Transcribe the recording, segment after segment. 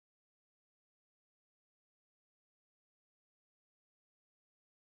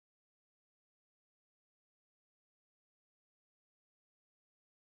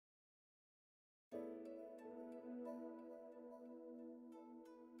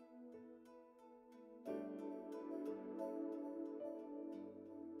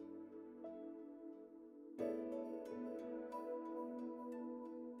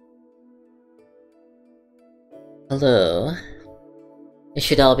Hello. It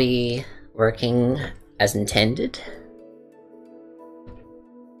should all be working as intended.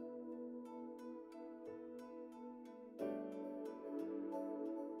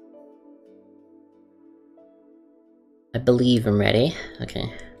 I believe I'm ready. Okay.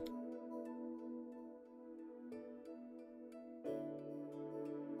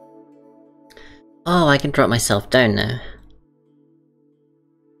 Oh, I can drop myself down now.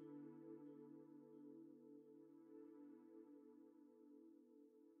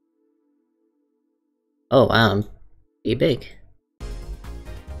 Oh wow, I'm pretty big.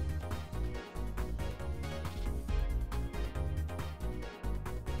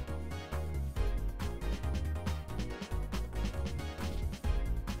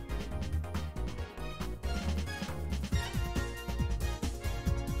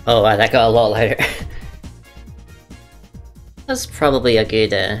 Oh wow, that got a lot louder. That's probably a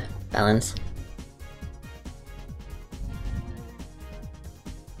good balance.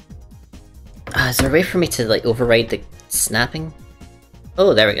 Is there a way for me to like override the snapping?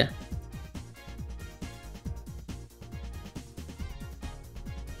 Oh, there we go.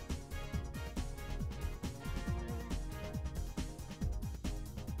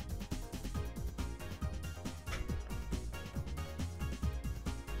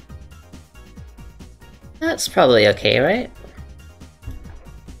 That's probably okay, right?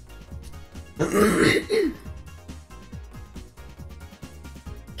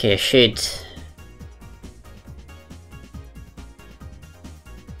 Okay, should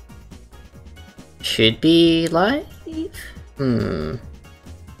be live?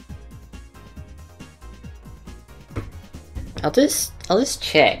 I'll just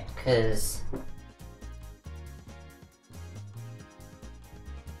check, cause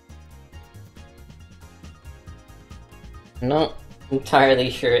I'm not entirely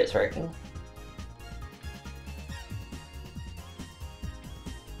sure it's working.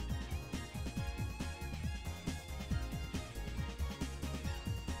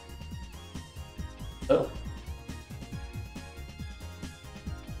 Oh.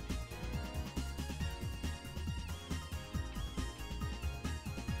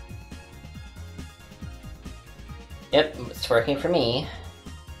 Yep, it's working for me.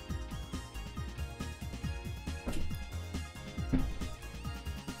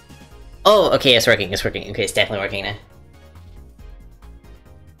 Oh, okay, it's working, Okay, it's definitely working now.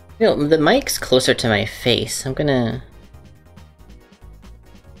 You know, the mic's closer to my face. I'm gonna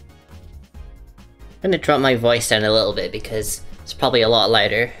drop my voice down a little bit because it's probably a lot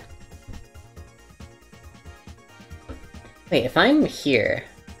louder. Wait, if I'm here,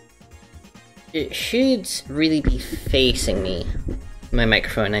 it should really be facing me. My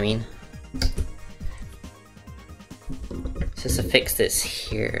microphone, I mean. Just to fix this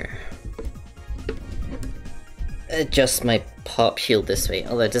here. Adjust my pop shield this way,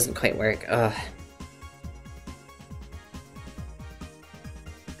 although it doesn't quite work. Ugh.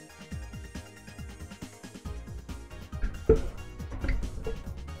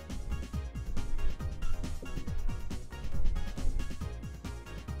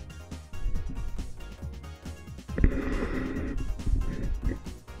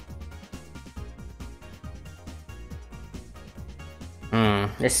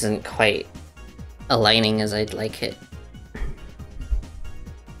 This isn't quite aligning as I'd like it.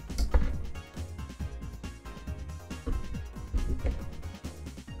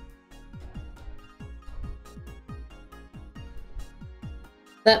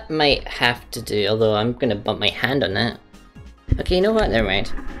 That might have to do, although I'm gonna bump my hand on that. Okay, you know what? Never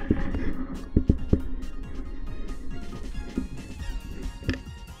mind.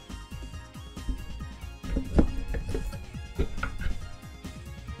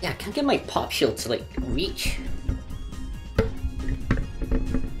 Yeah, I can't get my pop shield to like reach.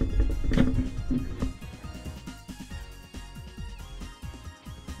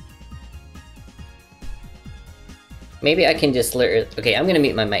 Maybe I can just literally... Okay, I'm gonna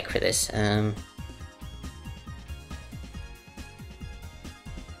mute my mic for this.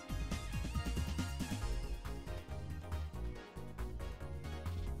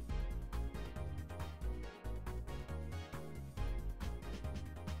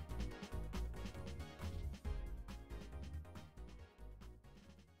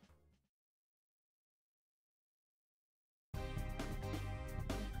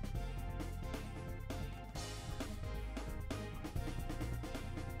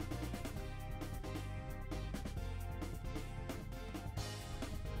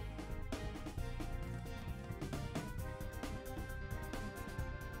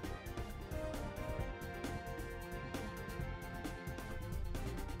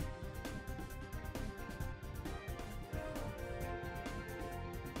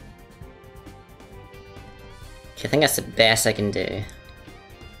 I think that's the best I can do.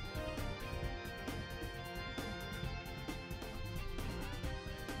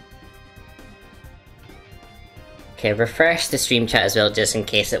 Okay, refresh the stream chat as well, just in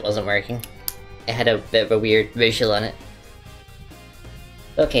case it wasn't working. It had a bit of a weird visual on it.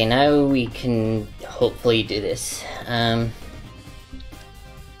 Okay, now we can hopefully do this.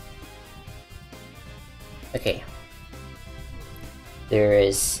 Okay. There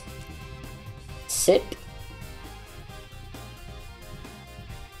is sip.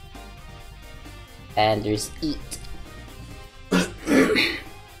 And there's eat.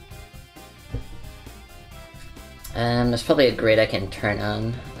 There's probably a grid I can turn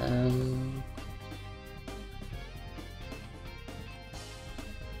on.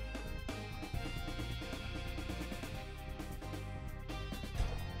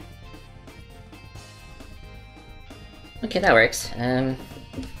 Okay, that works.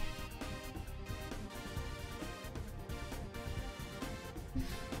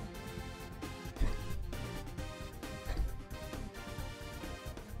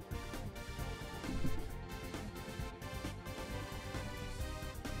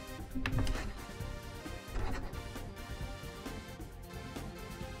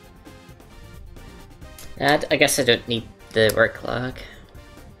 I guess I don't need the work log.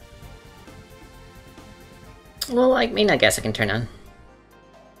 Well, I mean, I guess I can turn on.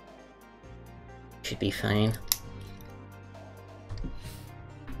 Should be fine.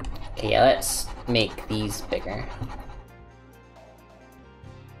 Okay, yeah, let's make these bigger.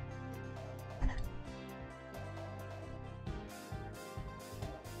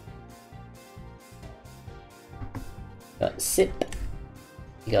 Got sip.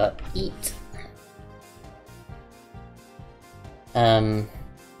 You got eat.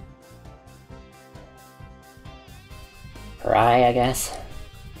 Cry, I guess.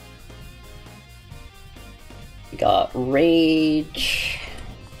 We got rage.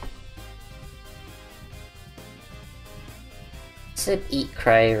 Sip, eat,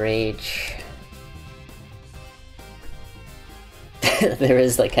 cry, rage. There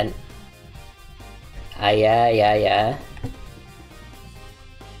is like an... yeah.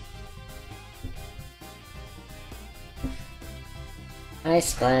 Hi,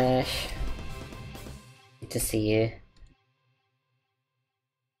 Splash. Good to see you.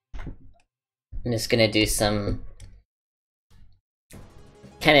 I'm just gonna do some...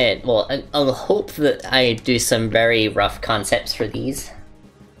 well, I'll hope that I do some very rough concepts for these.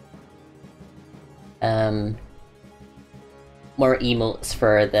 More emotes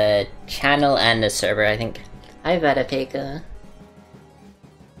for the channel and the server, I think. Hi, Vadapeka.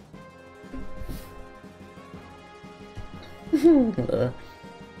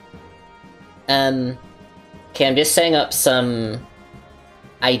 Okay, I'm just setting up some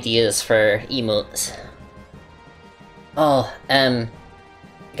ideas for emotes. Oh, I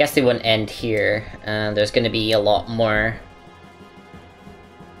guess they won't end here. There's gonna be a lot more.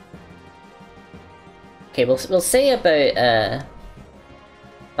 Okay, we'll say about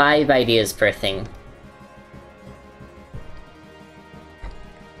 5 ideas per thing.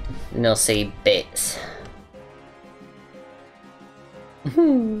 And they'll say bits.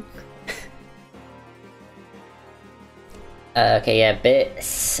 Okay, yeah,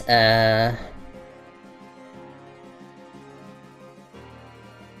 bits.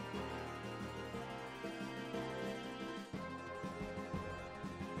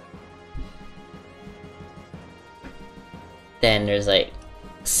 Then there's like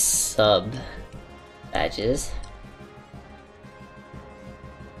sub badges.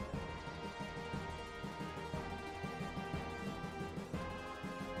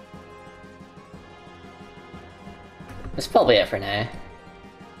 That's probably it for now.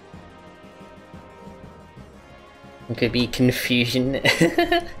 It could be confusion.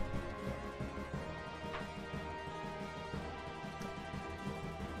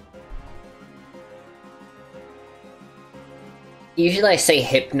 Usually I say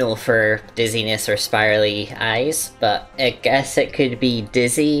hypno for dizziness or spirally eyes, but I guess it could be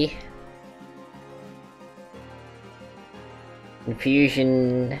dizzy.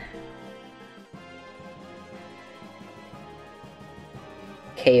 Confusion.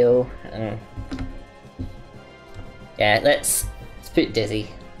 KO. Yeah, let's put dizzy.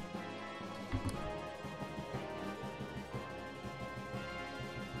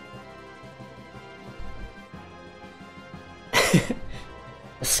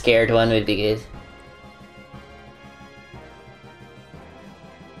 A scared one would be good.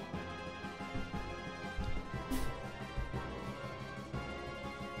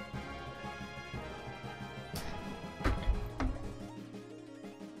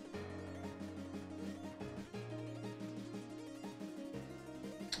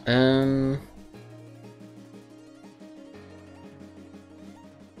 Um...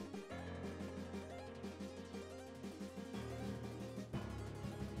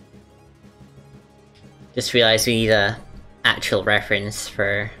 Just realized we need a actual reference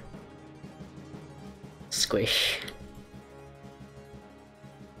for squish.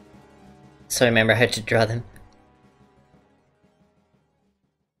 So I remember how to draw them.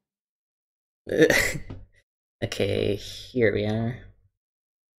 Okay, here we are.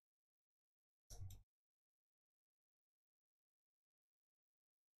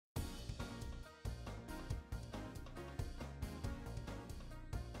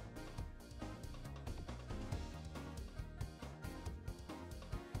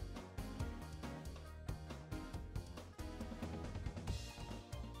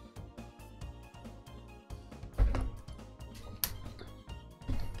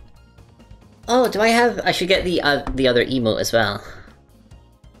 Oh, do I have? I should get the other emote as well.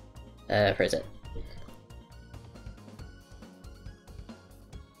 Where is it?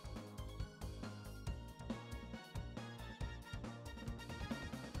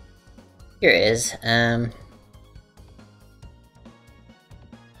 Here it is.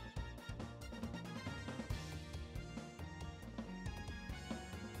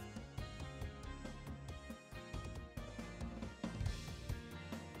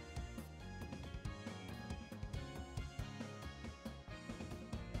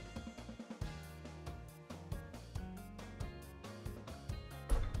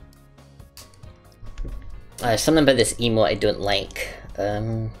 Something about this emote I don't like.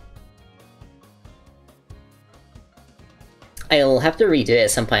 I'll have to redo it at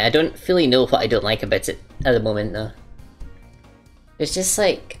some point. I don't fully know what I don't like about it at the moment, though. It's just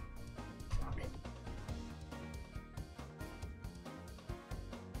like...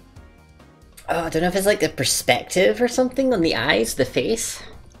 Oh, I don't know if it's like the perspective or something on the eyes, the face.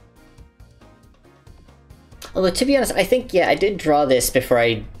 Although, to be honest, I think, yeah, I did draw this before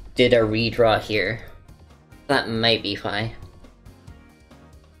I did a redraw here. That might be why.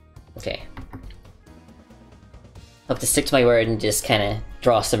 Okay. I'll have to stick to my word and just kind of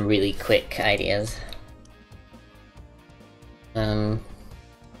draw some really quick ideas. So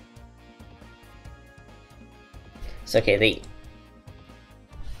okay, the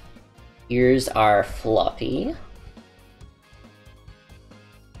ears are floppy.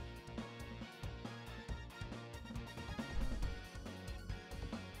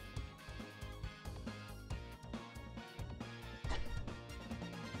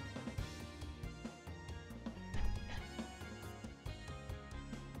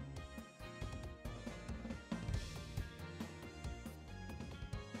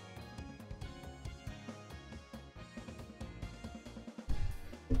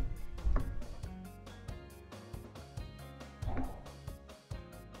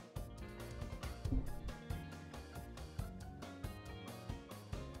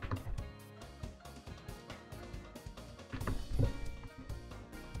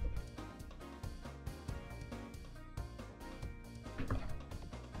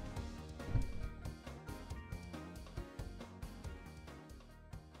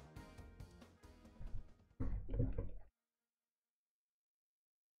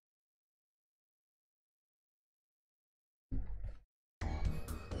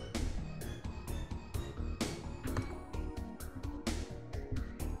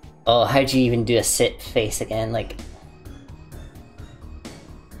 Oh, how'd you even do a sit face again? Like...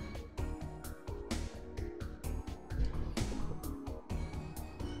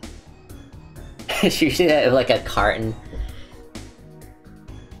 Shoot it out of like a carton.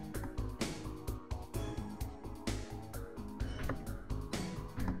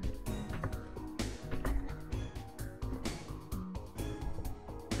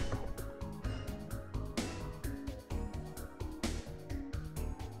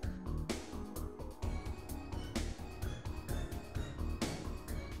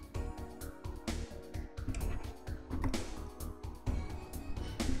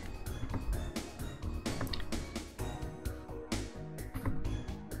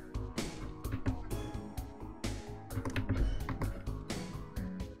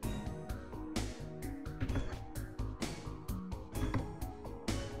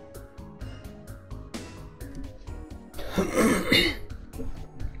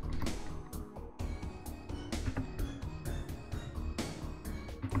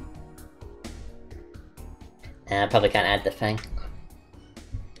 I probably can't add the thing.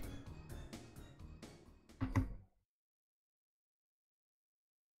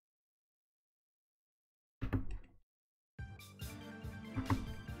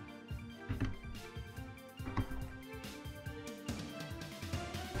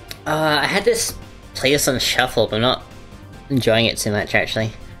 I had this playlist on shuffle, but I'm not enjoying it too much,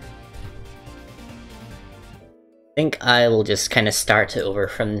 actually. I think I will just kind of start it over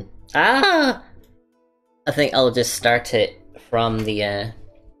from... I think I'll just start it from the,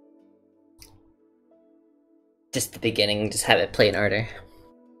 just the beginning, just have it play in order.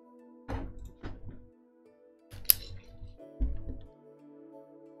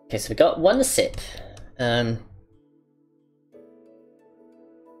 Okay, so we got one sip. I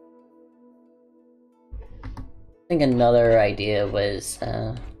think another idea was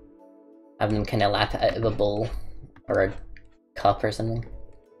having them kind of lap it out of a bowl or a cup or something.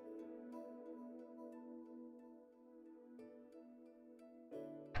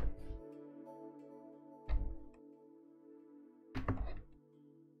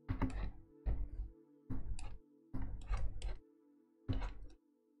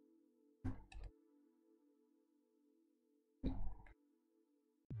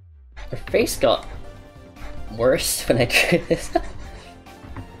 Her face got worse when I drew this.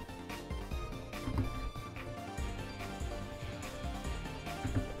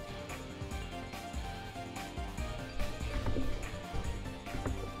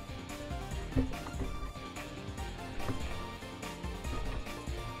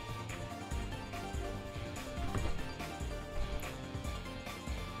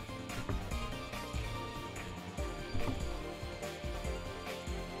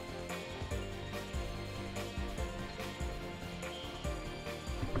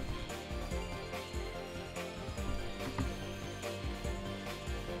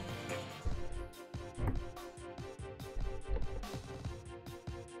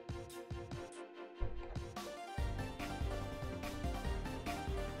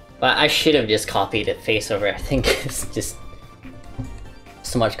 But I should have just copied it face over. I think it's just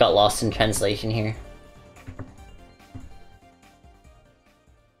so much got lost in translation here.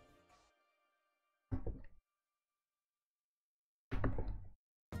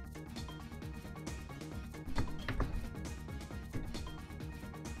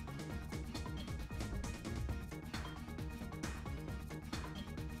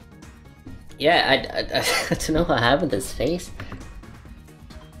 Yeah, I don't know what happened to his face.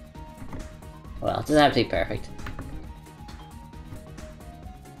 Well, it doesn't have to be perfect.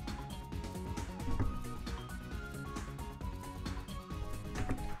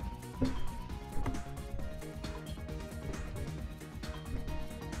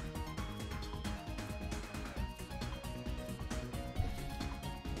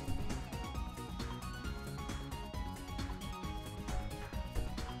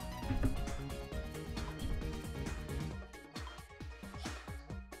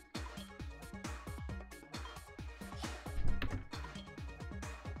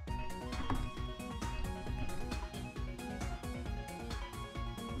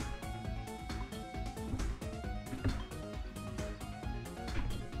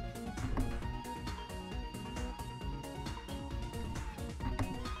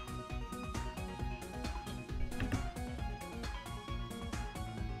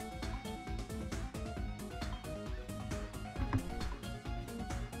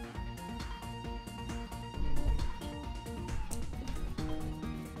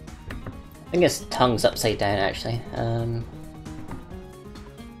 I think his tongue's upside down, actually.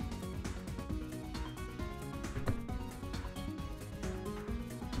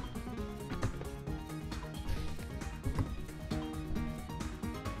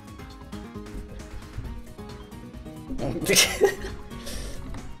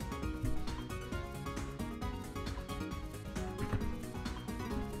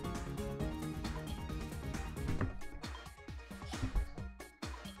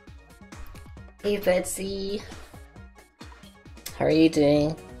 Hey Betsy, how are you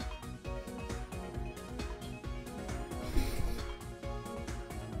doing?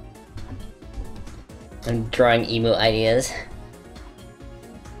 I'm drawing emote ideas.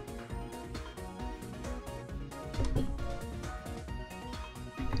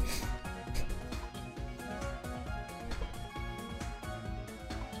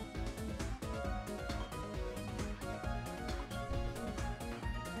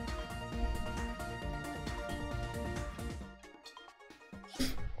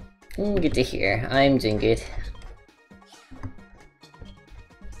 Good to hear. I'm doing good.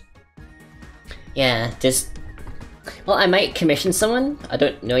 Yeah, just... Well, I might commission someone. I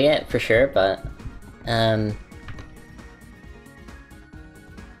don't know yet for sure, but... I'm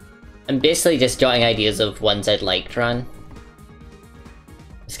basically just jotting ideas of ones I'd like drawn.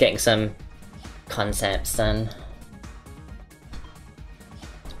 Just getting some concepts done.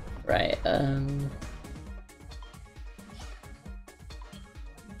 Right,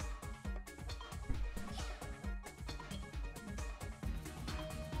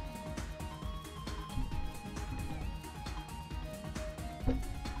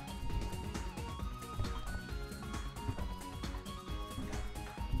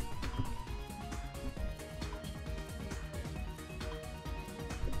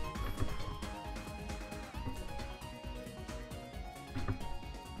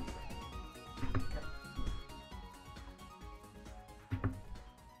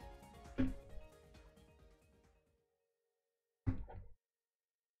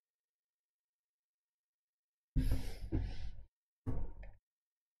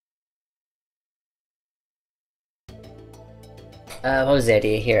 What was the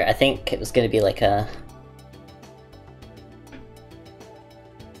idea here? I think it was gonna be like a...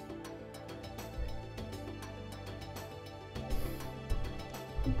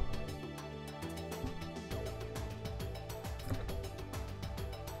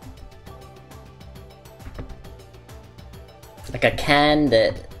 like a can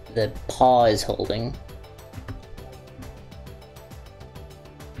that the paw is holding.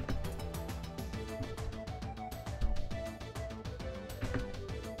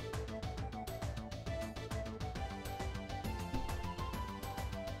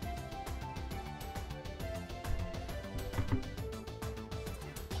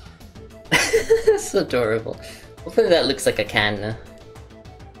 That's adorable. Hopefully that looks like a can now.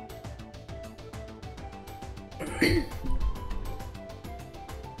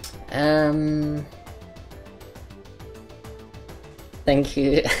 Thank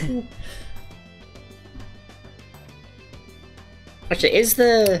you. Actually, is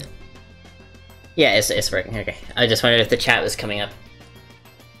the... Yeah, it's working, okay. I just wondered if the chat was coming up.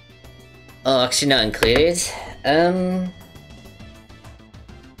 Oh, actually not included.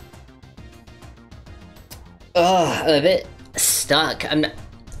 Oh, I'm a bit stuck. I'm not...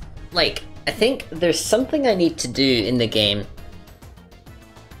 Like, I think there's something I need to do in the game,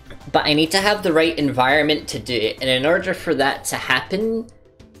 but I need to have the right environment to do it, and in order for that to happen,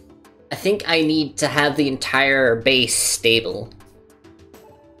 I think I need to have the entire base stable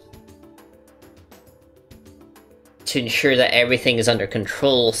to ensure that everything is under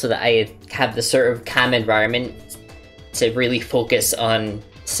control, so that I have the sort of calm environment to really focus on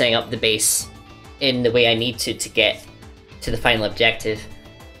setting up the base in the way I need to get to the final objective.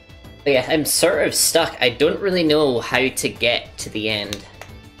 But yeah, I'm sort of stuck. I don't really know how to get to the end.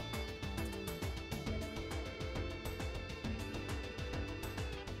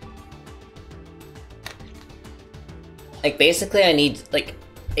 Like, basically I need, like,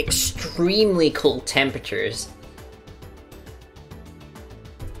 extremely cold temperatures.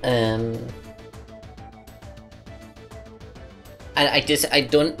 And I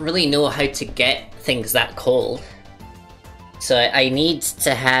don't really know how to get things that cold. So I need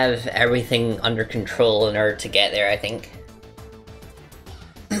to have everything under control in order to get there, I think.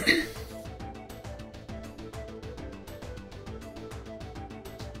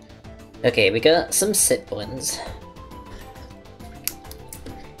 Okay, we got some sit bones.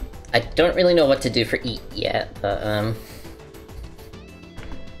 I don't really know what to do for eat yet, but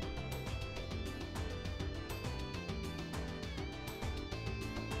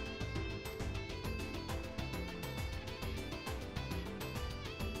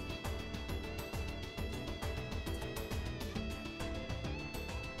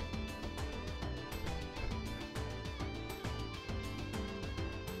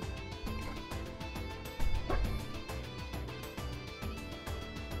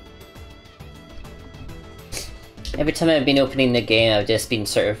every time I've been opening the game, I've just been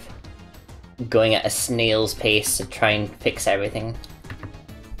sort of going at a snail's pace to try and fix everything.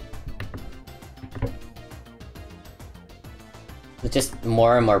 There's just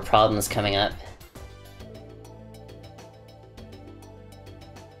more and more problems coming up.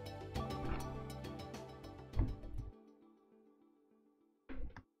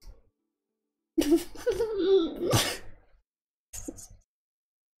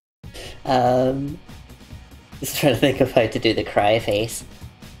 Just trying to think of how to do the cry face.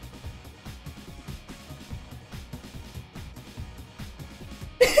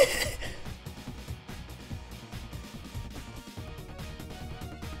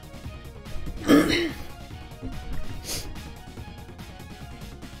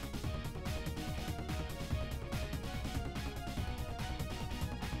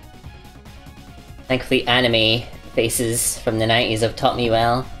 Thankfully, anime faces from the 90s have taught me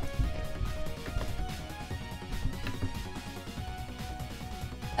well.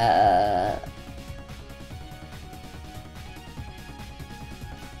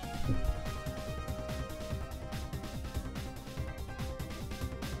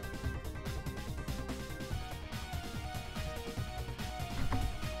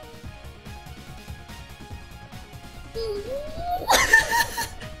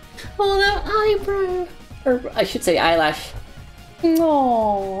 Oh, that eyebrow! Or I should say eyelash.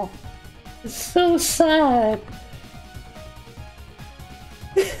 No, it's so sad.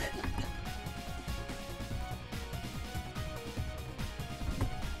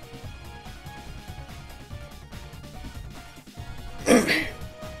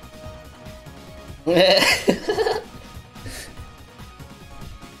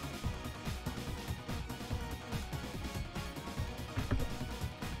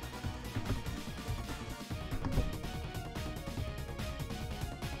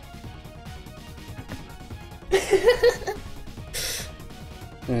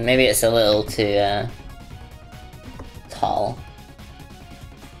 Maybe it's a little too, tall.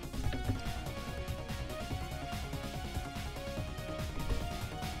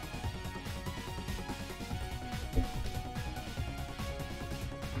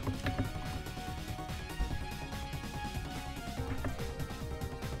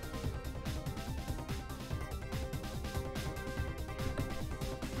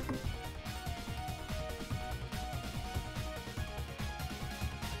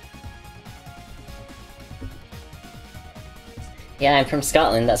 Yeah, I'm from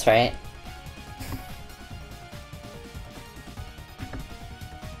Scotland, that's right.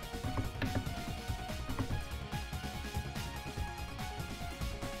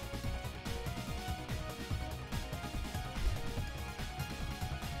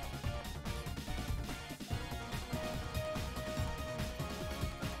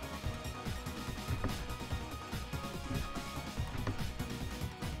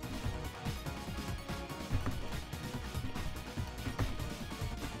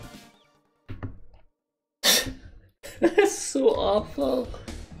 That's so awful.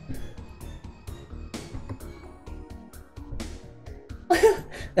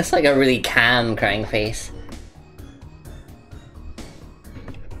 That's like a really calm crying face.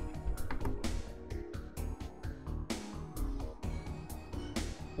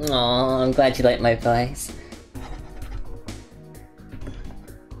 Aw, I'm glad you like my voice.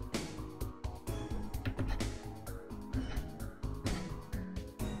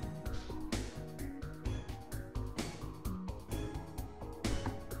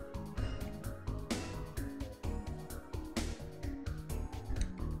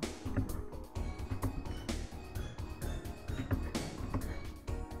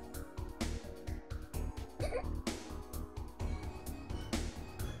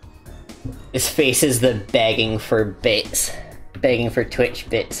 His face is the begging for bits. Begging for Twitch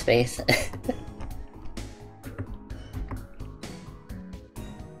bits face.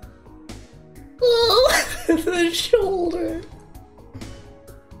 Oh, the shoulder.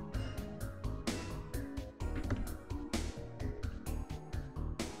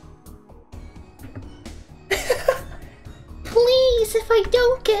 Please, if I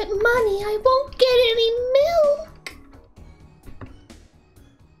don't get money, I won't get any milk.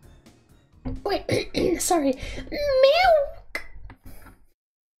 Wait, sorry. Milk!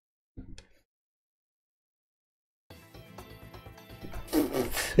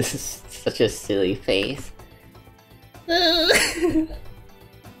 This is such a silly face. Thank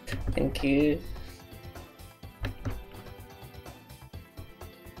you.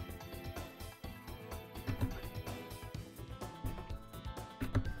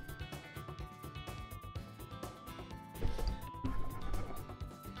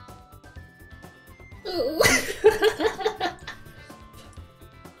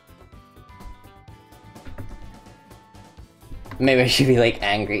 Maybe I should be like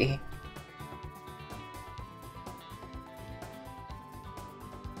angry.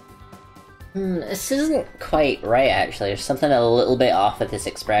 This isn't quite right actually. There's something a little bit off with this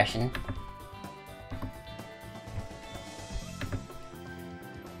expression.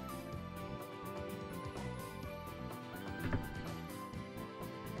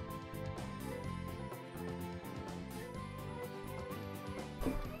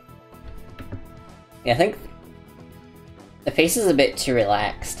 Yeah, I think the face is a bit too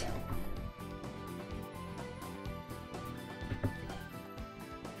relaxed.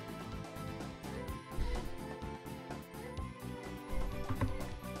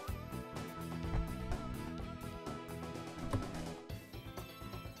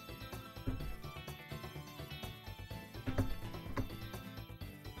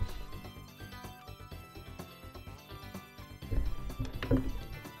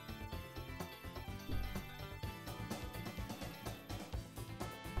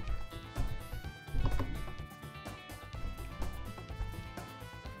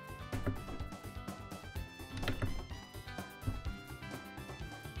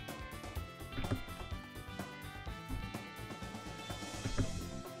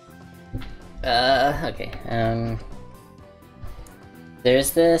 Okay,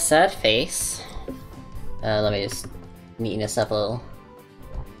 there's the sad face. Let me just neaten this up a little.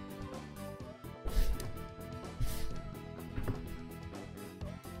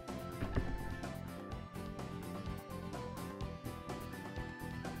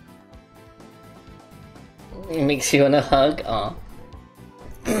 It makes you wanna hug? Aw.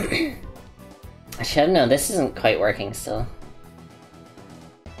 I should know, this isn't quite working still.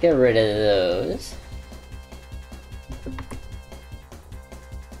 Get rid of those.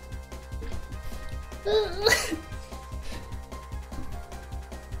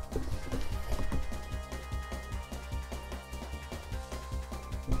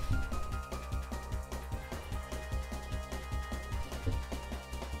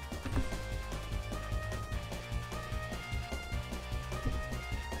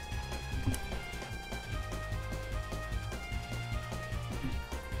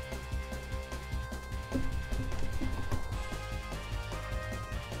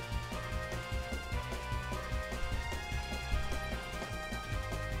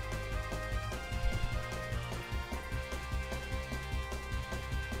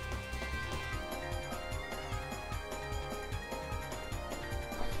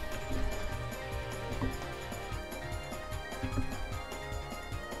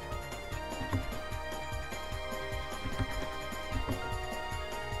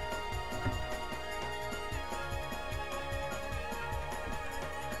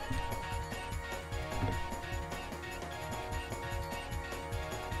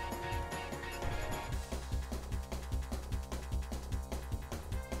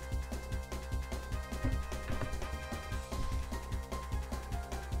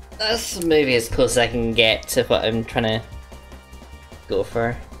 That's maybe as close as I can get to what I'm trying to go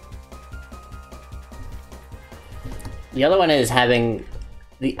for. The other one is having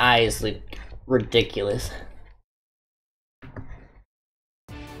the eyes look ridiculous.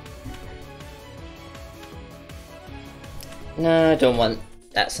 No, I don't want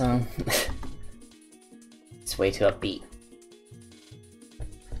that song. It's way too upbeat.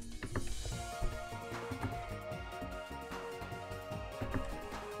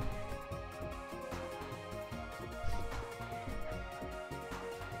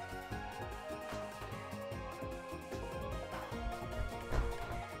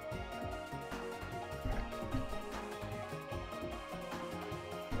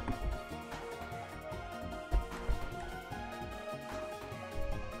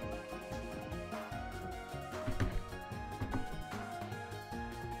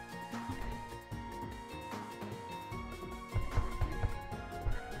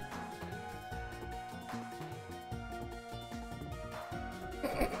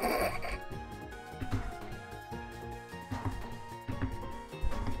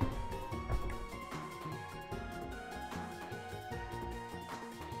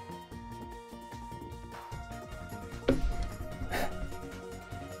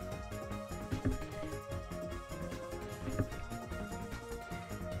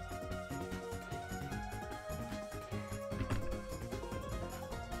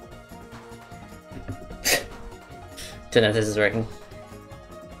 Don't know if this is working.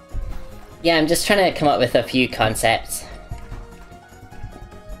 Yeah, I'm just trying to come up with a few concepts.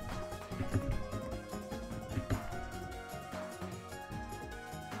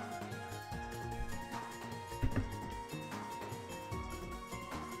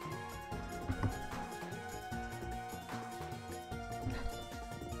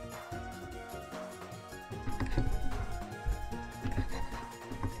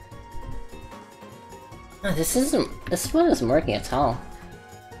 Oh, this one isn't working at all.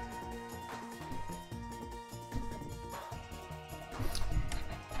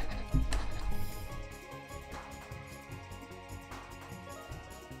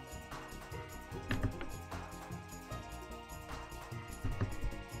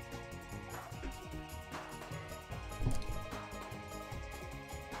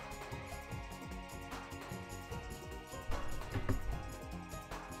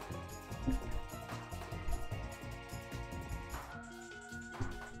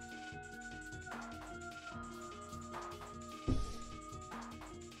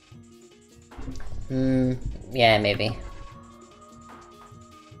 Yeah, maybe.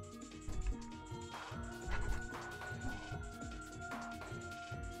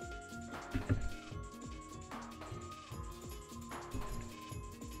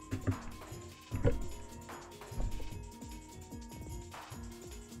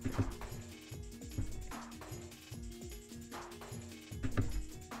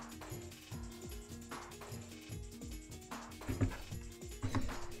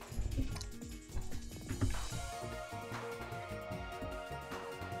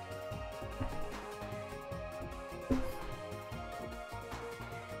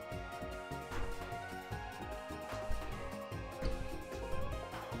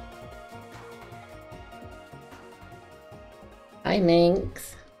 Hi,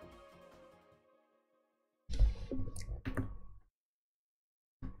 Minx.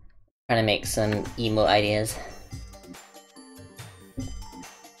 Trying to make some emo ideas.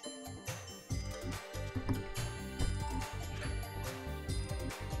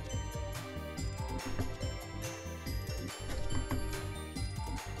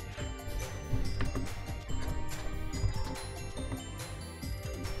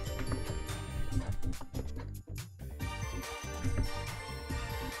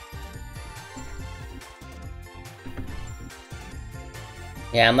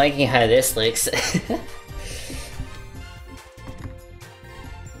 Yeah, I'm liking how this looks.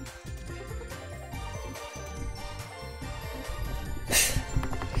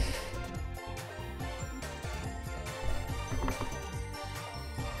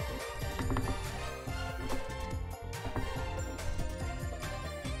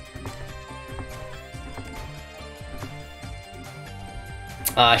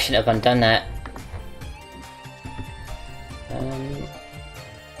 Oh, I shouldn't have undone that.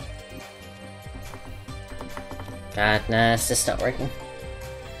 God, nah, it's just not working.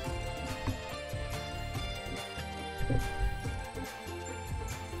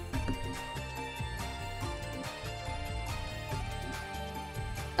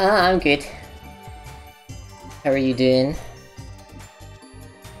 I'm good. How are you doing? You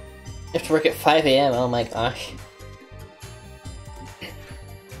have to work at 5 AM, oh my gosh.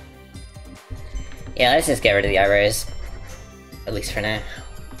 Yeah, let's just get rid of the eyebrows. At least for now.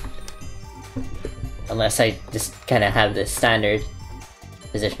 Unless I just kind of have the standard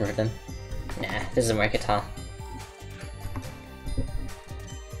position for them. Nah, doesn't work at all.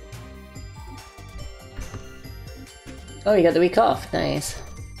 Oh, you got the week off. Nice.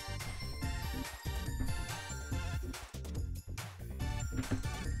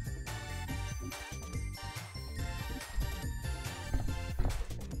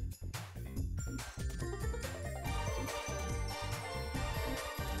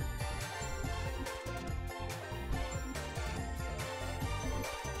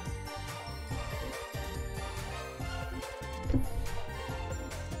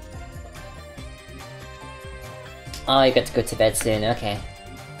 Oh, you got to go to bed soon, okay.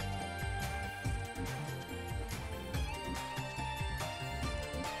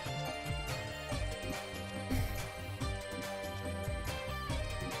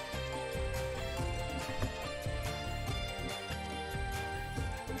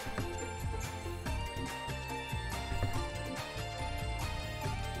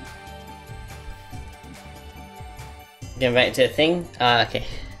 Getting back to the thing? Ah, okay.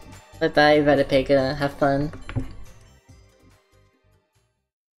 Bye bye, Vatapega, have fun.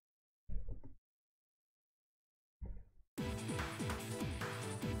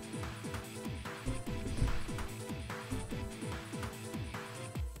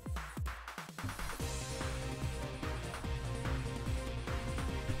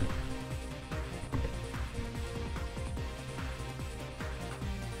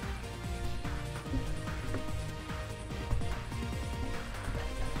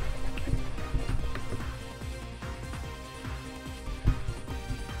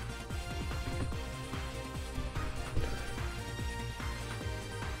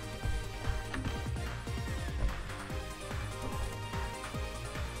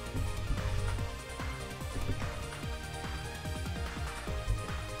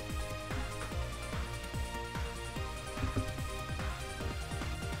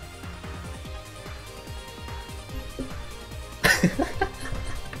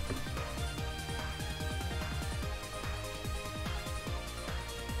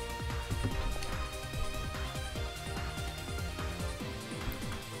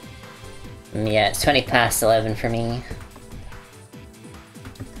 Yeah, it's 20 past 11 for me.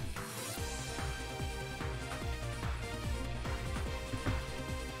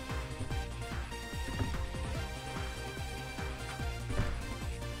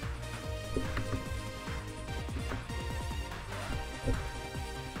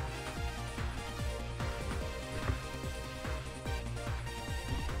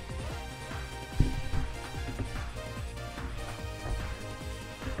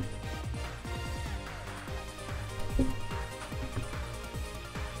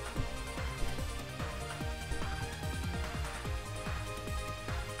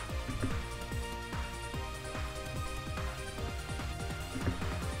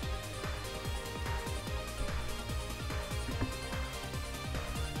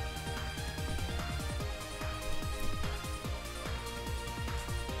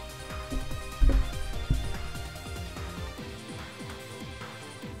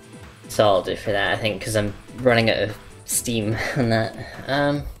 So I'll do for that, I think, because I'm running out of steam on that.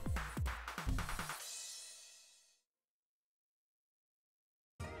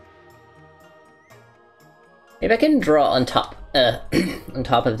 Maybe I can draw on top, on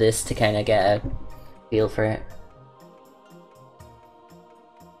top of this to kind of get a feel for it.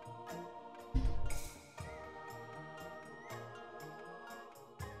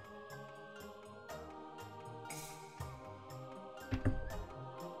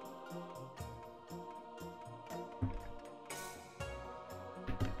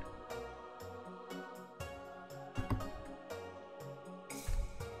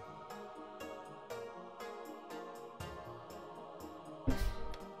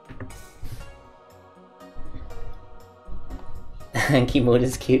 Emote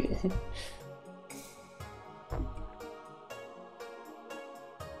is cute.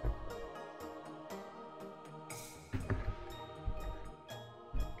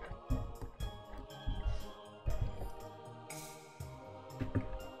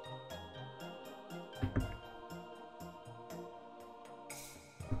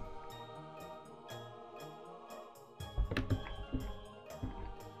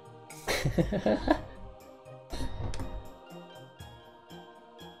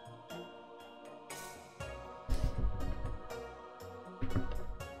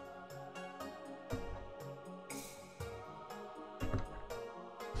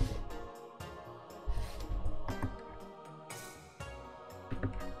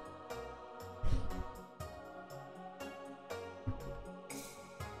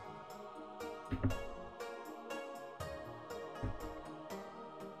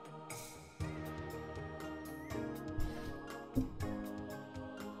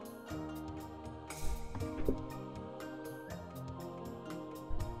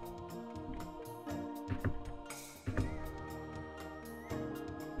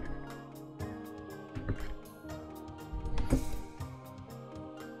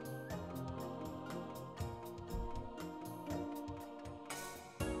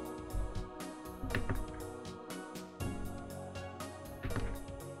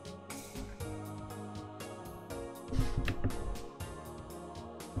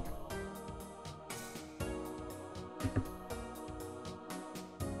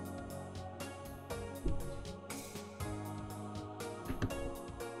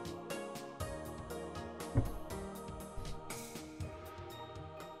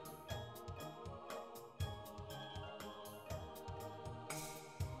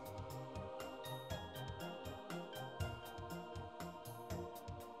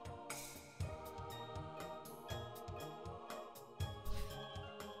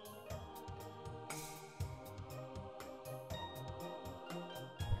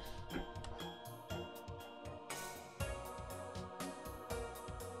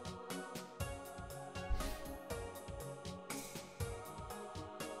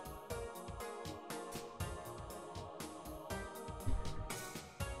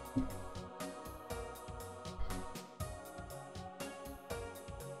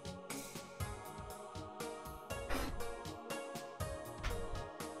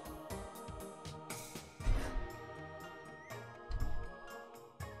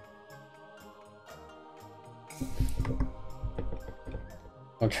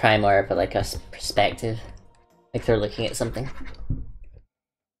 We'll try more of like a perspective, like they're looking at something.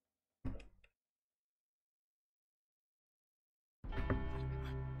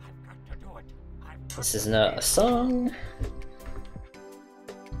 This is not a song.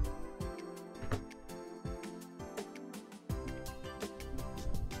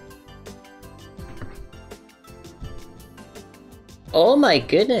 Oh my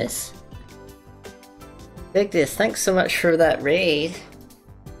goodness! Bigdis, thanks so much for that raid.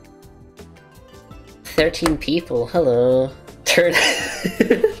 13 people, hello. Turn.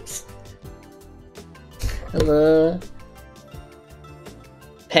 Hello.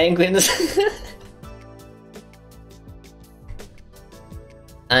 Penguins.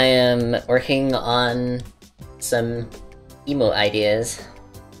 I am working on some emote ideas.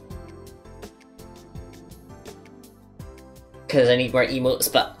 Because I need more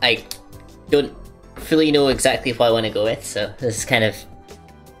emotes, but I don't fully know exactly what I want to go with, so this is kind of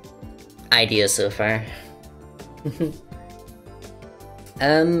ideas so far.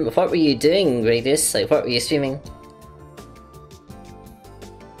 What were you doing, Radius? Like, what were you streaming?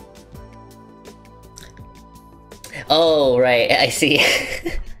 Oh, right, I see.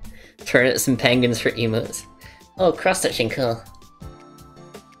 Turnips and penguins for emotes. Oh, cross-stitching, cool.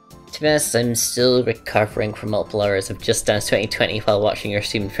 To be honest, I'm still recovering from multiple hours of Just Dance 2020 while watching your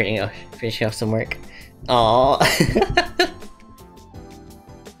stream and finishing off some work. Aww.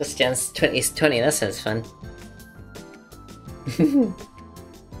 Just Dance 2020, that sounds fun.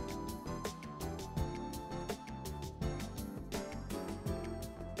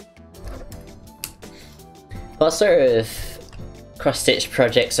 What sort of cross-stitch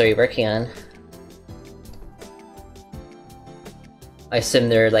projects are you working on? I assume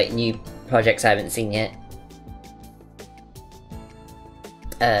they're like new projects I haven't seen yet.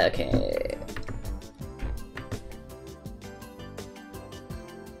 Okay.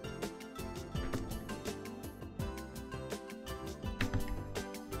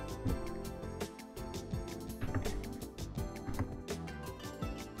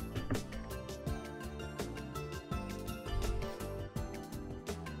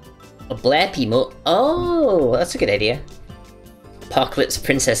 A blap emote? Oh, that's a good idea. Apocalypse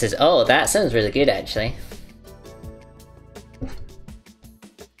Princesses. Oh, that sounds really good, actually.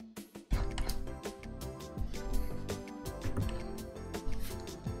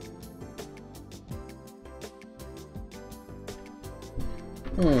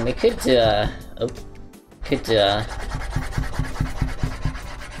 We could do a... Oh, could do a...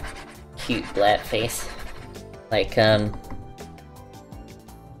 cute black face. Like,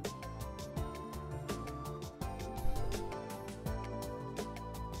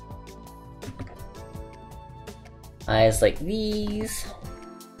 eyes like these.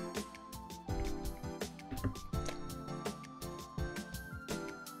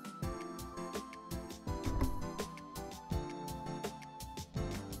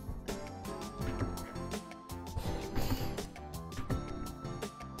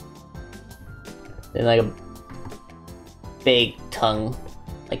 Then like a big tongue,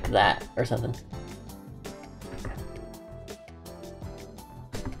 like that, or something.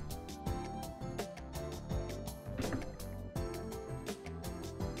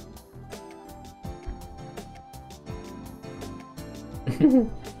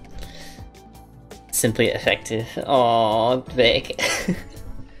 Simply effective. Aww, Vic.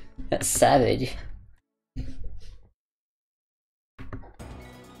 That's savage.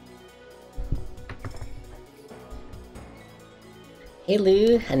 Hey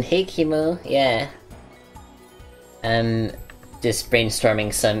Lou, and hey Kimo, yeah. Just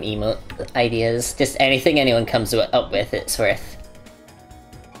brainstorming some emote ideas. Just anything anyone comes up with, it's worth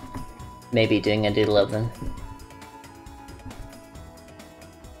maybe doing a doodle of them.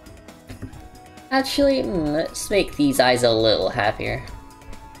 Actually, let's make these eyes a little happier.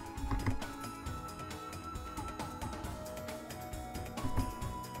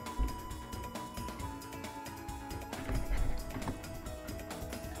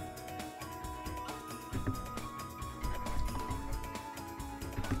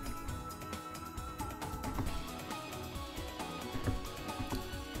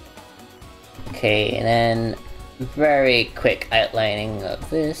 Okay, and then very quick outlining of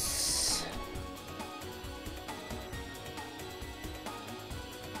this.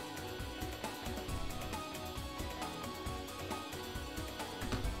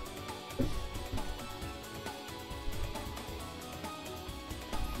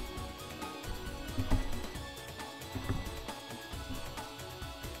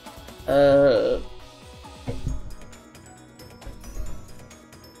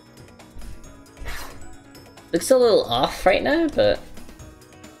 Looks a little off right now, but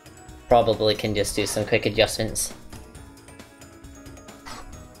probably can just do some quick adjustments.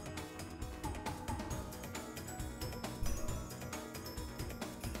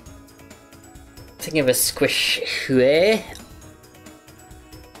 Think of a squish hue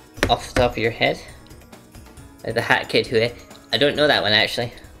off the top of your head. Like the Hat Kid hue. I don't know that one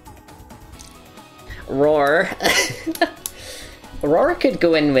actually. Roar. Roar could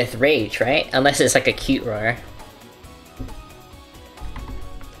go in with Rage, right? Unless it's like a cute roar.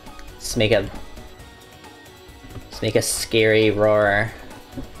 Let's make a scary roar.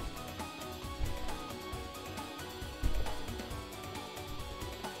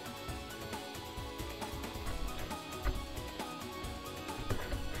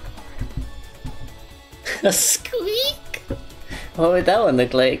 A squeak? What would that one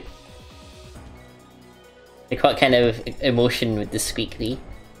look like? Like what kind of emotion would the squeak be?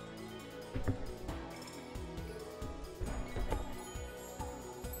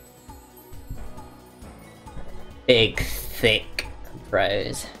 Big, thick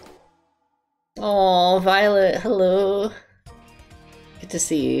brows. Oh, Violet, hello. Good to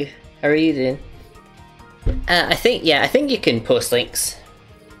see you. How are you doing? I think you can post links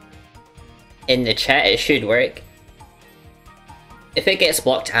in the chat. It should work. If it gets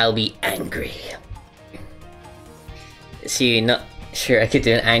blocked, I'll be angry. So you're not sure I could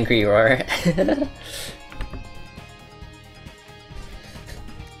do an angry roar?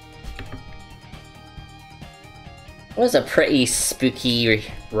 It was a pretty spooky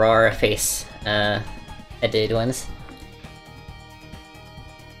roar face I did once.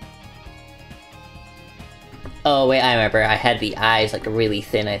 Oh wait, I remember. I had the eyes like really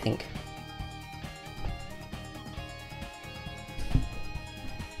thin, I think.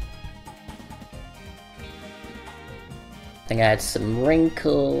 I think I had some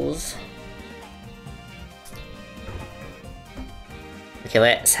wrinkles. Okay,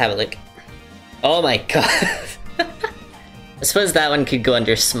 let's have a look. Oh my god! I suppose that one could go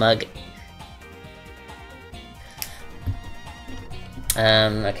under smug.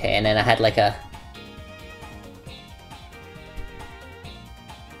 Okay, and then I had like a...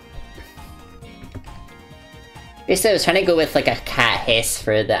 Basically, I was trying to go with like a cat hiss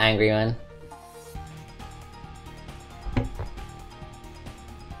for the angry one.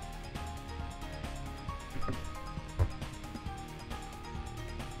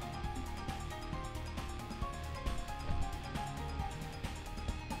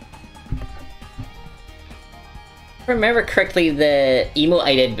 If I remember correctly, the emote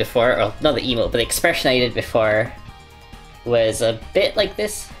I did before, or not the emote, but the expression I did before was a bit like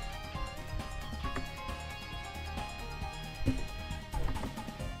this.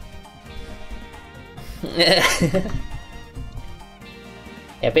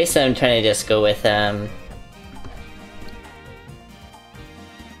 Yeah, basically I'm trying to just go with like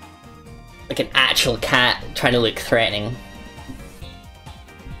an actual cat trying to look threatening.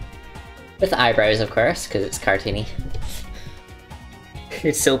 With eyebrows, of course, because it's cartoony.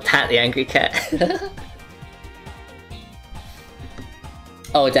 You'd still pat the angry cat.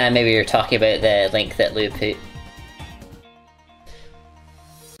 Oh damn, maybe you're talking about the link that Lou put.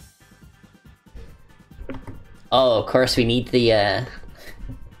 Oh, of course we need the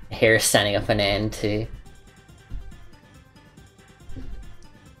hair standing up on end too.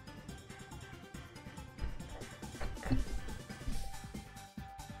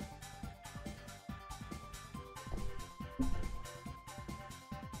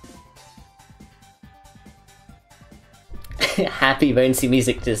 Happy bouncy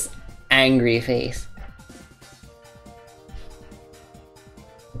music, just angry face.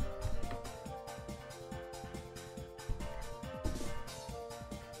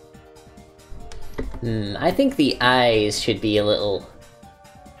 I think the eyes should be a little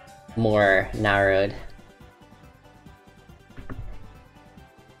more narrowed.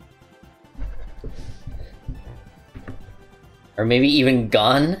 Or maybe even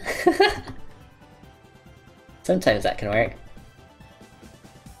gone? Sometimes that can work.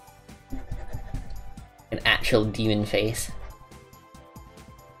 An actual demon face.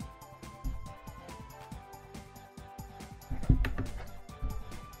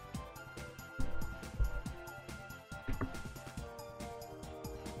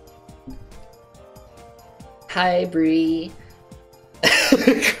 Hi, Bree.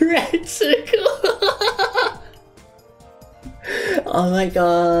 Red circle. Oh my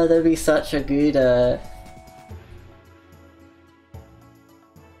god, that'd be such a good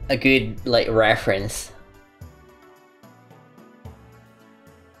like reference.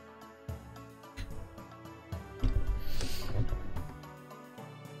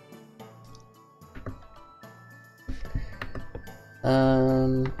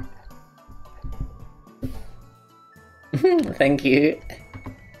 Thank you.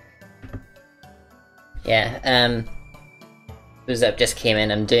 Yeah, who's up just came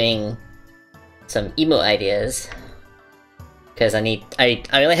in, I'm doing some emote ideas. Because I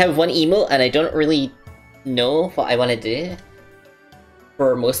only have one emote and I don't really know what I want to do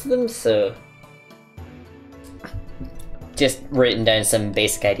for most of them, so just written down some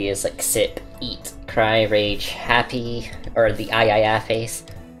basic ideas like sip, eat, cry, rage, happy, or the ah face,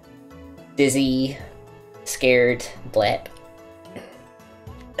 dizzy, scared, blep,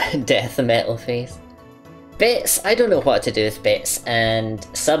 death, the metal face. Bits, I don't know what to do with bits, and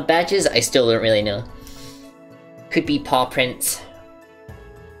sub badges, I still don't really know. Could be paw prints.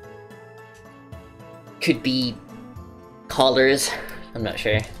 Could be collars, I'm not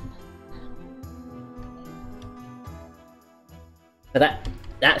sure. But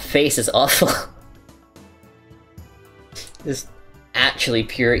that face is awful. It's actually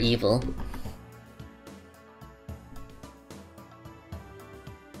pure evil.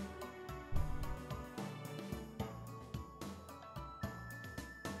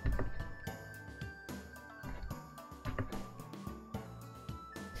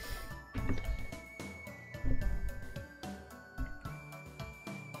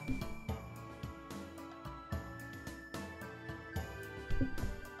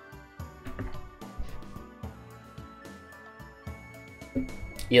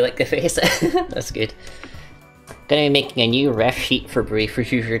 You like the face? That's good. Gonna be making a new ref sheet for Bray for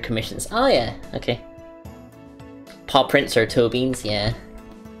future commissions. Oh yeah, okay. Paw prints or toe beans, yeah.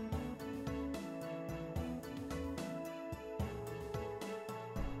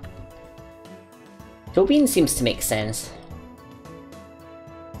 Toe beans seems to make sense.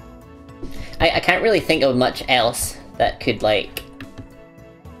 I can't really think of much else that could, like,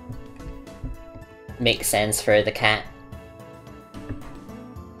 make sense for the cat.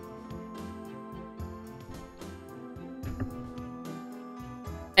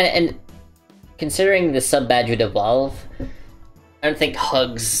 And considering the sub badge would evolve, I don't think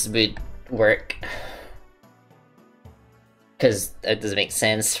hugs would work. Because that doesn't make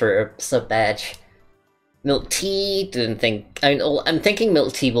sense for a sub badge. Milk tea, didn't think. I'm thinking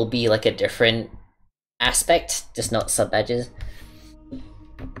milk tea will be like a different aspect, just not sub badges.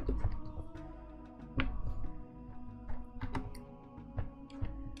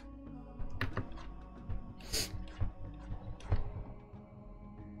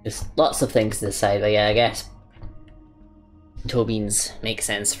 There's lots of things to decide, but yeah, I guess Tobins make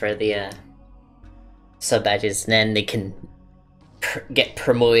sense for the sub badges, and then they can get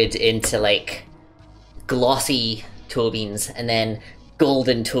promoted into like glossy Tobins, and then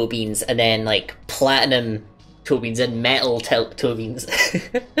golden Tobins, and then like platinum Tobins and metal Tobins.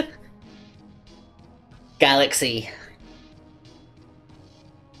 Galaxy.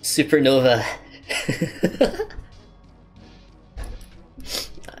 Supernova.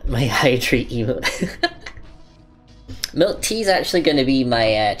 My hydrate emote. Milk tea's actually going to be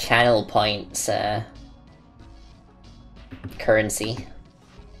my channel points currency.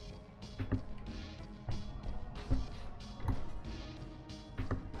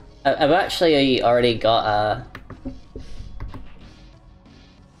 I've actually already got a...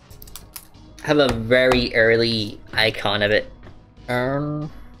 have a very early icon of it.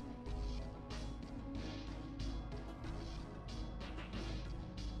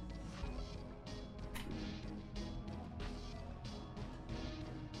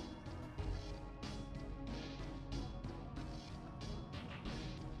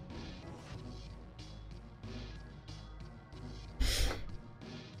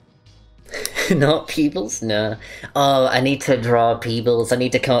 Not Peebles? No. Oh, I need to draw Peebles. I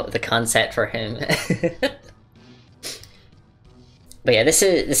need to come up with a concept for him. But yeah, this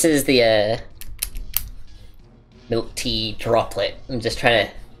is the milk tea droplet. I'm just trying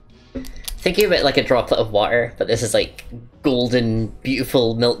to thinking of it like a droplet of water, but this is like golden,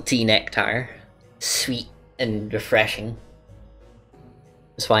 beautiful milk tea nectar, sweet and refreshing.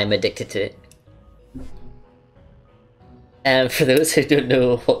 That's why I'm addicted to it. For those who don't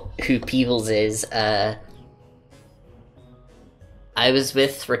know who Peebles is, I was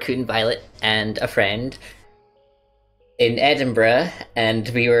with Raccoon Violet and a friend in Edinburgh, and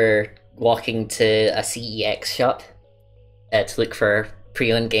we were walking to a CEX shop to look for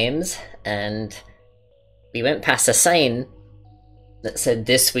pre-owned games, and we went past a sign that said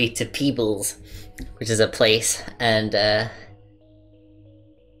 "This way to Peebles," which is a place, and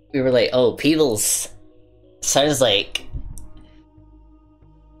we were like, "Oh, Peebles sounds like..."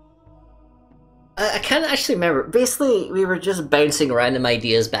 I can't actually remember. Basically, we were just bouncing random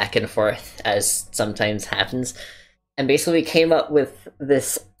ideas back and forth, as sometimes happens. And basically we came up with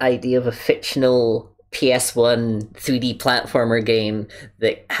this idea of a fictional PS1 3D platformer game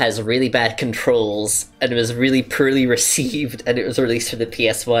that has really bad controls, and it was really poorly received, and it was released for the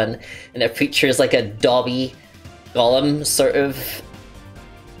PS1, and it features like a Dobby Golem sort of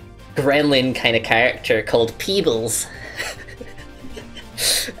gremlin kind of character called Peebles.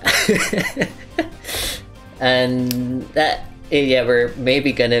 And that, yeah, we're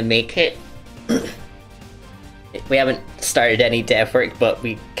maybe gonna make it. We haven't started any dev work, but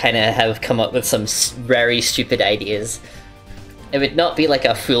we kind of have come up with some very stupid ideas. It would not be like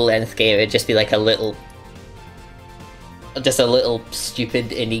a full-length game, it would just be like a little stupid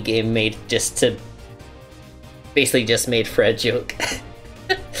indie game made just to... basically just made for a joke.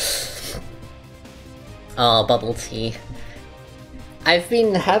 Oh, bubble tea. I've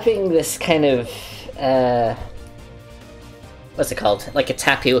been having this kind of, what's it called? Like a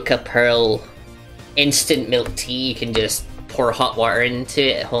tapioca pearl instant milk tea you can just pour hot water into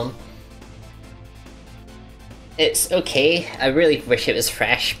it at home. It's okay. I really wish it was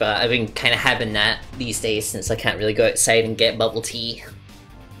fresh, but I've been kind of having that these days since I can't really go outside and get bubble tea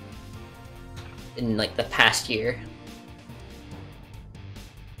in like the past year.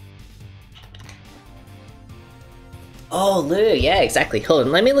 Oh, Lou, yeah, exactly. Hold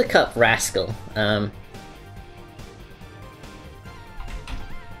on, let me look up Rascal.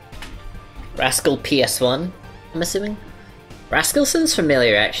 Rascal PS1, I'm assuming? Rascal sounds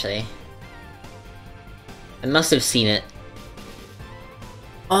familiar, actually. I must have seen it.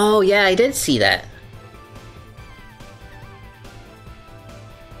 Oh, yeah, I did see that.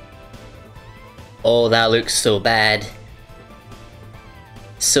 Oh, that looks so bad.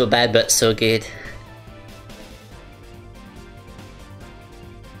 So bad, but so good.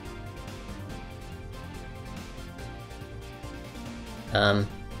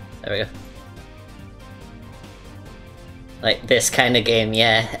 There we go. Like this kind of game,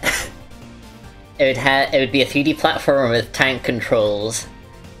 yeah. It would be a 3D platformer with tank controls,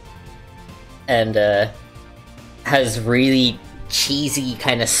 and has really cheesy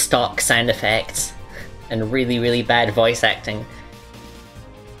kind of stock sound effects, and really bad voice acting.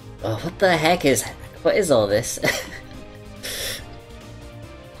 Oh, what the heck is What is all this?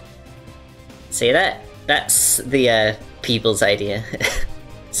 See that? That's the people's idea,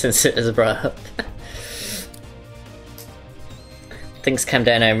 since it was brought up. Things calm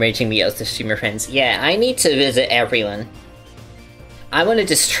down, I'm raging me out to streamer friends. Yeah, I need to visit everyone. I want to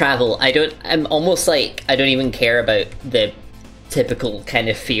just travel. I'm almost like, I don't even care about the typical kind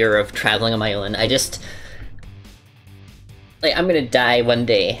of fear of traveling on my own. I just, like, I'm gonna die one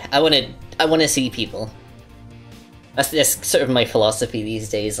day. I wanna see people. That's sort of my philosophy these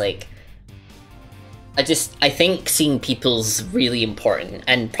days, like, I think seeing people's really important,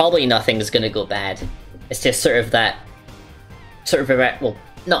 and probably nothing's gonna go bad. It's just sort of that, well,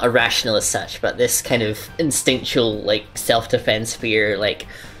 not irrational as such, but this kind of instinctual, like, self-defense fear, like,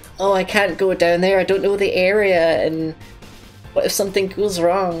 oh, I can't go down there, I don't know the area, and what if something goes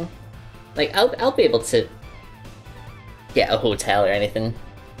wrong? Like, I'll be able to get a hotel or anything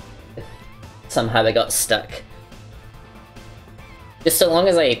if somehow I got stuck. Just so long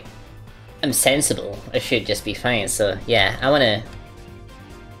as I'm sensible, I should just be fine. So yeah, I wanna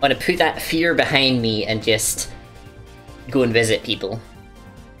put that fear behind me and just go and visit people.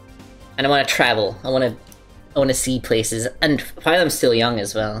 And I wanna travel. I wanna see places, and while I'm still young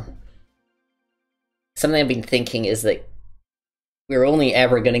as well. Something I've been thinking is that we're only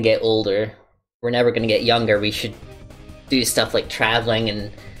ever gonna get older. We're never gonna get younger. We should do stuff like traveling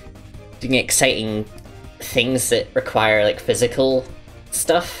and doing exciting things that require like physical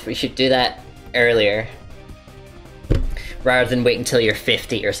stuff. We should do that earlier rather than wait until you're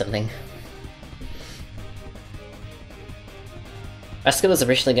 50 or something. Rascal was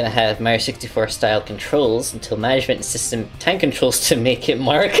originally going to have Mario 64 style controls until management system tank controls to make it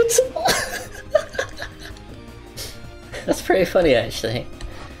marketable. That's pretty funny actually.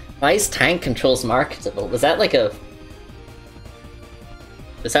 Why is tank controls marketable? Was that like a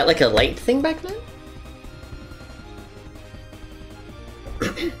light thing back then?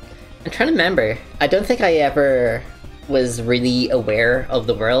 I'm trying to remember. I don't think I ever was really aware of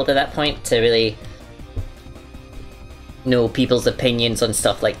the world at that point to really know people's opinions on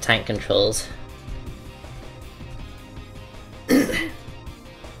stuff like tank controls. One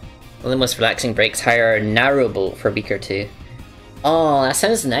of the most relaxing breaks, hire a narrow boat for a week or two. Oh, that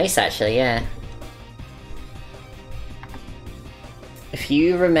sounds nice actually, yeah. If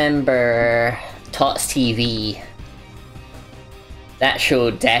you remember Tots TV, that show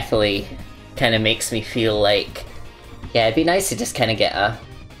definitely kind of makes me feel like, yeah, it'd be nice to just kind of get a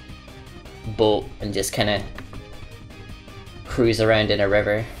boat and just kind of cruise around in a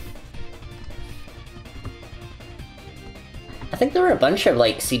river. I think there were a bunch of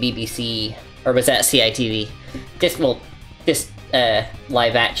like CBBC, or was that CITV? Just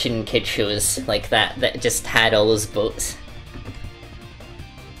live action kid shows like that just had all those boats.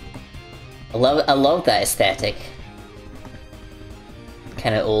 I love that aesthetic.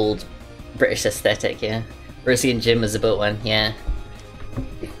 Kind of old British aesthetic, yeah. Rosie and Jim was a boat one, yeah.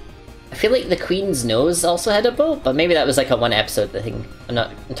 I feel like the Queen's Nose also had a boat, but maybe that was like a one episode thing. I'm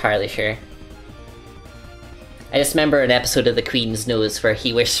not entirely sure. I just remember an episode of the Queen's Nose where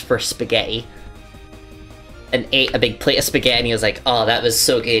he wished for spaghetti and ate a big plate of spaghetti and he was like, oh, that was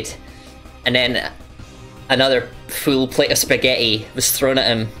so good. And then another full plate of spaghetti was thrown at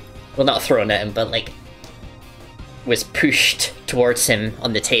him. Well, not thrown at him, but like was pushed towards him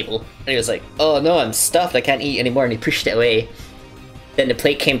on the table. And he was like, oh no, I'm stuffed, I can't eat anymore, and he pushed it away. Then the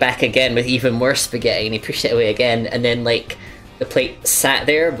plate came back again with even more spaghetti and he pushed it away again, and then like the plate sat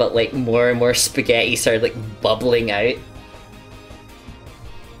there but like more and more spaghetti started like bubbling out.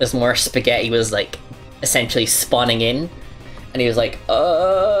 As more spaghetti was like essentially spawning in, and he was like,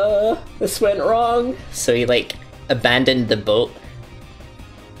 this went wrong. So he like abandoned the boat.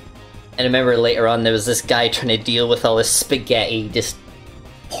 And I remember later on there was this guy trying to deal with all this spaghetti just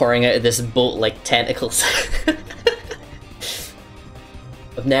pouring out of this boat like tentacles.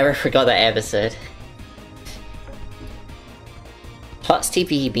 I've never forgot that episode. Tots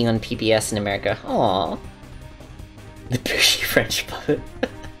TV being on PBS in America. Aww. The pushy French puppet.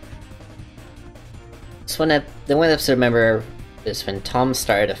 The one episode I remember is when Tom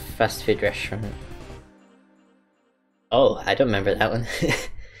started a fast food restaurant. Oh, I don't remember that one.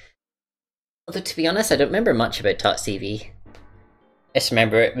 Although to be honest, I don't remember much about Tots TV. I just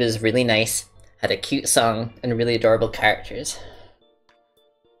remember it was really nice, had a cute song, and really adorable characters.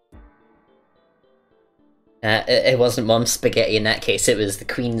 It wasn't Mom's spaghetti in that case, it was the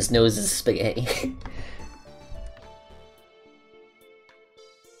Queen's Nose's spaghetti.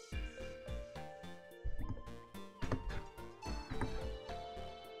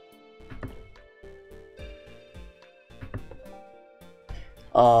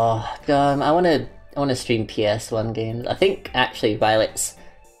 Oh, God, I want to wanna stream PS1 games. I think actually Violet's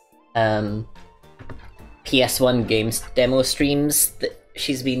PS1 games demo streams that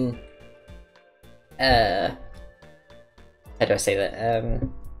she's been how do I say that?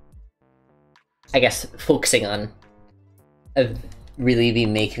 I guess focusing on have really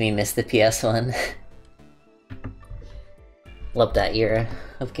been making me miss the PS1. Love that era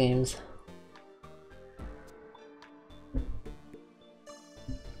of games.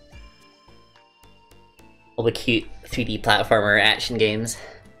 All the cute 3D platformer action games.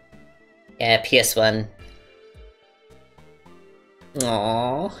 Yeah, PS1.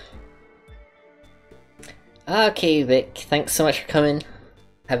 Aww. Okay, Vic, thanks so much for coming.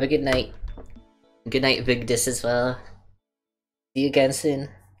 Have a good night. Good night, Vigdis, as well. See you again soon.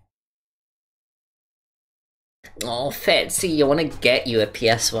 Oh, Fetsy, I want to get you a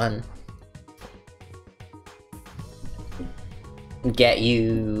PS1. Get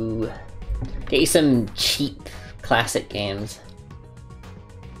you some cheap classic games.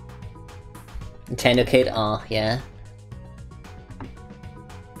 Nintendo Kid, oh yeah.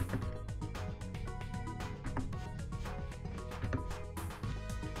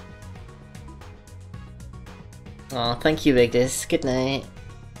 Oh, thank you, Vigdis. Good night.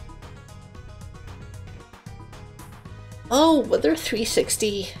 Oh, were there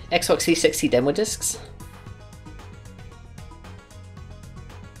Xbox 360 demo discs?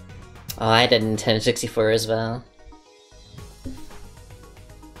 Oh, I had a Nintendo 64 as well.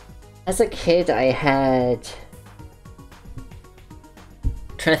 As a kid, I had...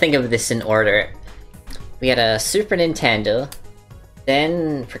 I'm trying to think of this in order. We had a Super Nintendo.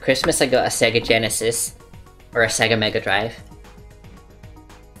 Then, for Christmas, I got a Sega Genesis. Or a Sega Mega Drive.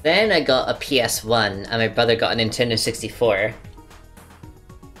 Then I got a PS1, and my brother got a Nintendo 64.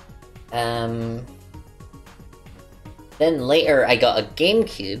 Then later I got a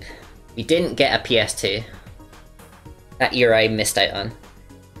GameCube. We didn't get a PS2. That year I missed out on.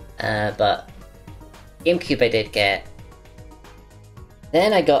 But GameCube I did get.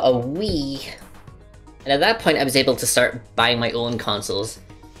 Then I got a Wii. And at that point I was able to start buying my own consoles.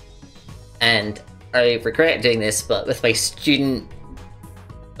 And I regret doing this, but with my student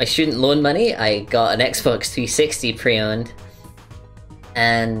loan money, I got an Xbox 360 pre-owned,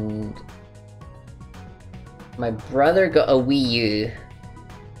 and my brother got a Wii U.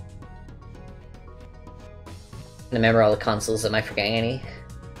 I remember all the consoles, am I forgetting any?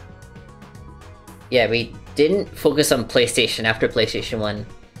 Yeah, we didn't focus on PlayStation after PlayStation 1.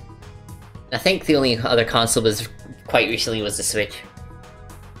 I think the only other console was quite recently was the Switch.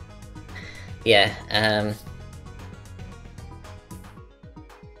 Yeah,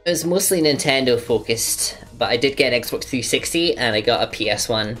 it was mostly Nintendo focused, but I did get an Xbox 360 and I got a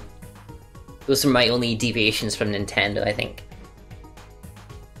PS1. Those were my only deviations from Nintendo, I think.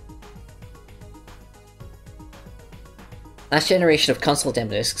 Last generation of console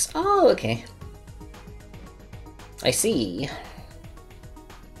demo discs. Oh, okay. I see.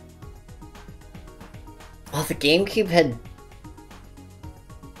 Oh, the GameCube had...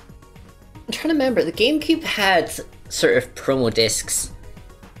 I'm trying to remember, the GameCube had sort of promo discs.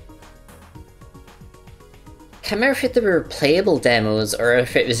 Can't remember if they were playable demos or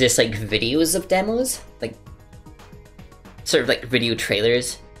if it was just like videos of demos, like sort of like video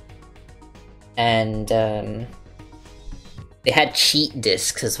trailers. And they had cheat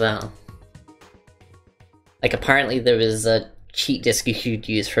discs as well. Like apparently there was a cheat disc you could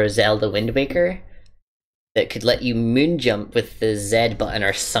use for Zelda Wind Waker that could let you moon jump with the Z button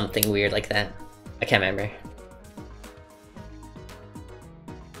or something weird like that. I can't remember.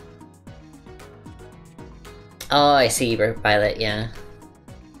 Oh, I see, Violet, yeah.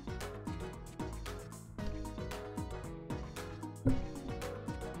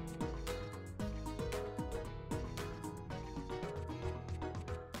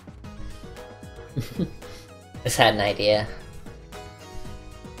 Just had an idea.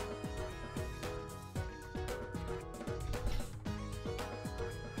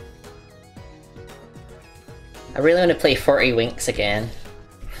 I really want to play 40 Winks again.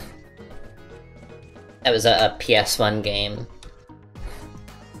 That was a PS1 game.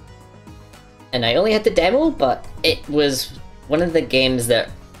 And I only had the demo, but it was one of the games that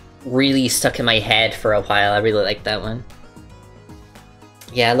really stuck in my head for a while. I really liked that one.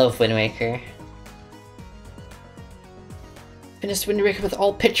 Yeah, I love Wind Waker. Finished Wind Waker with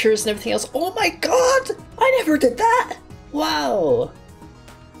all pictures and everything else. Oh my god! I never did that! Wow!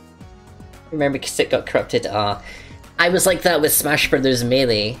 Remember because it got corrupted. I was like that with Smash Bros.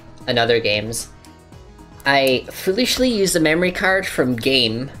 Melee and other games. I foolishly used a memory card from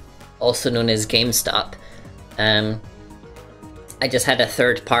Game, also known as GameStop, I just had a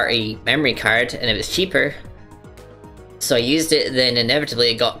third-party memory card and it was cheaper. So I used it, then inevitably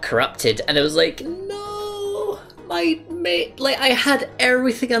it got corrupted, and I was like, no! My mate, like, I had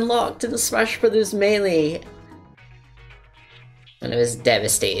everything unlocked in the Smash Bros. Melee! And I was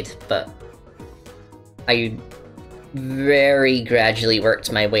devastated, but I very gradually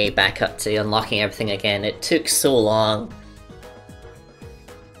worked my way back up to unlocking everything again. It took so long.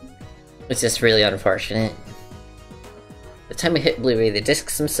 It's just really unfortunate. The time I hit Blu-ray, the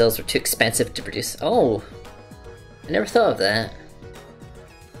discs themselves were too expensive to produce. Oh! I never thought of that.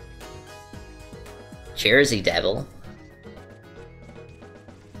 Jersey Devil.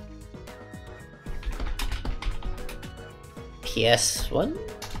 PS1?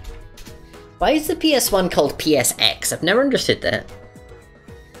 Why is the PS1 called PSX? I've never understood that.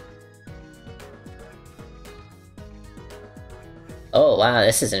 Oh wow,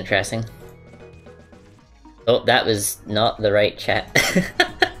 this is interesting. Oh, that was not the right chat.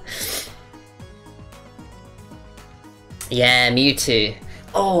 Yeah, Mewtwo.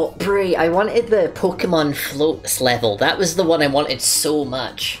 Oh, Bray, I wanted the Pokemon Floats level. That was the one I wanted so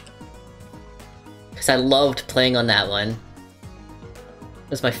much. Because I loved playing on that one. It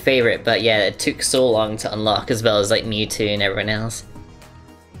was my favourite, but yeah, it took so long to unlock, as well as like Mewtwo and everyone else.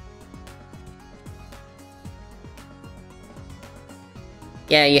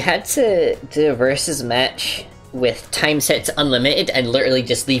 Yeah, you had to do a versus match with time set to unlimited and literally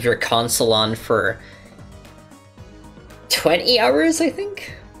just leave your console on for 20 hours, I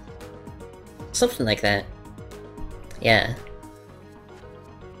think? Something like that. Yeah.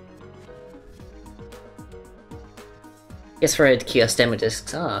 Guess for kiosk demo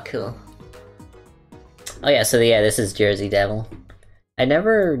discs. Oh, cool. Oh yeah, so yeah, this is Jersey Devil. I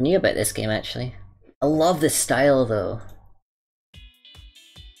never knew about this game, actually. I love this style, though.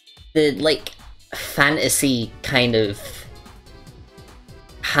 The, like, fantasy kind of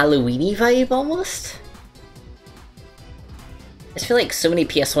Halloween-y vibe, almost? I just feel like so many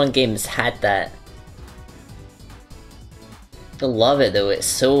PS1 games had that. I love it though, it's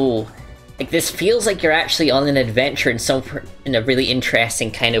so... Like, this feels like you're actually on an adventure in a really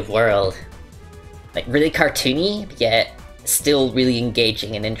interesting kind of world. Like, really cartoony, yet still really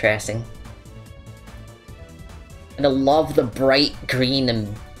engaging and interesting. And I love the bright green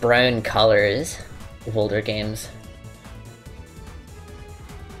and brown colors of older games.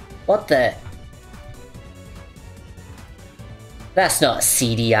 What the... That's not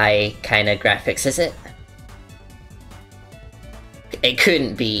CDI kind of graphics, is it? It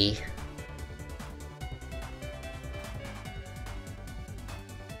couldn't be.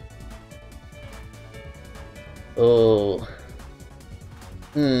 Oh.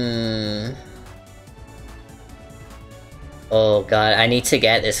 Oh god, I need to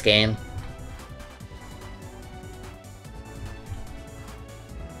get this game.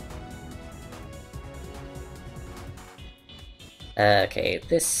 Okay,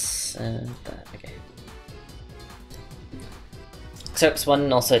 this and that, okay. Xerx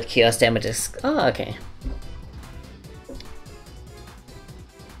 1 also had kiosk demo disc. Oh, okay.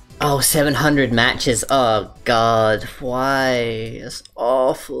 Oh, 700 matches. Oh god, why? It's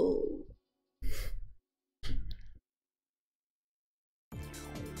awful.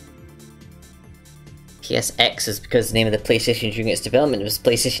 PSX is because the name of the PlayStation during its development was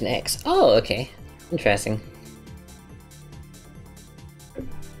PlayStation X. Oh, okay. Interesting.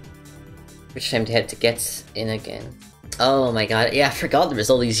 Which time do you have to get in again? Oh my god, yeah, I forgot there was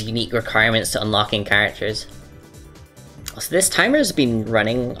all these unique requirements to unlocking characters. So this timer's been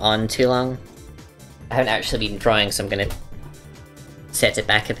running on too long. I haven't actually been drawing, so I'm gonna set it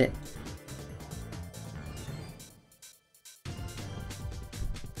back a bit.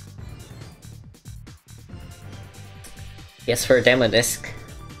 Yes, for a demo disc.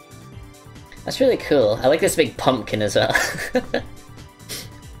 That's really cool. I like this big pumpkin as well.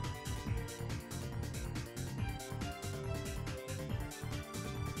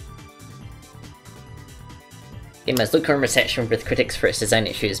 Game has lukewarm reception with critics for its design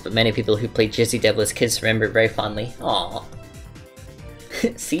issues, but many people who played Jersey Devil as kids remember it very fondly. Aww.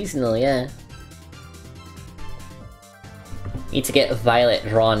 Seasonal, yeah. Need to get Violet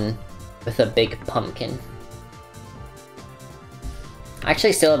drawn with a big pumpkin. I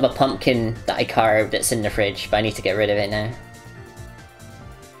actually still have a pumpkin that I carved that's in the fridge, but I need to get rid of it now.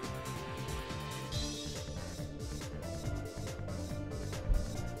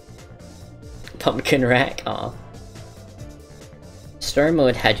 Pumpkin rack, aw. Story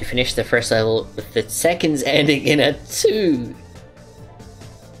mode had you finish the first level with the seconds ending in a 2.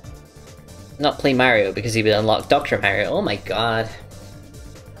 Not play Mario because he would unlock Dr. Mario. Oh my god.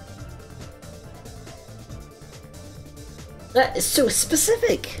 That is so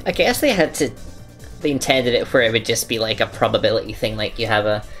specific! I guess they intended it where it would just be like a probability thing, like you have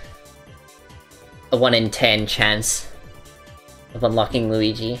a 1 in 10 chance of unlocking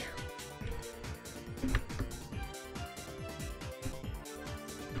Luigi.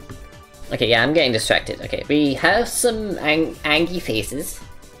 Okay, yeah, I'm getting distracted. Okay, we have some angry faces.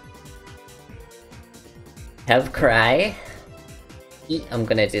 Have cry. Eat I'm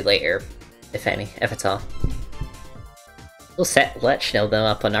gonna do later, if at all. We'll set Let's Know them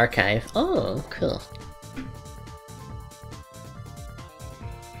up on archive. Oh, cool.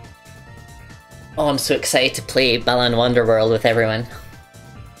 Oh, I'm so excited to play Balan Wonderworld with everyone.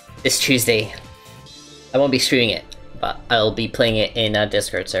 This Tuesday. I won't be streaming it, but I'll be playing it in a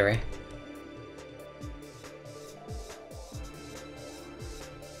Discord server.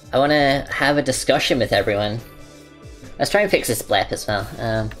 I want to have a discussion with everyone. Let's try and fix this blep as well.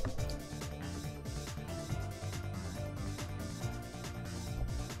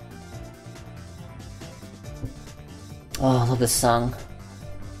 Oh, I love this song.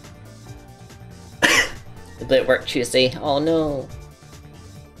 Did it work Tuesday? Oh no!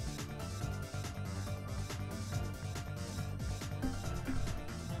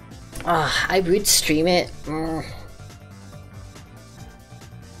 Ah, I would stream it. I'm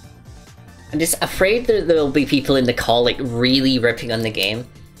just afraid that there'll be people in the call like really ripping on the game.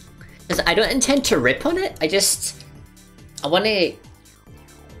 Because I don't intend to rip on it, I want to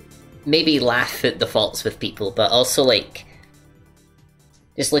maybe laugh at the faults with people, but also like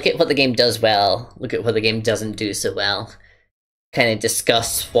just look at what the game does well, look at what the game doesn't do so well, kind of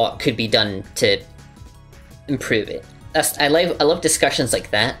discuss what could be done to improve it. I love discussions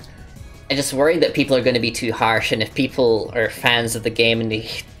like that. I just worry that people are going to be too harsh, and if people are fans of the game and they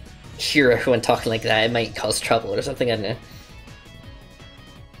hear everyone talking like that, it might cause trouble or something, I don't know.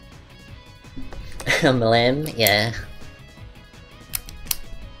 MLM, yeah.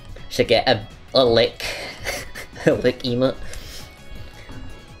 Should get a lick. A lick emote.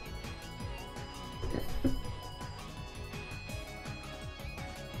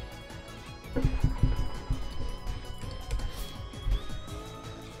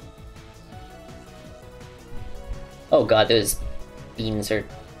 Oh god, those beans are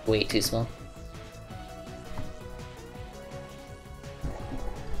way too small.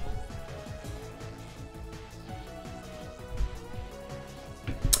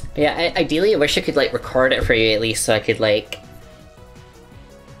 But yeah, ideally I wish I could like record it for you at least, so I could like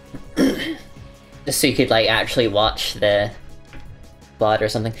just so you could like actually watch the VOD or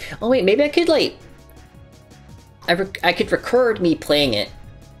something. Oh wait, maybe I could like I could record me playing it,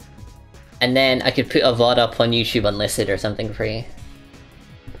 and then I could put a VOD up on YouTube unlisted or something for you.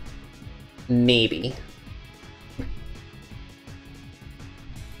 Maybe.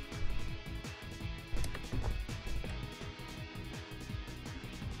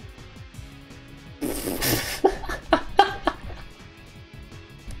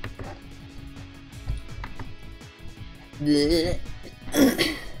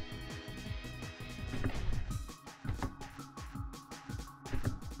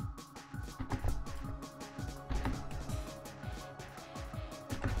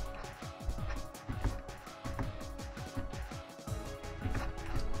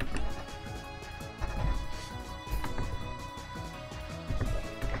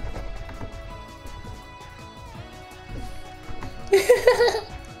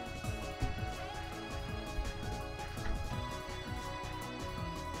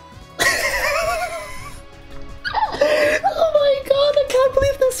 Oh my god, I can't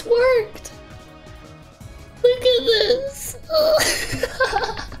believe this worked! Look at this!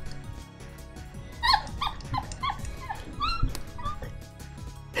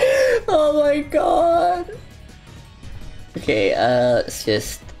 Oh my god! Okay, let's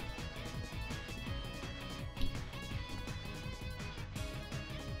just...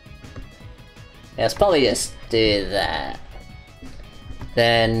 Yeah, let's probably just do that.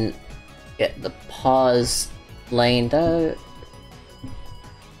 Then get the pause lined out.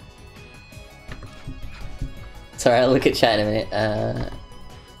 Sorry, I'll look at chat in a minute.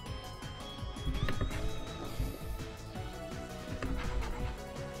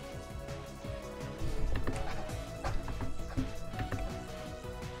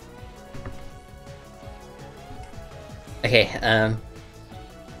 Okay,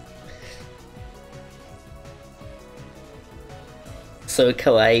 so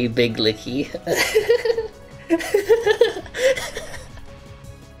kawaii, big licky.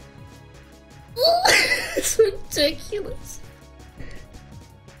 It's ridiculous.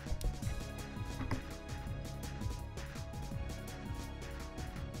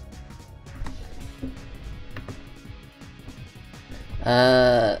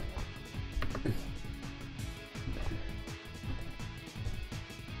 Uh...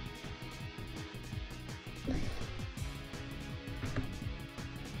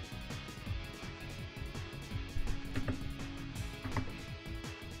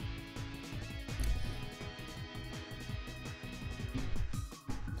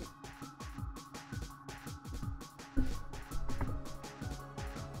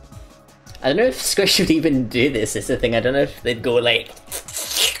 I don't know if Squish would even do this, is the thing. I don't know if they'd go like...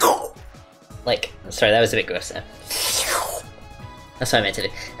 Like, sorry, that was a bit gross. That's what I meant to do.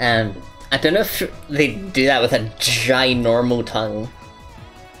 I don't know if they'd do that with a ginormal tongue.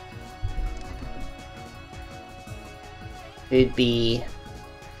 It'd be...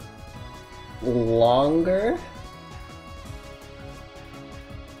 longer?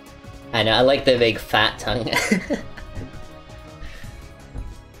 I know, I like the big fat tongue.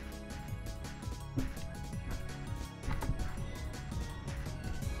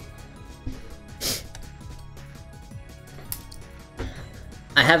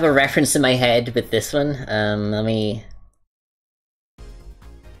 I have a reference in my head with this one. Let me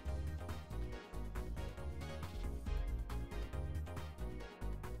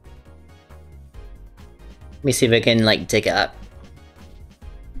see if I can like dig it up.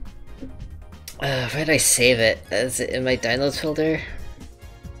 Where did I save it? Is it in my downloads folder?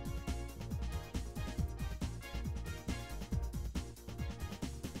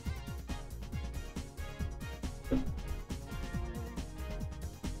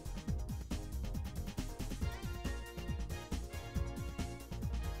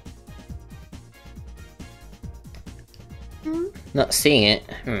 Not seeing it.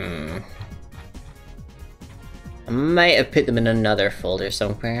 I might have put them in another folder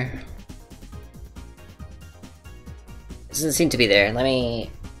somewhere. Doesn't seem to be there. Let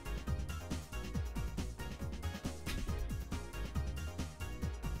me...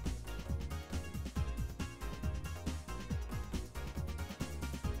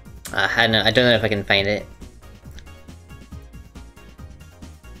 I don't know if I can find it.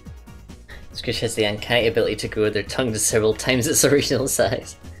 Squish has the uncanny ability to grow their tongue to several times its original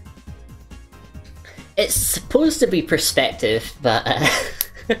size. It's supposed to be perspective, but I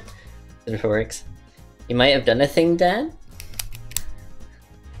don't know if it works. You might have done a thing, Dan?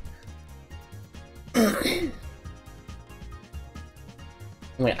 I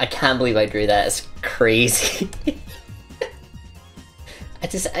can't believe I drew that. It's crazy.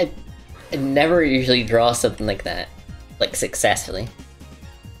 I never usually draw something like that, like successfully.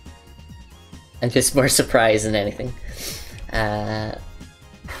 I'm just more surprised than anything. I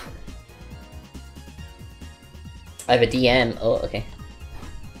have a DM. Oh, okay.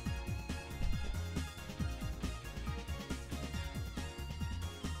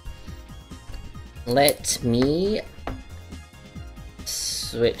 Let me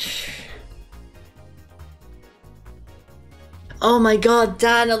switch. Oh my god,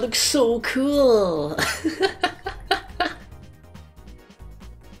 Dan, it looks so cool!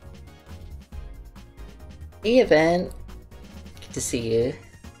 Hey, Event. Good to see you.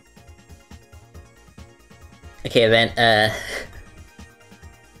 Okay, Event,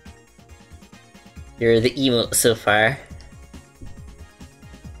 you're the emote so far.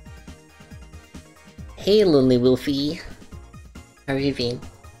 Hey, Lonely Wolfie. How have you been?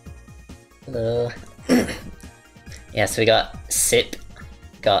 Hello. Yeah, so we got sip,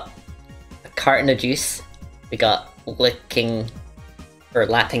 got a carton of juice, we got licking, or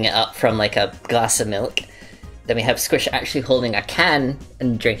lapping it up from like a glass of milk, then we have Squish actually holding a can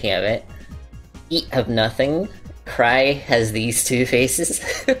and drinking out of it, Eat have nothing, Cry has these two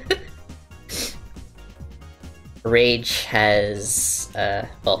faces, Rage has,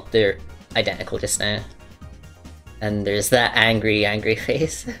 well, they're identical just now, and there's that angry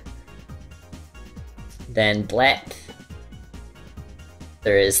face. Then Blet,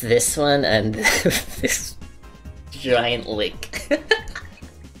 there is this one, and this giant lick.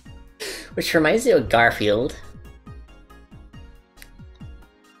 Which reminds me of Garfield.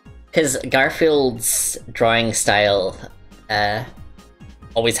 Because Garfield's drawing style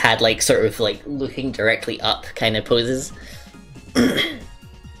always had like sort of like looking directly up kind of poses. It's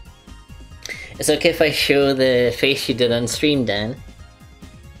okay if I show the face you did on stream, Dan?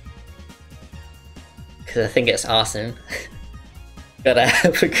 Because I think it's awesome. Gotta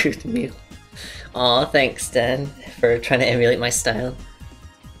have a good meal. Aw, thanks, Dan, for trying to emulate my style.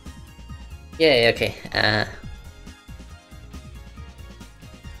 Yeah, okay.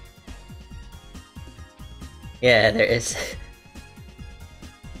 Yeah, there is.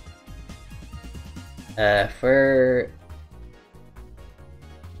 For...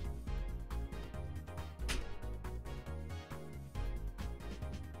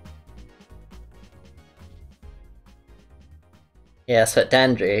 Yeah, that's what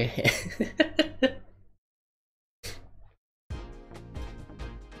Dan drew.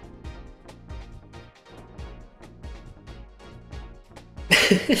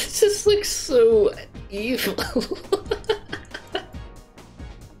 It just looks so evil.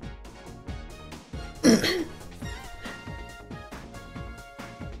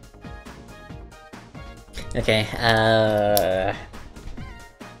 Okay,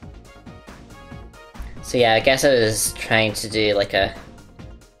 so yeah, I guess I was trying to do like a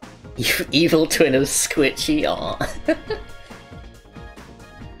evil twin of Squitchy. Aw.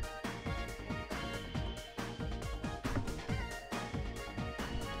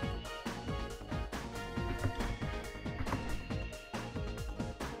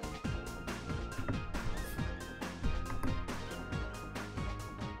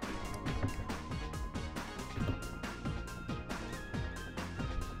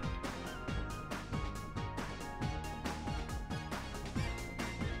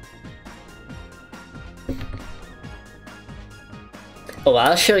 Oh,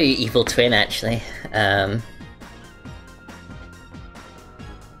 I'll show you Evil Twin actually. I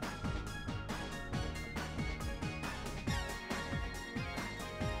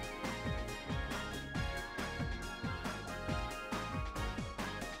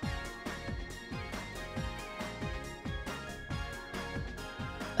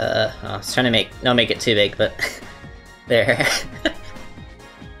was trying to not make it too big, but there.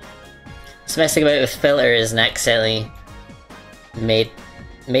 So messing about with filters and accidentally made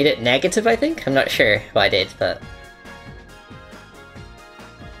it negative, I think? I'm not sure what I did, but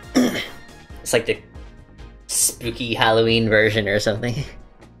it's like the spooky Halloween version or something.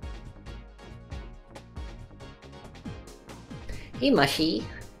 Hey Mushy.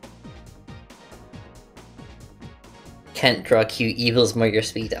 Can't draw cute, evil's more your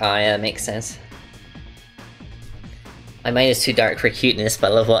speed. Ah, yeah, that makes sense. My mind is too dark for cuteness,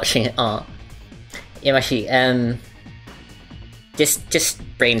 but I love watching it. Aw. Yeah, Mushy, just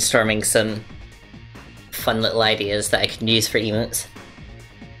brainstorming some fun little ideas that I can use for emotes.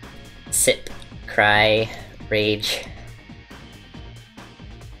 Sip, cry, rage,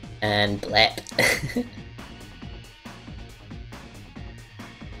 and blep.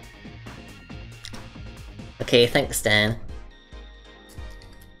 Okay, thanks, Dan.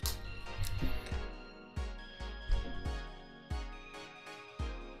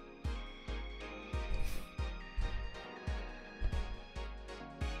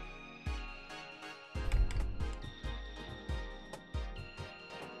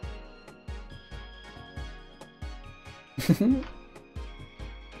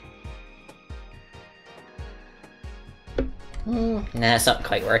 Nah, it's not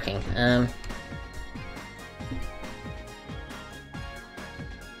quite working. To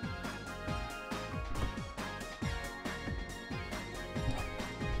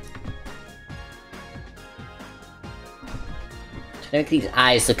make these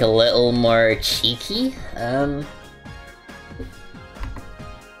eyes look a little more cheeky.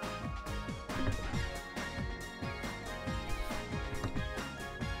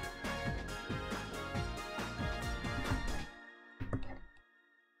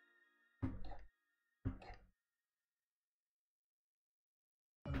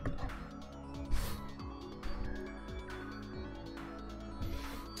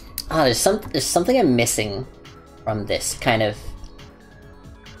 Oh, there's something I'm missing from this kind of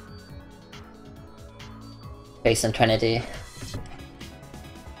face I'm trying to do.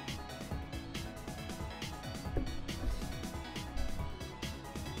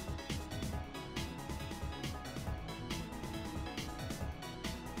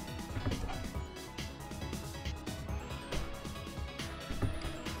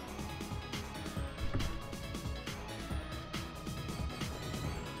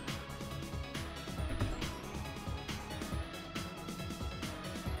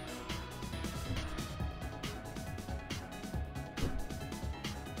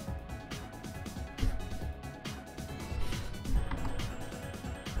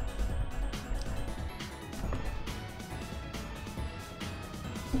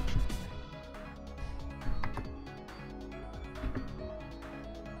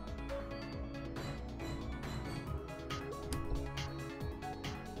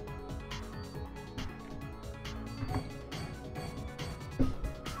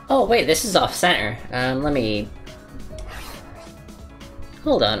 Oh wait, this is off center. Let me...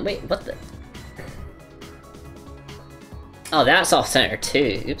 Hold on, wait, what the... Oh, that's off center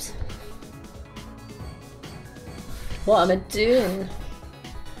too, oops. What am I doing?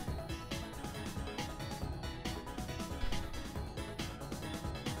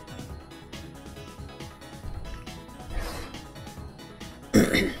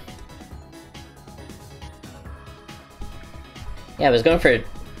 Yeah, I was going for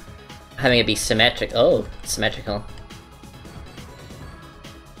having it be symmetric. Oh, symmetrical.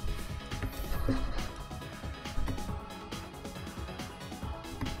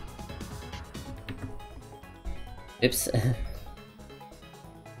 Oops.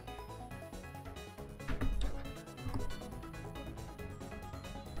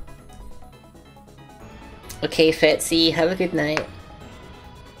 Okay, Fetsy, have a good night.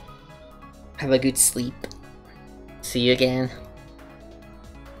 Have a good sleep. See you again.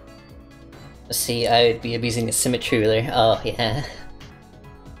 See, I would be abusing a symmetry ruler. Oh, yeah.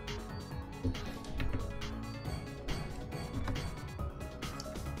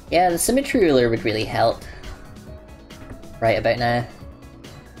 Yeah, the symmetry ruler would really help. Right about now.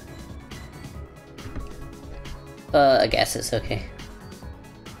 I guess it's okay.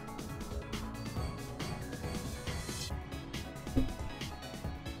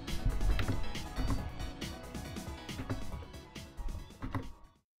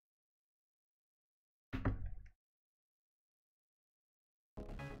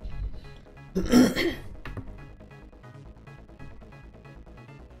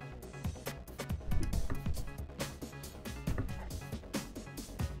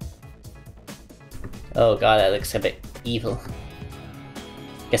 Oh god, that looks a bit evil.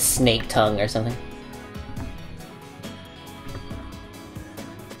 Like a snake tongue or something.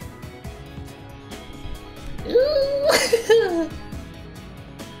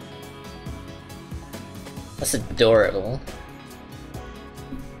 That's adorable.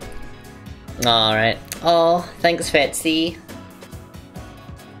 Alright. Oh, thanks, Fetsy.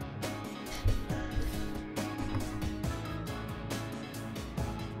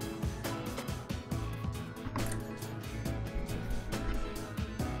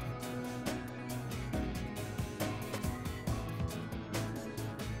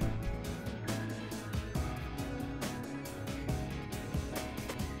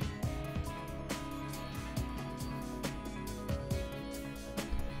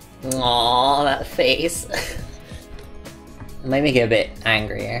 Aww, that face. Might make it a bit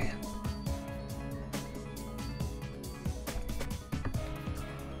angrier.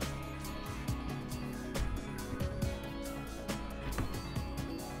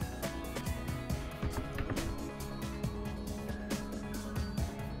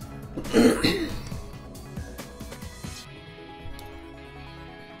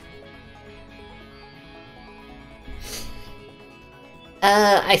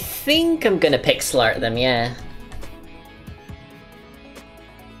 I think I'm gonna pixel art them, yeah.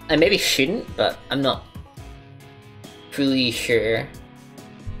 I maybe shouldn't, but I'm not fully sure.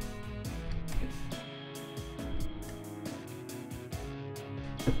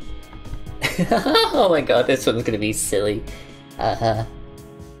 Oh my god, this one's gonna be silly.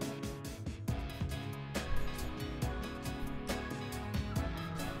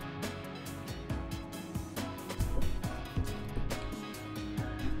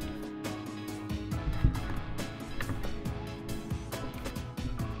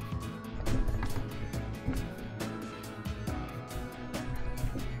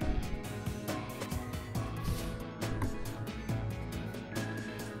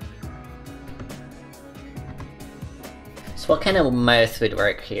 So what kind of mouth would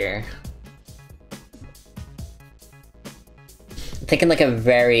work here? I'm thinking like a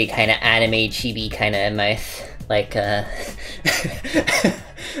very kind of anime chibi kind of mouth. Like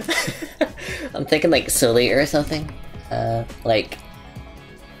I'm thinking like Sully or something. Like...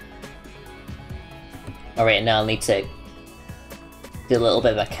 Alright, now I'll need to do a little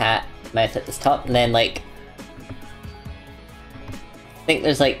bit of a cat mouth at this top, and then like... I think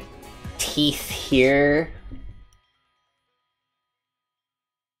there's like teeth here.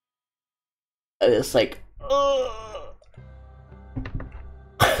 It's like,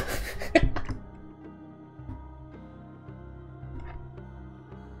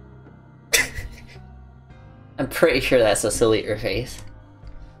 I'm pretty sure that's a sillier face.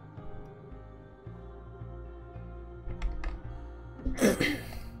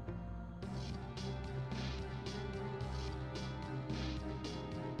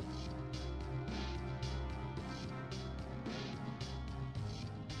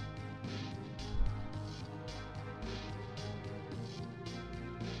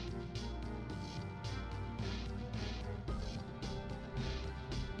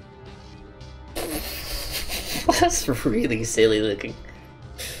 That's really silly looking.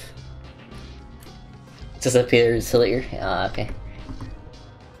 Disappears sillier? Ah, okay.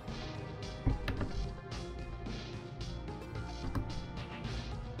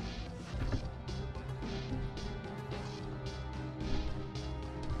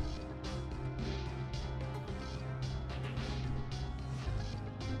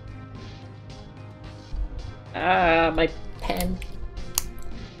 Ah, my pen.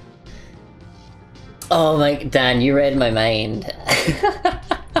 Oh my, Dan, you read my mind.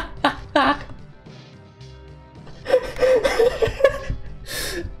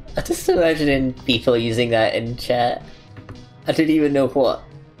 I just imagining people using that in chat. I don't even know what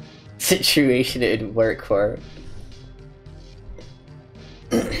situation it would work for.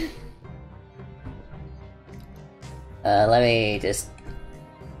 Let me just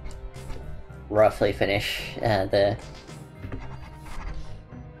roughly finish the...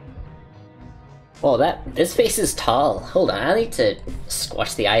 Oh, this face is tall. Hold on, I need to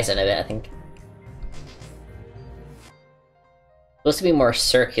squash the eyes in a bit, I think. Supposed to be more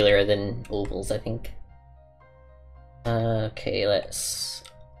circular than ovals, I think. Okay, let's...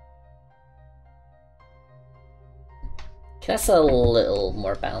 That's a little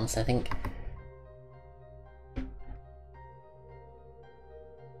more balanced, I think.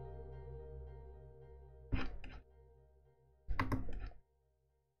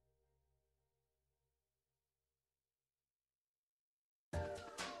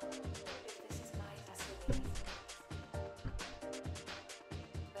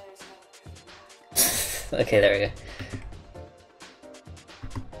 Okay, there we go.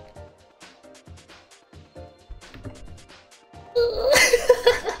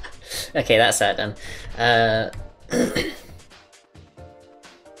 Okay, that's that done.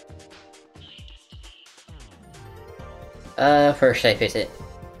 Where should I put it?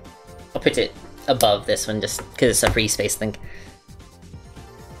 I'll put it above this one just because it's a free space thing.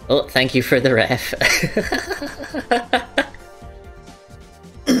 Oh, thank you for the ref.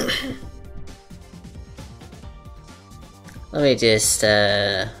 Let me just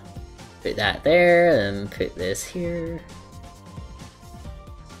put that there and put this here.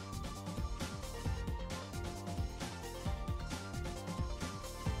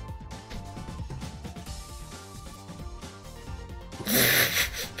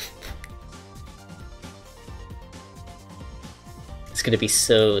 It's gonna be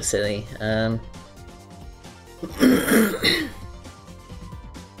so silly.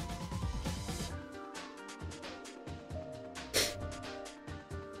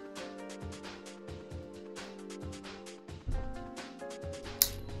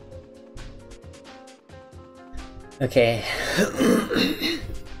 Okay.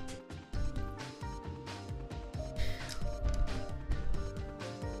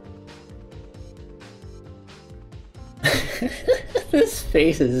 This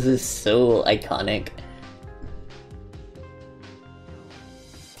face is just so iconic.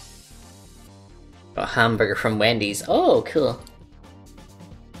 A hamburger from Wendy's. Oh, cool.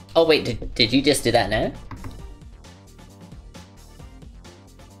 Oh wait, did you just do that now?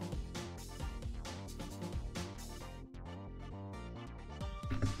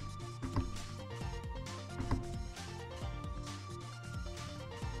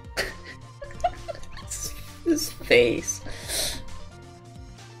 His face.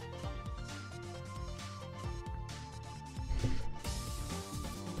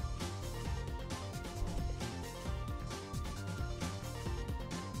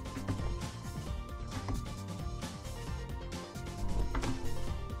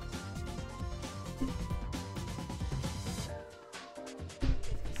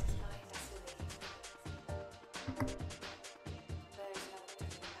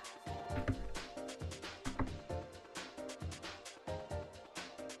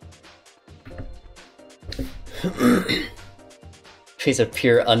 Face of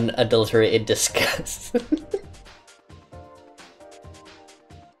pure unadulterated disgust.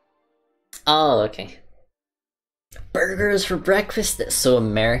 Oh, okay. Burgers for breakfast? That's so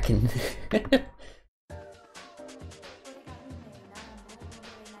American.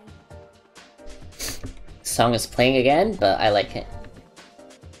 Song is playing again, but I like it.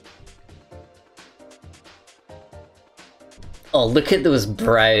 Oh, look at those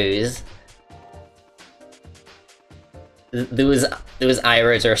brows. Those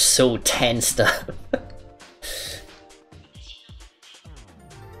eyebrows are so tensed up.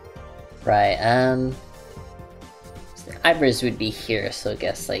 Right, so the eyebrows would be here, so I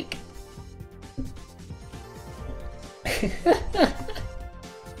guess like...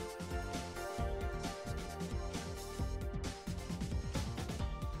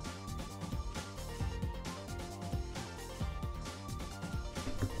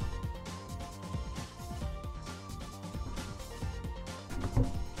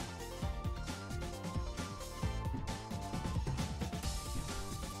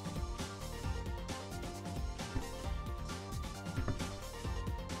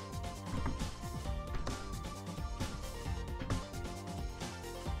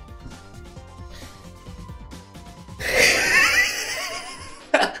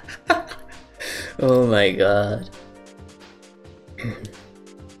 Oh my god.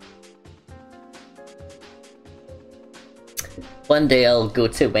 One day I'll go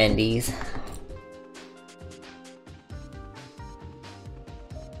to Wendy's.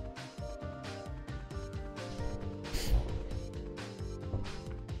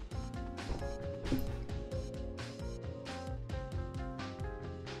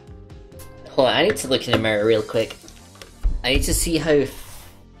 Hold on, I need to look in the mirror real quick. I need to see how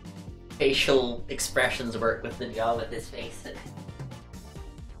facial expressions work with the job with this face.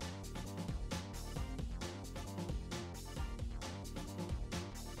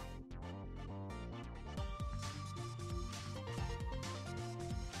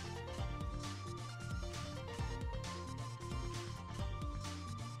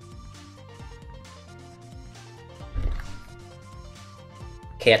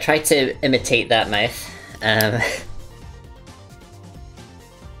 Okay, I tried to imitate that mouth.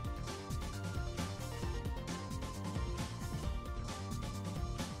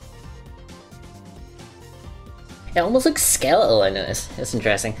 It almost looks skeletal, I noticed. That's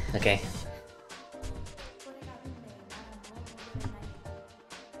interesting. Okay.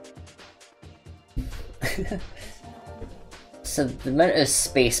 So the amount of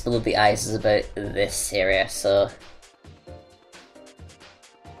space below the eyes is about this area, so...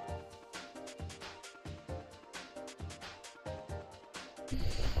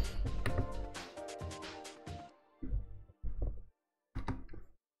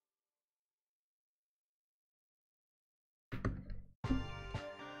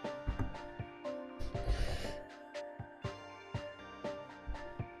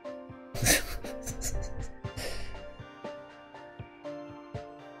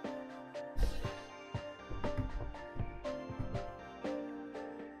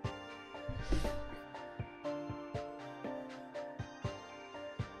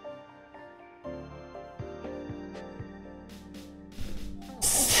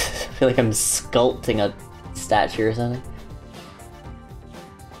 I feel like I'm sculpting a statue or something.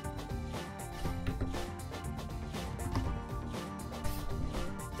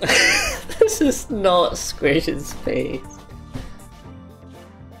 This is not Squish's face.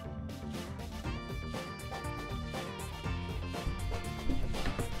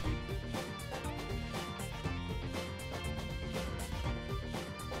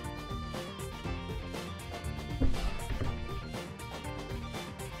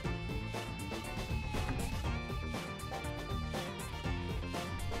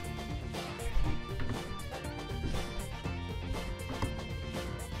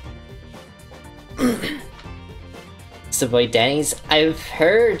 So boy, Denny's? I've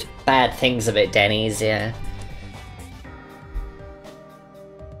heard bad things about Denny's, yeah.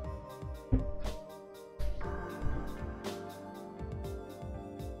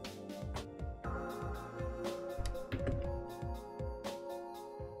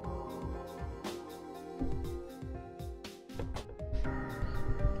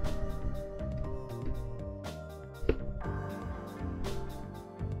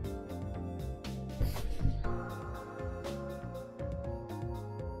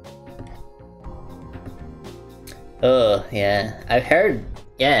 Oh, yeah. I've heard...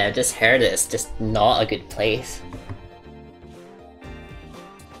 Yeah, I've just heard it's just not a good place.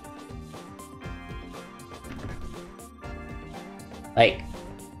 Like,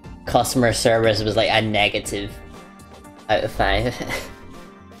 customer service was like a negative out of 5.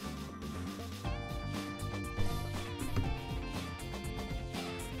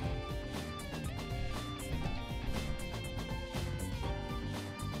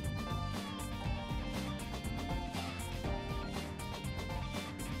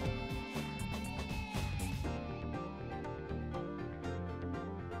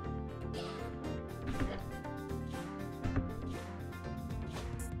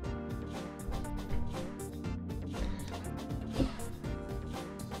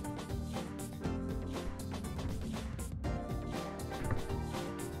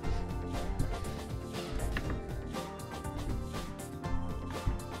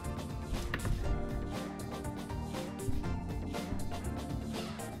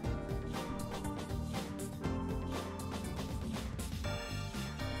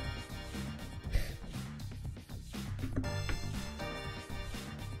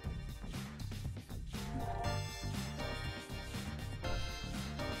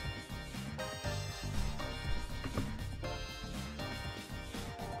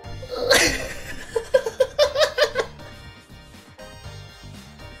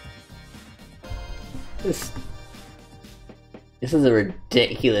 This is a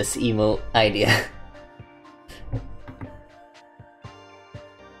ridiculous emote idea.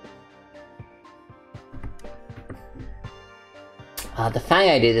 The Fang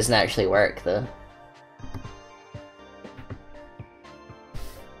idea doesn't actually work, though.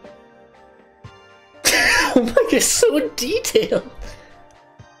 Oh my god, so detailed!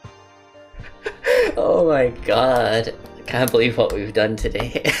 Oh my god. I can't believe what we've done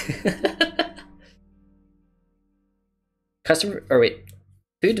today. Customer- or wait.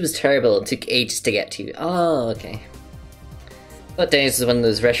 Food was terrible and took ages to get to. Oh, okay. What days is one of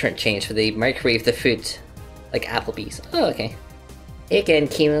those restaurant chains where they microwave the food. Like Applebee's. Oh, okay. Hey again,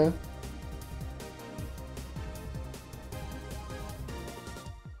 Kimo.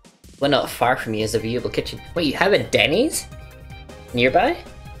 Well, not far from you is a viewable kitchen. Wait, you have a Denny's? Nearby?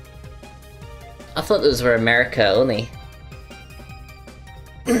 I thought those were America only.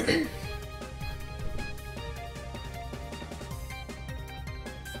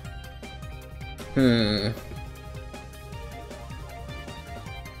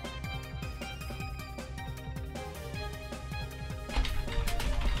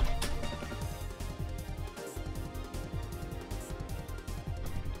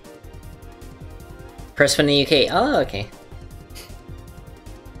 First one in the UK. Oh, okay.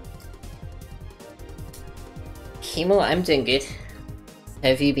 Chemo, I'm doing good.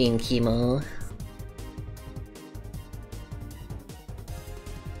 Have you been, Chemo?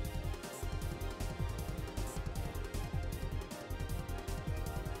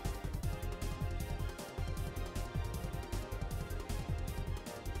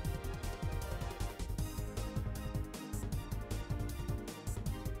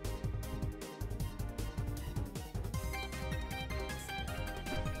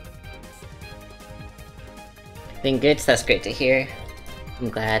 Been good, that's great to hear. I'm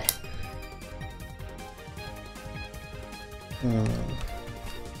glad.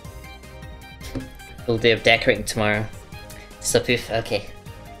 Full day of decorating tomorrow. So poof, okay.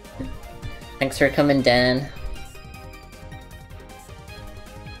 Thanks for coming, Dan.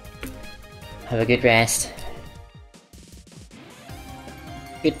 Have a good rest.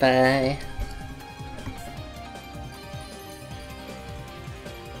 Goodbye.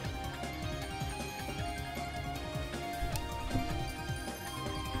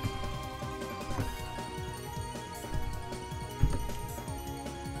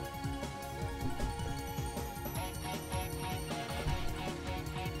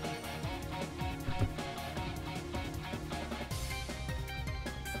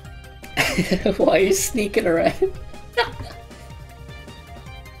 Why are you sneaking around?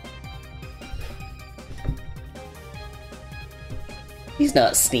 He's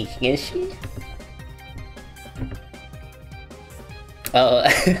not sneaking, is she? Oh.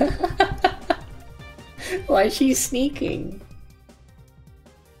 Why is she sneaking?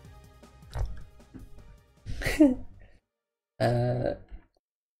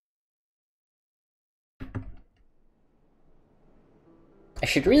 I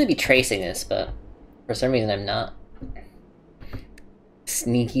should really be tracing this, but for some reason I'm not.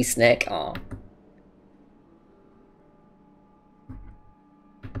 Sneaky snack, aw.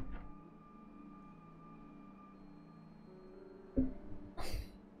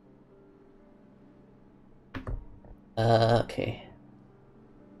 Okay.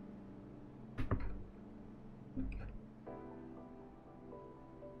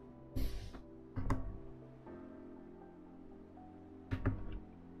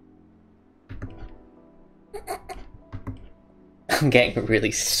 I'm getting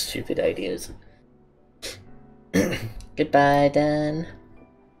really stupid ideas. Goodbye, Dan.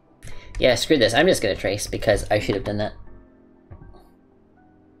 Yeah, screw this. I'm just gonna trace because I should have done that.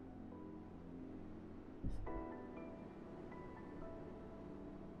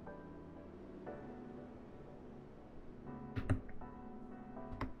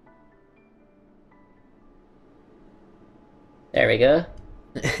 There we go.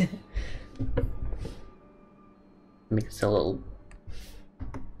 Make this a little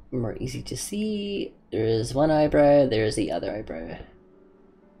more easy to see. There is one eyebrow, there is the other eyebrow.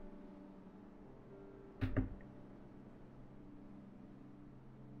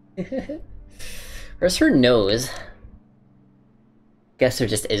 Where's her nose? Guess there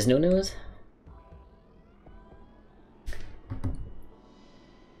just is no nose?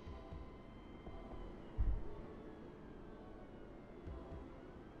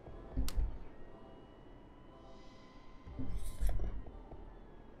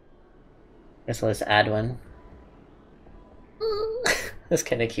 Guess I'll just add one. That's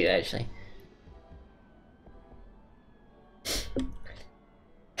kind of cute, actually.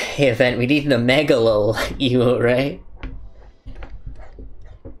 Hey, event, we need an megalo emote, right?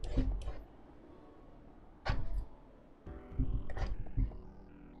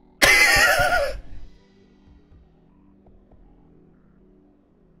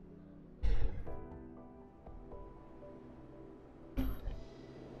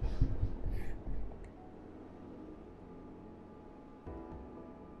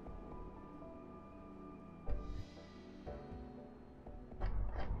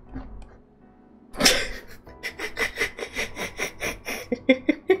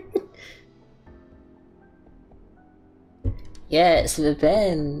 Yeah, it's the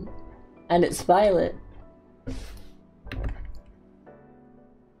Ben. And it's Violet.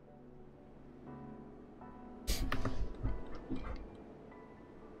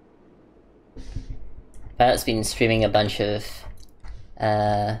 Violet's been streaming a bunch of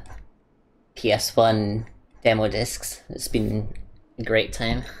PS1 demo discs. It's been a great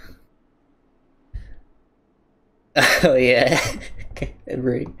time. Oh yeah,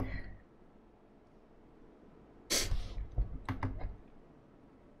 agree.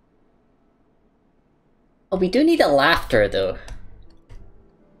 Oh, we do need a laughter though.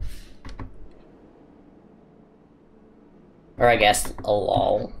 Or I guess a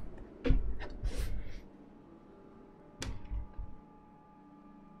lol.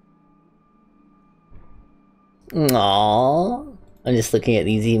 Aww. I'm just looking at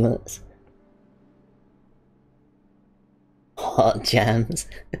these emotes. Hot jams.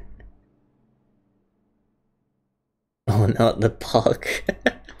 Oh, not the pug.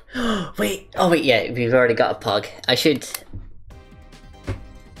 Wait, oh wait, yeah, we've already got a pug. I should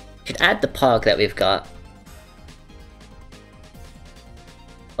add the pug that we've got.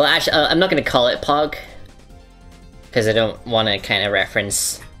 Well, actually, I'm not going to call it pug, because I don't want to kind of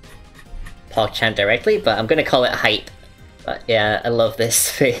reference PogChamp directly, but I'm going to call it hype. But yeah, I love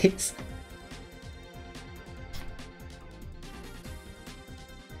this face.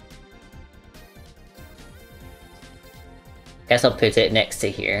 Guess I'll put it next to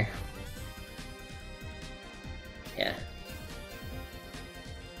here. Yeah.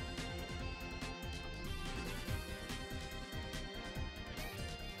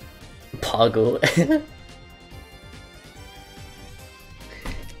 Poggle.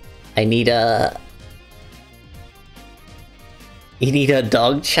 I need a... You need a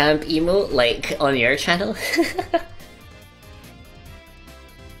dog champ emote, like, on your channel?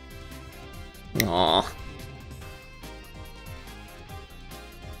 Aww.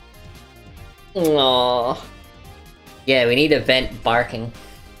 Aww. Yeah, we need a vent barking.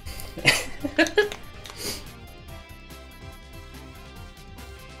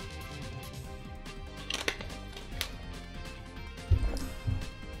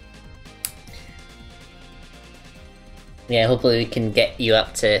 Yeah, hopefully we can get you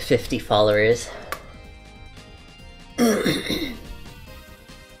up to 50 followers.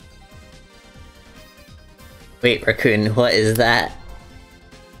 Wait, Raccoon, what is that?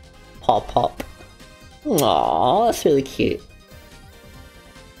 Pop Pop. Aww, that's really cute.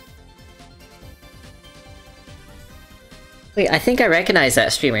 Wait, I think I recognize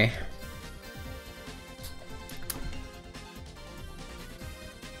that streamer.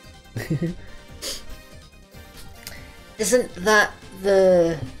 Isn't that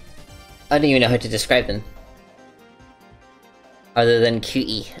the... I don't even know how to describe them. Other than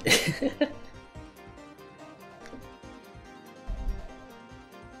cutie.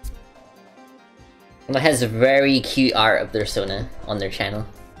 It has very cute art of their Sona on their channel.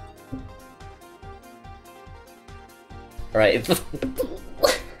 Right.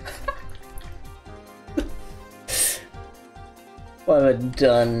 What have I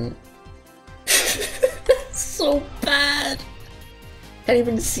done? So bad! Can't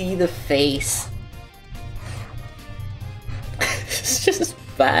even see the face. It's just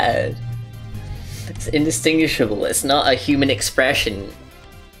bad. It's indistinguishable. It's not a human expression.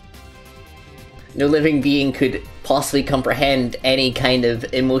 No living being could possibly comprehend any kind of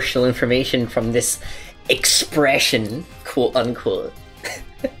emotional information from this expression, quote unquote.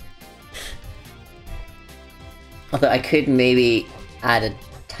 Although I could maybe add a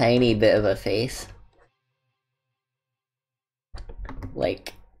tiny bit of a face.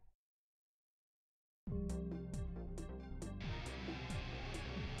 Like...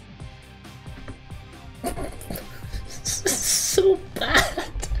 so bad.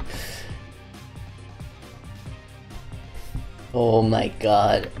 Oh my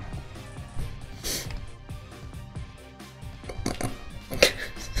god.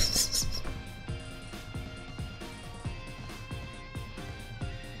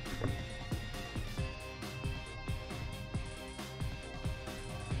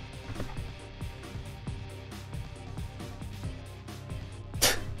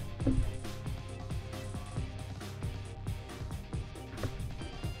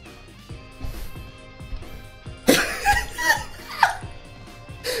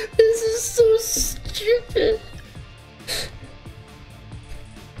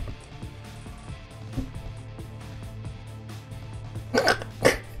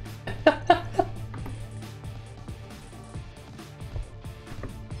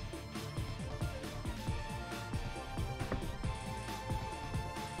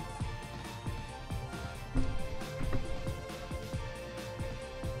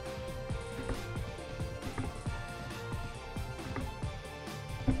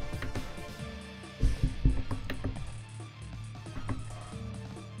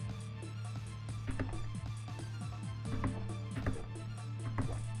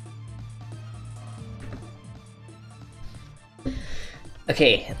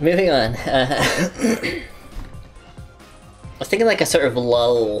 Okay, moving on. I was thinking like a sort of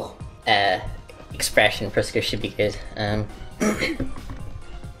lull expression for Squish should be good.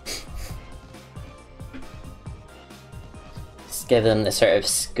 Just give them the sort of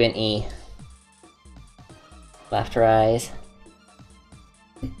squinty laughter eyes.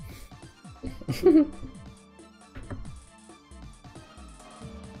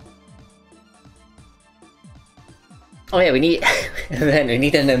 Oh yeah, we need then we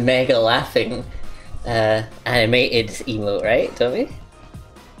need an Omega laughing animated emote, right? Don't we?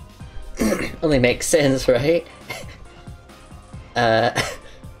 Only makes sense, right?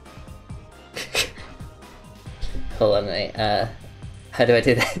 Hold on, mate. How do I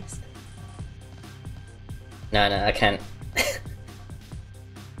do this? No, I can't.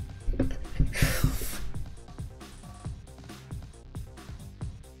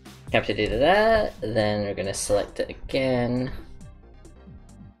 Have to do that, then we're gonna select it again,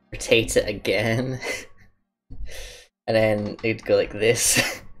 rotate it again, and then it'd go like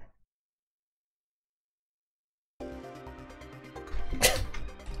this.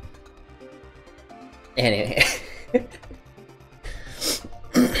 Anyway.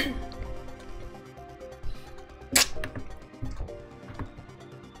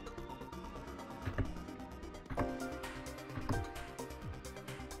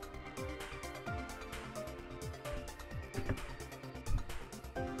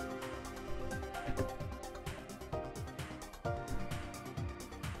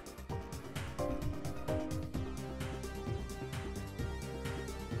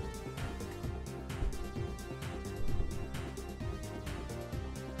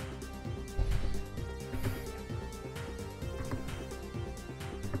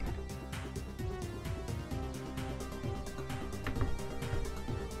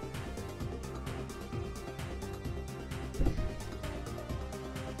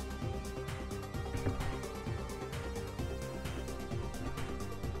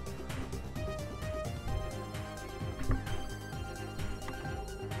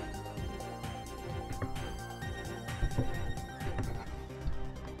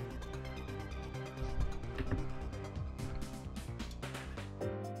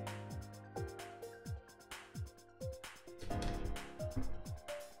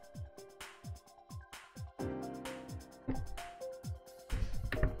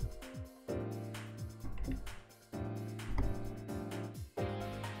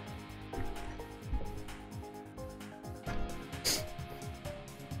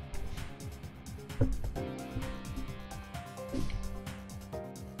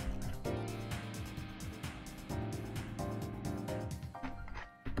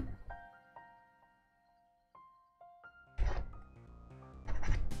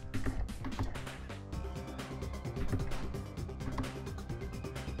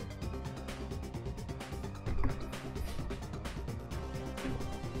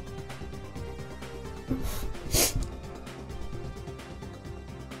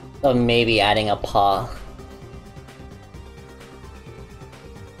 Or maybe adding a paw.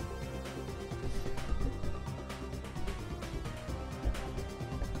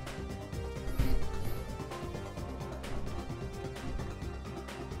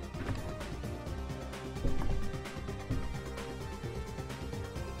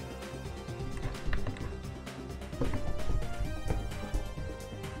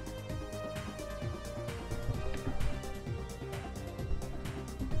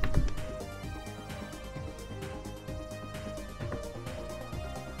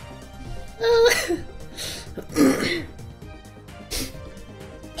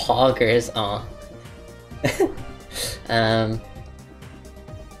 Poggers, aw.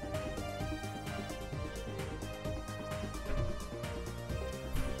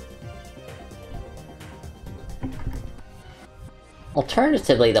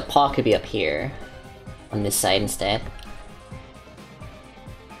 Alternatively, the paw could be up here, on this side instead.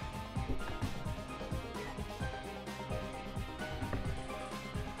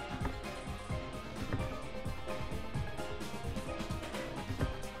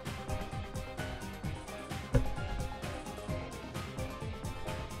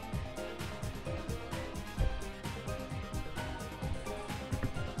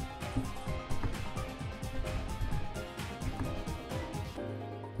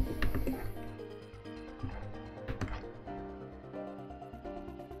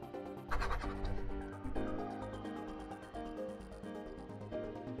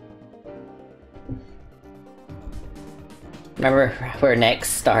 Remember where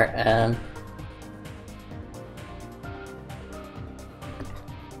next start,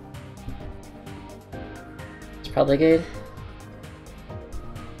 it's probably good.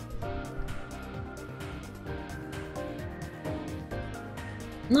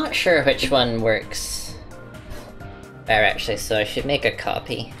 Not sure which one works better actually, so I should make a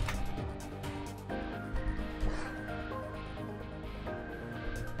copy.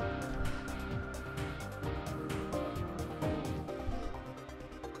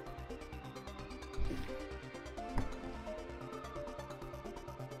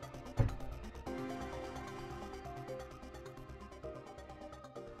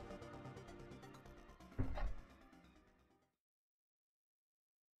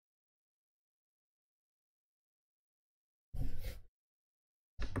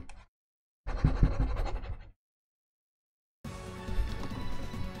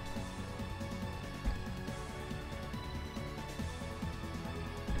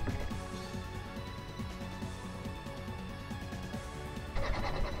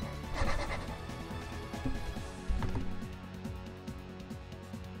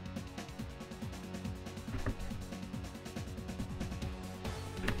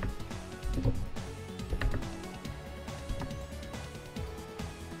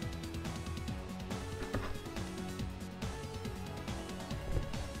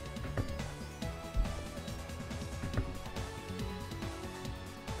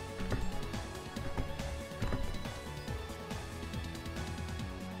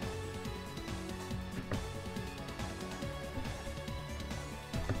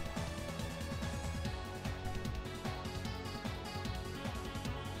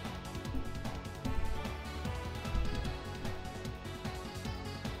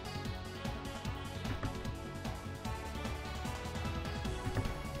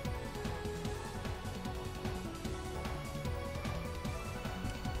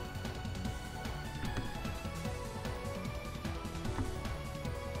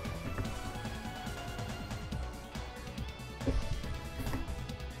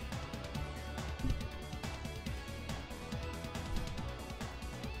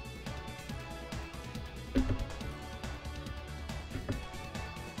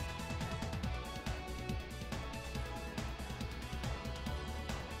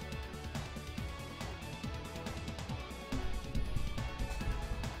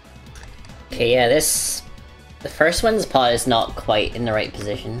 Okay, yeah, the first one's paw is not quite in the right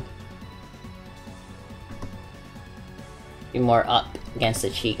position. Be more up against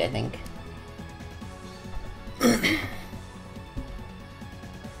the cheek, I think.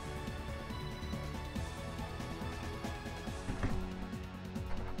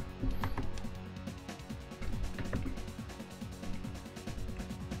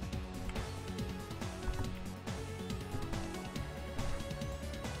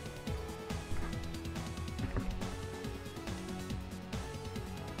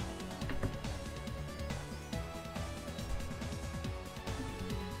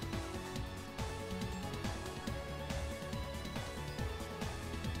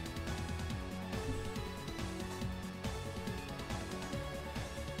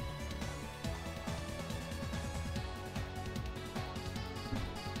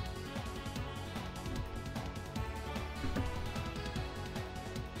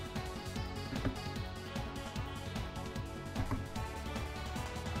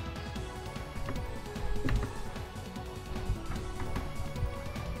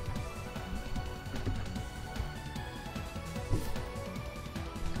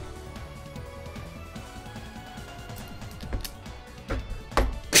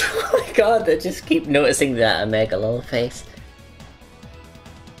 God, I just keep noticing that mega lol face.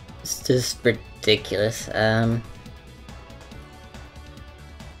 It's just ridiculous.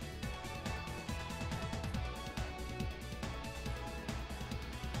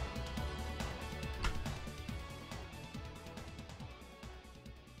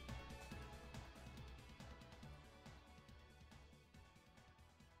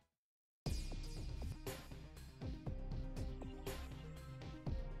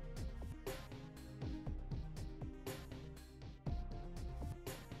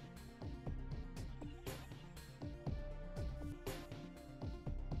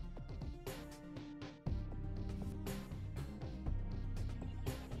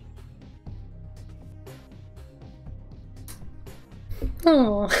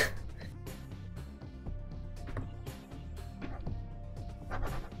 Oh.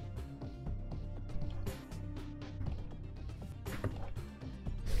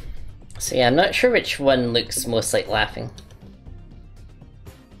 So yeah, I'm not sure which one looks most like laughing.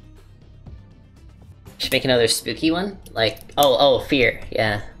 Should make another spooky one? Like, oh, fear,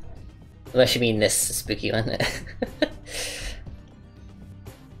 yeah. Unless you mean this spooky one.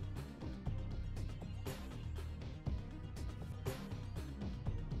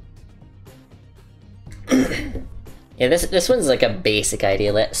 Yeah, this one's like a basic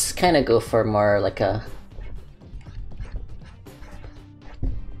idea. Let's kind of go for more like a...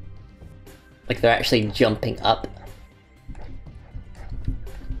 like they're actually jumping up.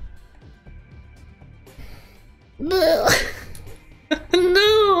 No!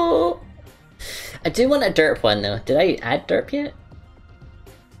 No! I do want a derp one though. Did I add derp yet?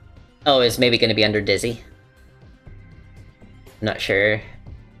 Oh, it's maybe going to be under Dizzy. I'm not sure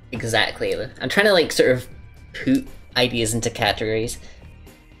exactly. I'm trying to like sort of put ideas into categories.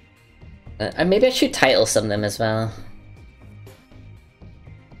 Maybe I should title some of them as well.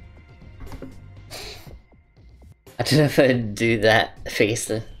 I don't know if I'd do that face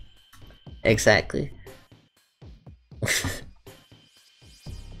though. Exactly.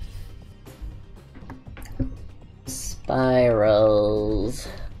 Spirals.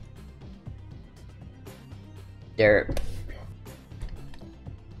 Derp.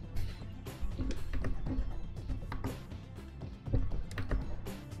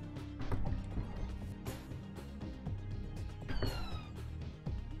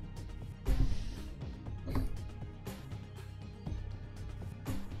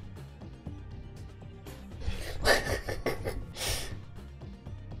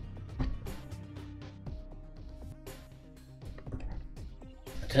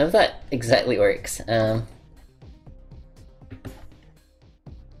 I don't know if that exactly works. Yeah,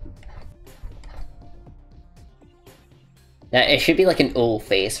 it should be like an O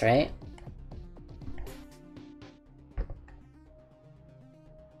face, right?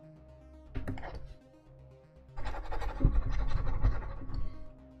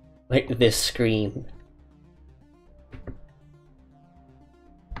 Like this scream.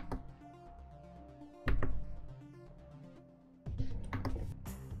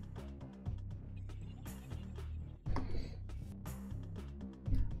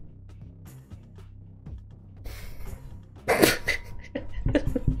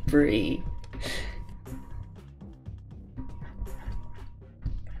 Breathe.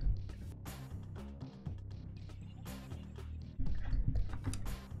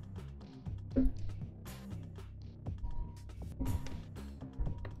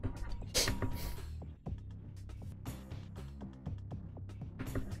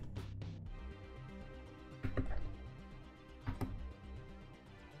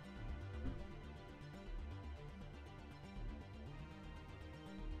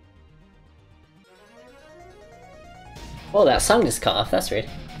 Oh, that song just cut off, that's weird.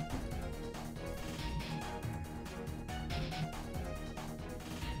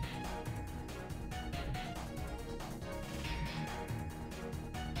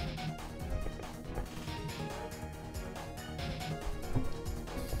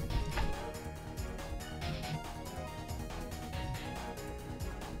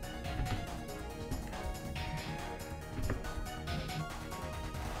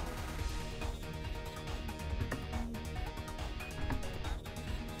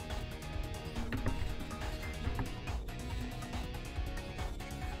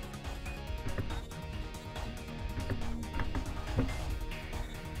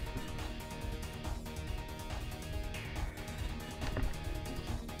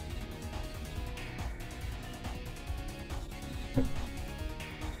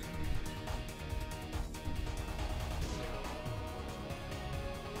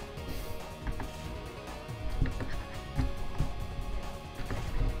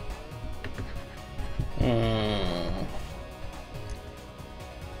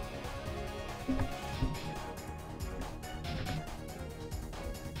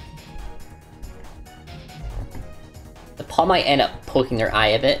 The paw might end up poking their eye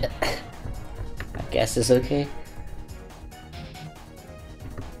a bit. I guess is okay.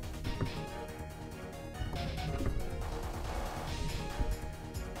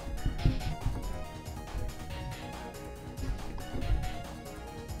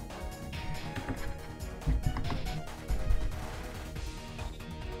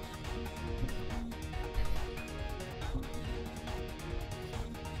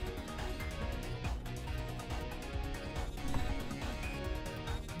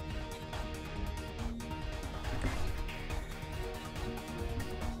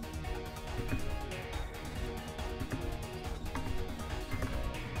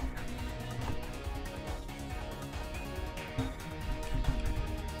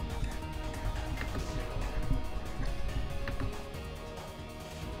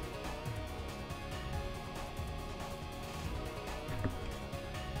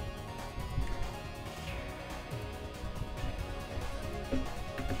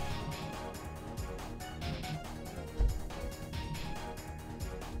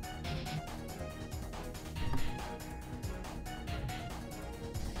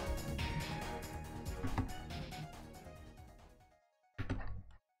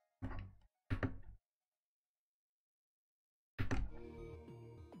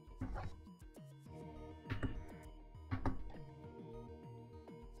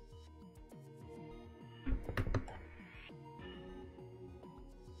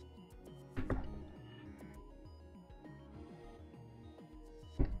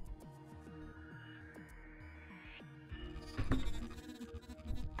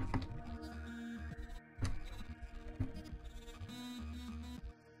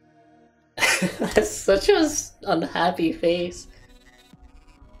 That's such a unhappy face.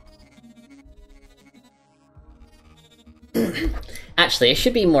 Actually, it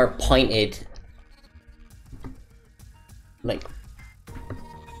should be more pointed. Like,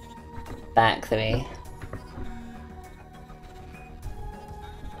 back the way.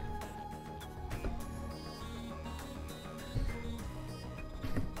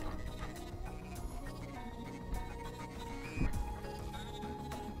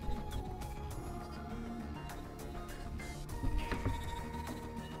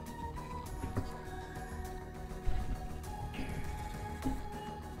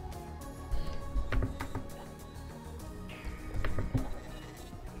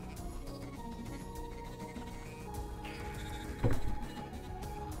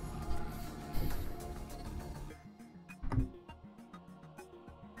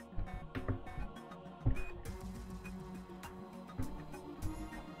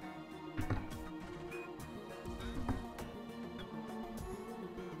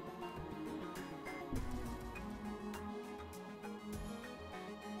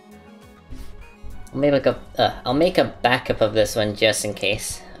 I'll make a backup of this one just in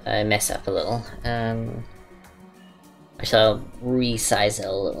case I mess up a little. I shall resize it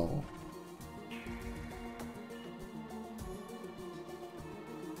a little.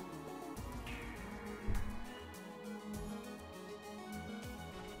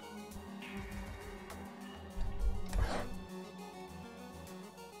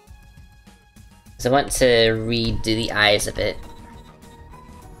 So I want to redo the eyes a bit.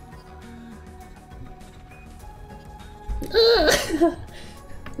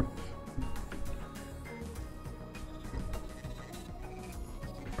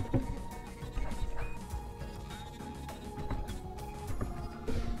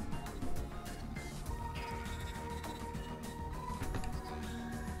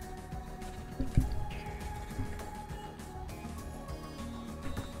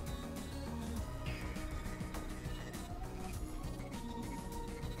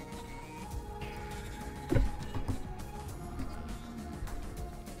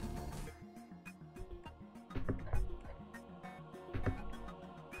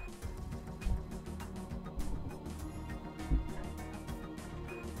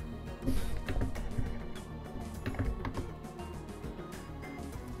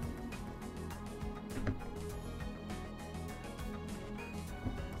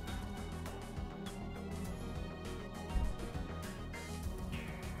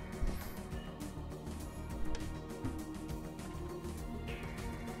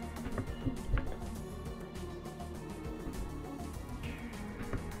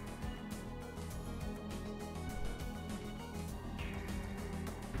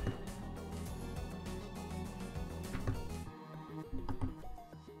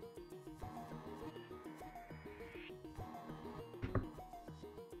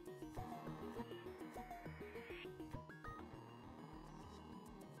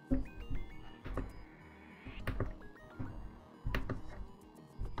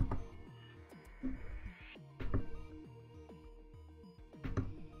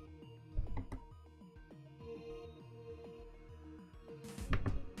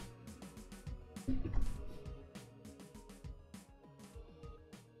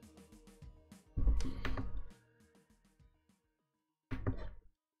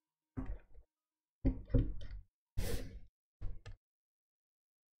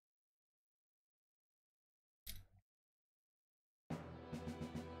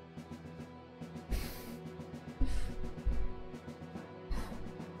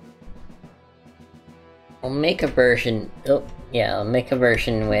 I'll make a version. Oh, yeah, I'll make a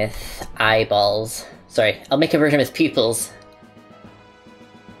version with eyeballs. Sorry, I'll make a version with pupils.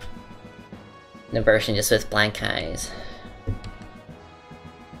 And a version just with blank eyes.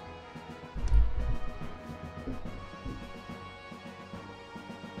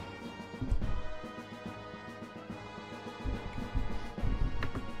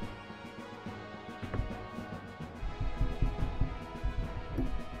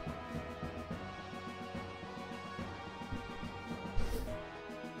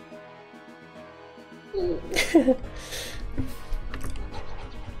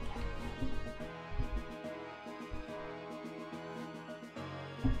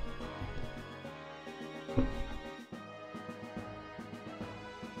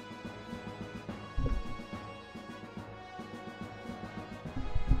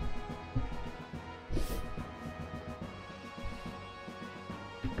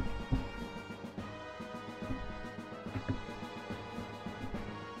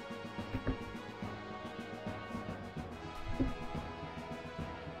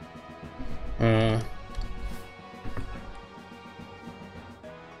 Hmm.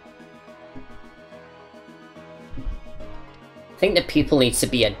 I think the pupil needs to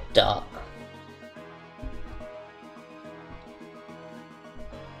be a dot.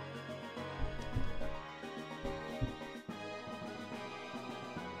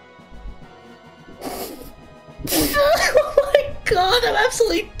 Oh my god, I'm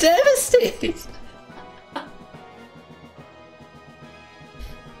absolutely devastated!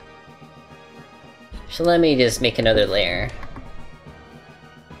 So let me just make another layer.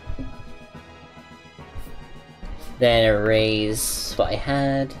 Then erase what I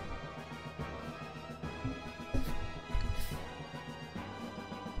had.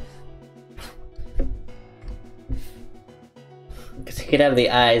 Because you could have the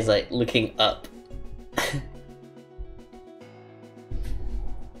eyes like looking up.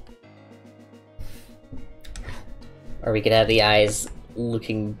 Or we could have the eyes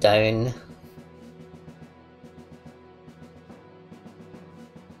looking down.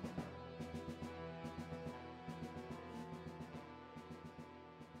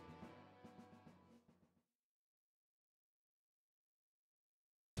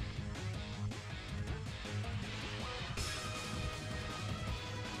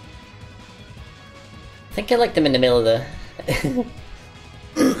 I think I like them in the middle of the...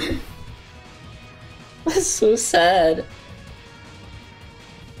 That's so sad.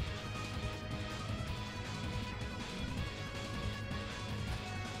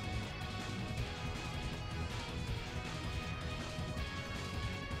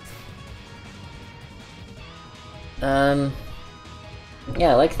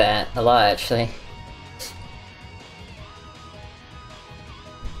 Yeah, I like that a lot, actually.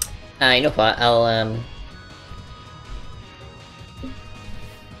 You know what,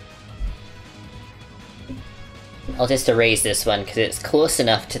 I'll just erase this one, because it's close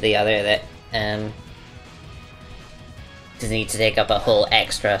enough to the other that, doesn't need to take up a whole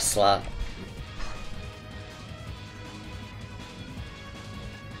extra slot.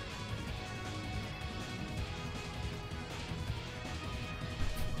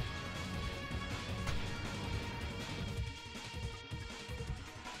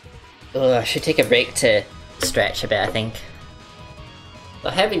 Ugh, I should take a break to stretch a bit, I think.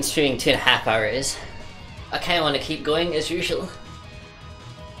 But I have been streaming 2.5 hours. I kinda want to keep going as usual.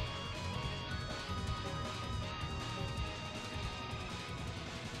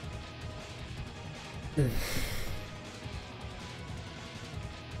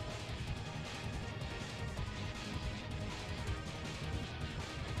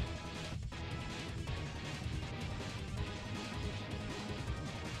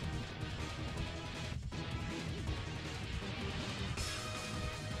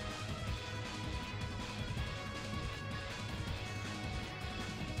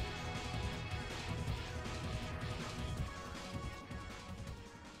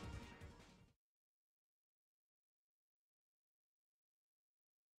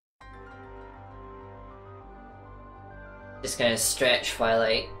 Just gonna stretch while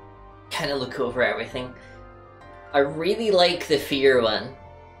I kind of look over everything. I really like the fear one.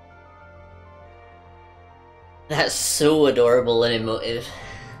 That's so adorable and emotive.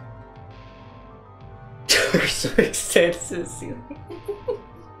 Torso extends to the ceiling.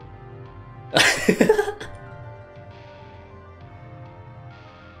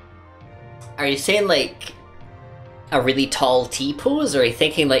 Are you saying like a really tall T pose, or are you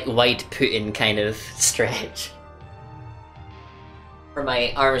thinking like wide Putin kind of stretch? Where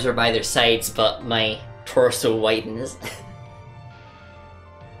my arms are by their sides, but my torso widens.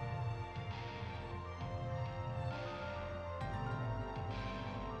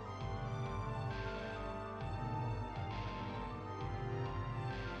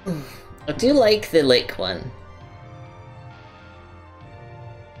 I do like the lick one.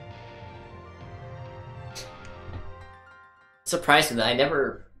 Surprisingly, I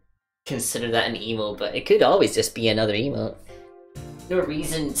never considered that an emote, but it could always just be another emote. No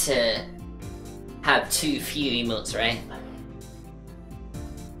reason to have too few emotes, right?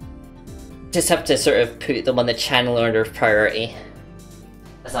 Just have to sort of put them on the channel order of priority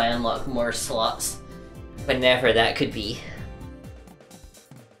as I unlock more slots, whenever that could be.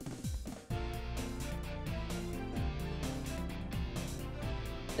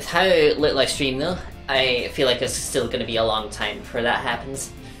 With how little I stream though, I feel like it's still going to be a long time before that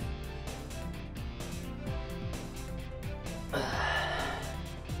happens.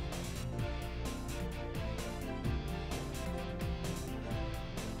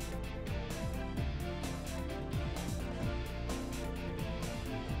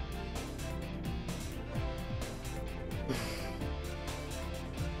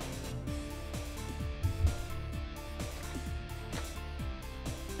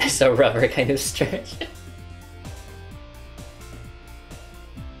 Just a rubber kind of stretch.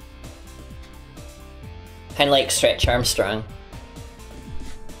 Kind of like Stretch Armstrong.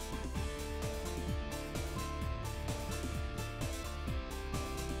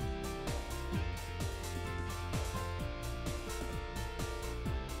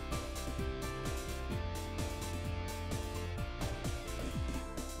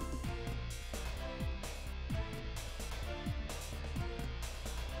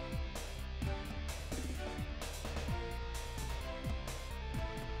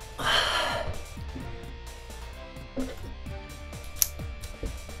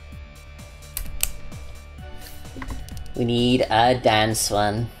 We need a dance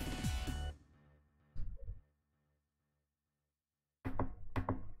one.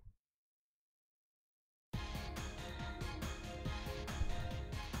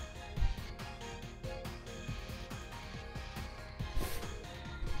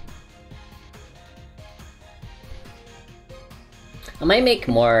 I might make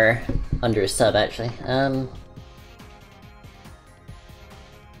more under sub actually.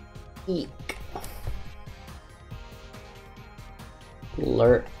 Eek.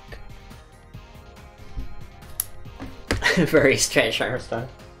 Lurk. Very Stretch Armstrong.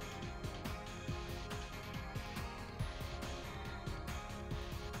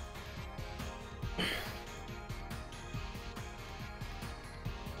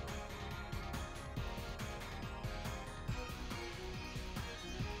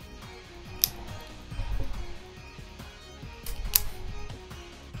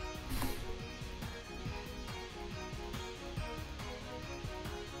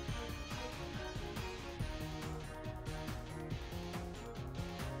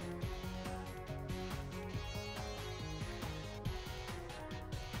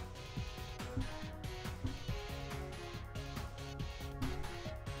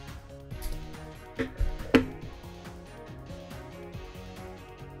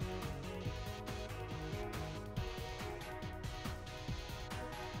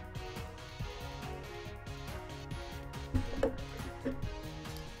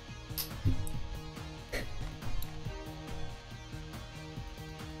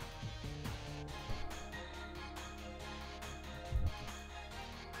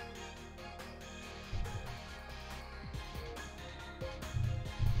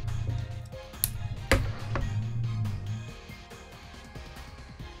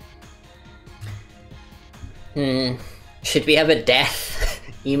 Should we have a death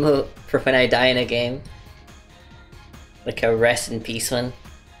emote for when I die in a game? Like a rest in peace one?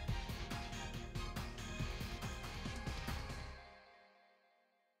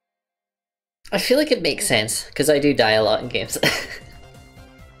 I feel like it makes sense, because I do die a lot in games.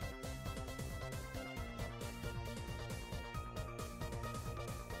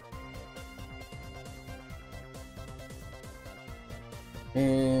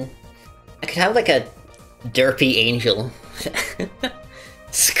 I could have like a derpy angel.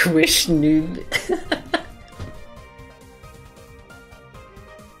 Squish noob.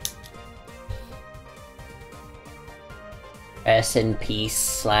 Rest in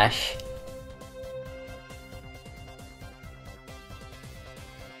peace /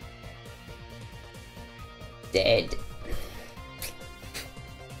 dead.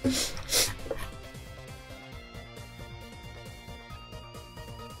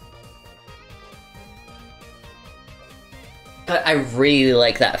 I really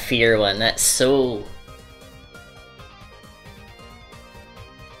like that fear one. That's so...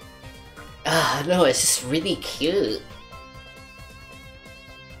 no, it's just really cute.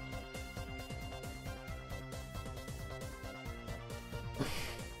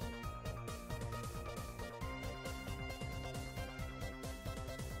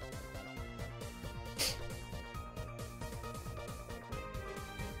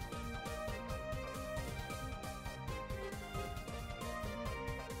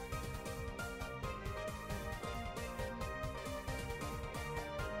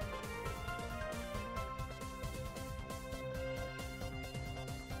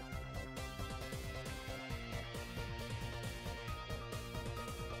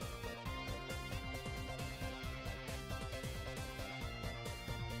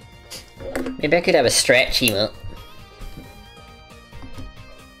 Maybe I could have a stretch emote.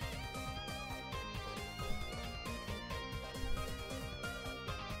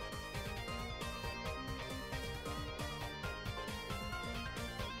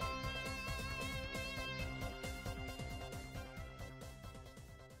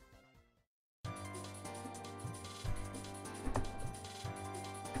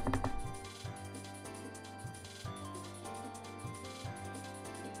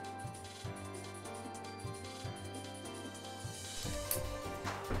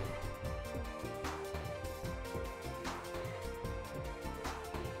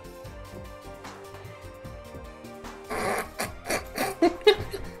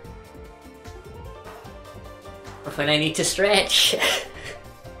 when I need to stretch.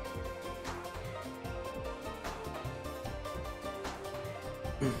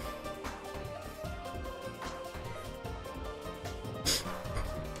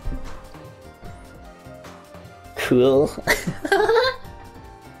 Cool.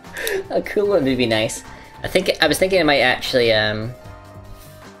 A cool one would be nice. I was thinking I might actually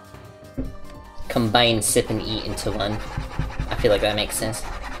combine sip and eat into one. I feel like that makes sense.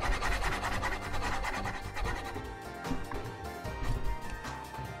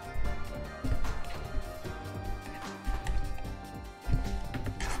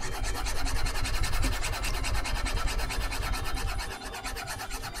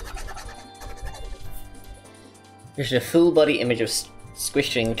 There's a full body image of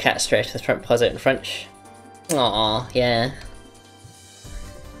squishing cat stretch with front paws out in front. Aww, yeah.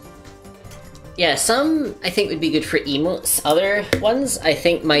 Yeah, some I think would be good for emotes. Other ones I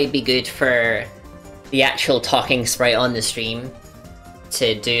think might be good for the actual talking sprite on the stream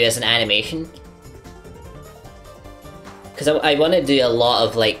to do as an animation. Because I want to do a lot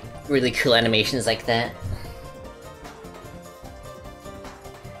of like really cool animations like that.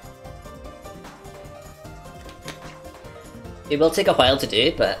 It will take a while to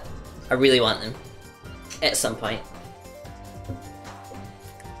do, but I really want them at some point.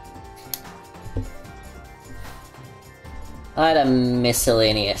 I'll add a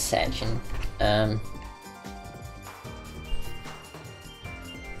miscellaneous section. Could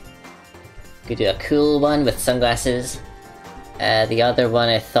do a cool one with sunglasses. The other one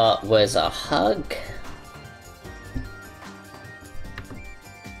I thought was a hug.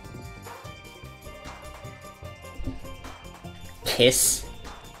 Kiss.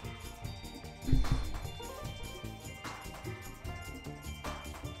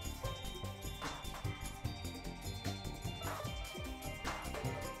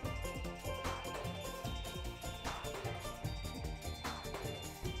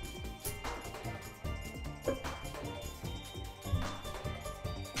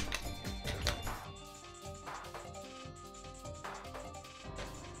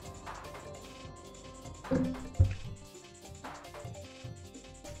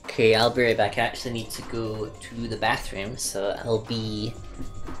 Okay, I'll be right back. I actually need to go to the bathroom, so I'll be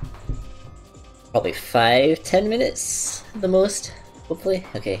probably 5-10 minutes the most, hopefully.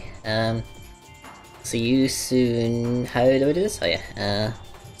 Okay, see you soon. How do I do this? Oh yeah,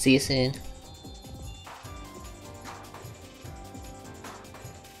 see you soon.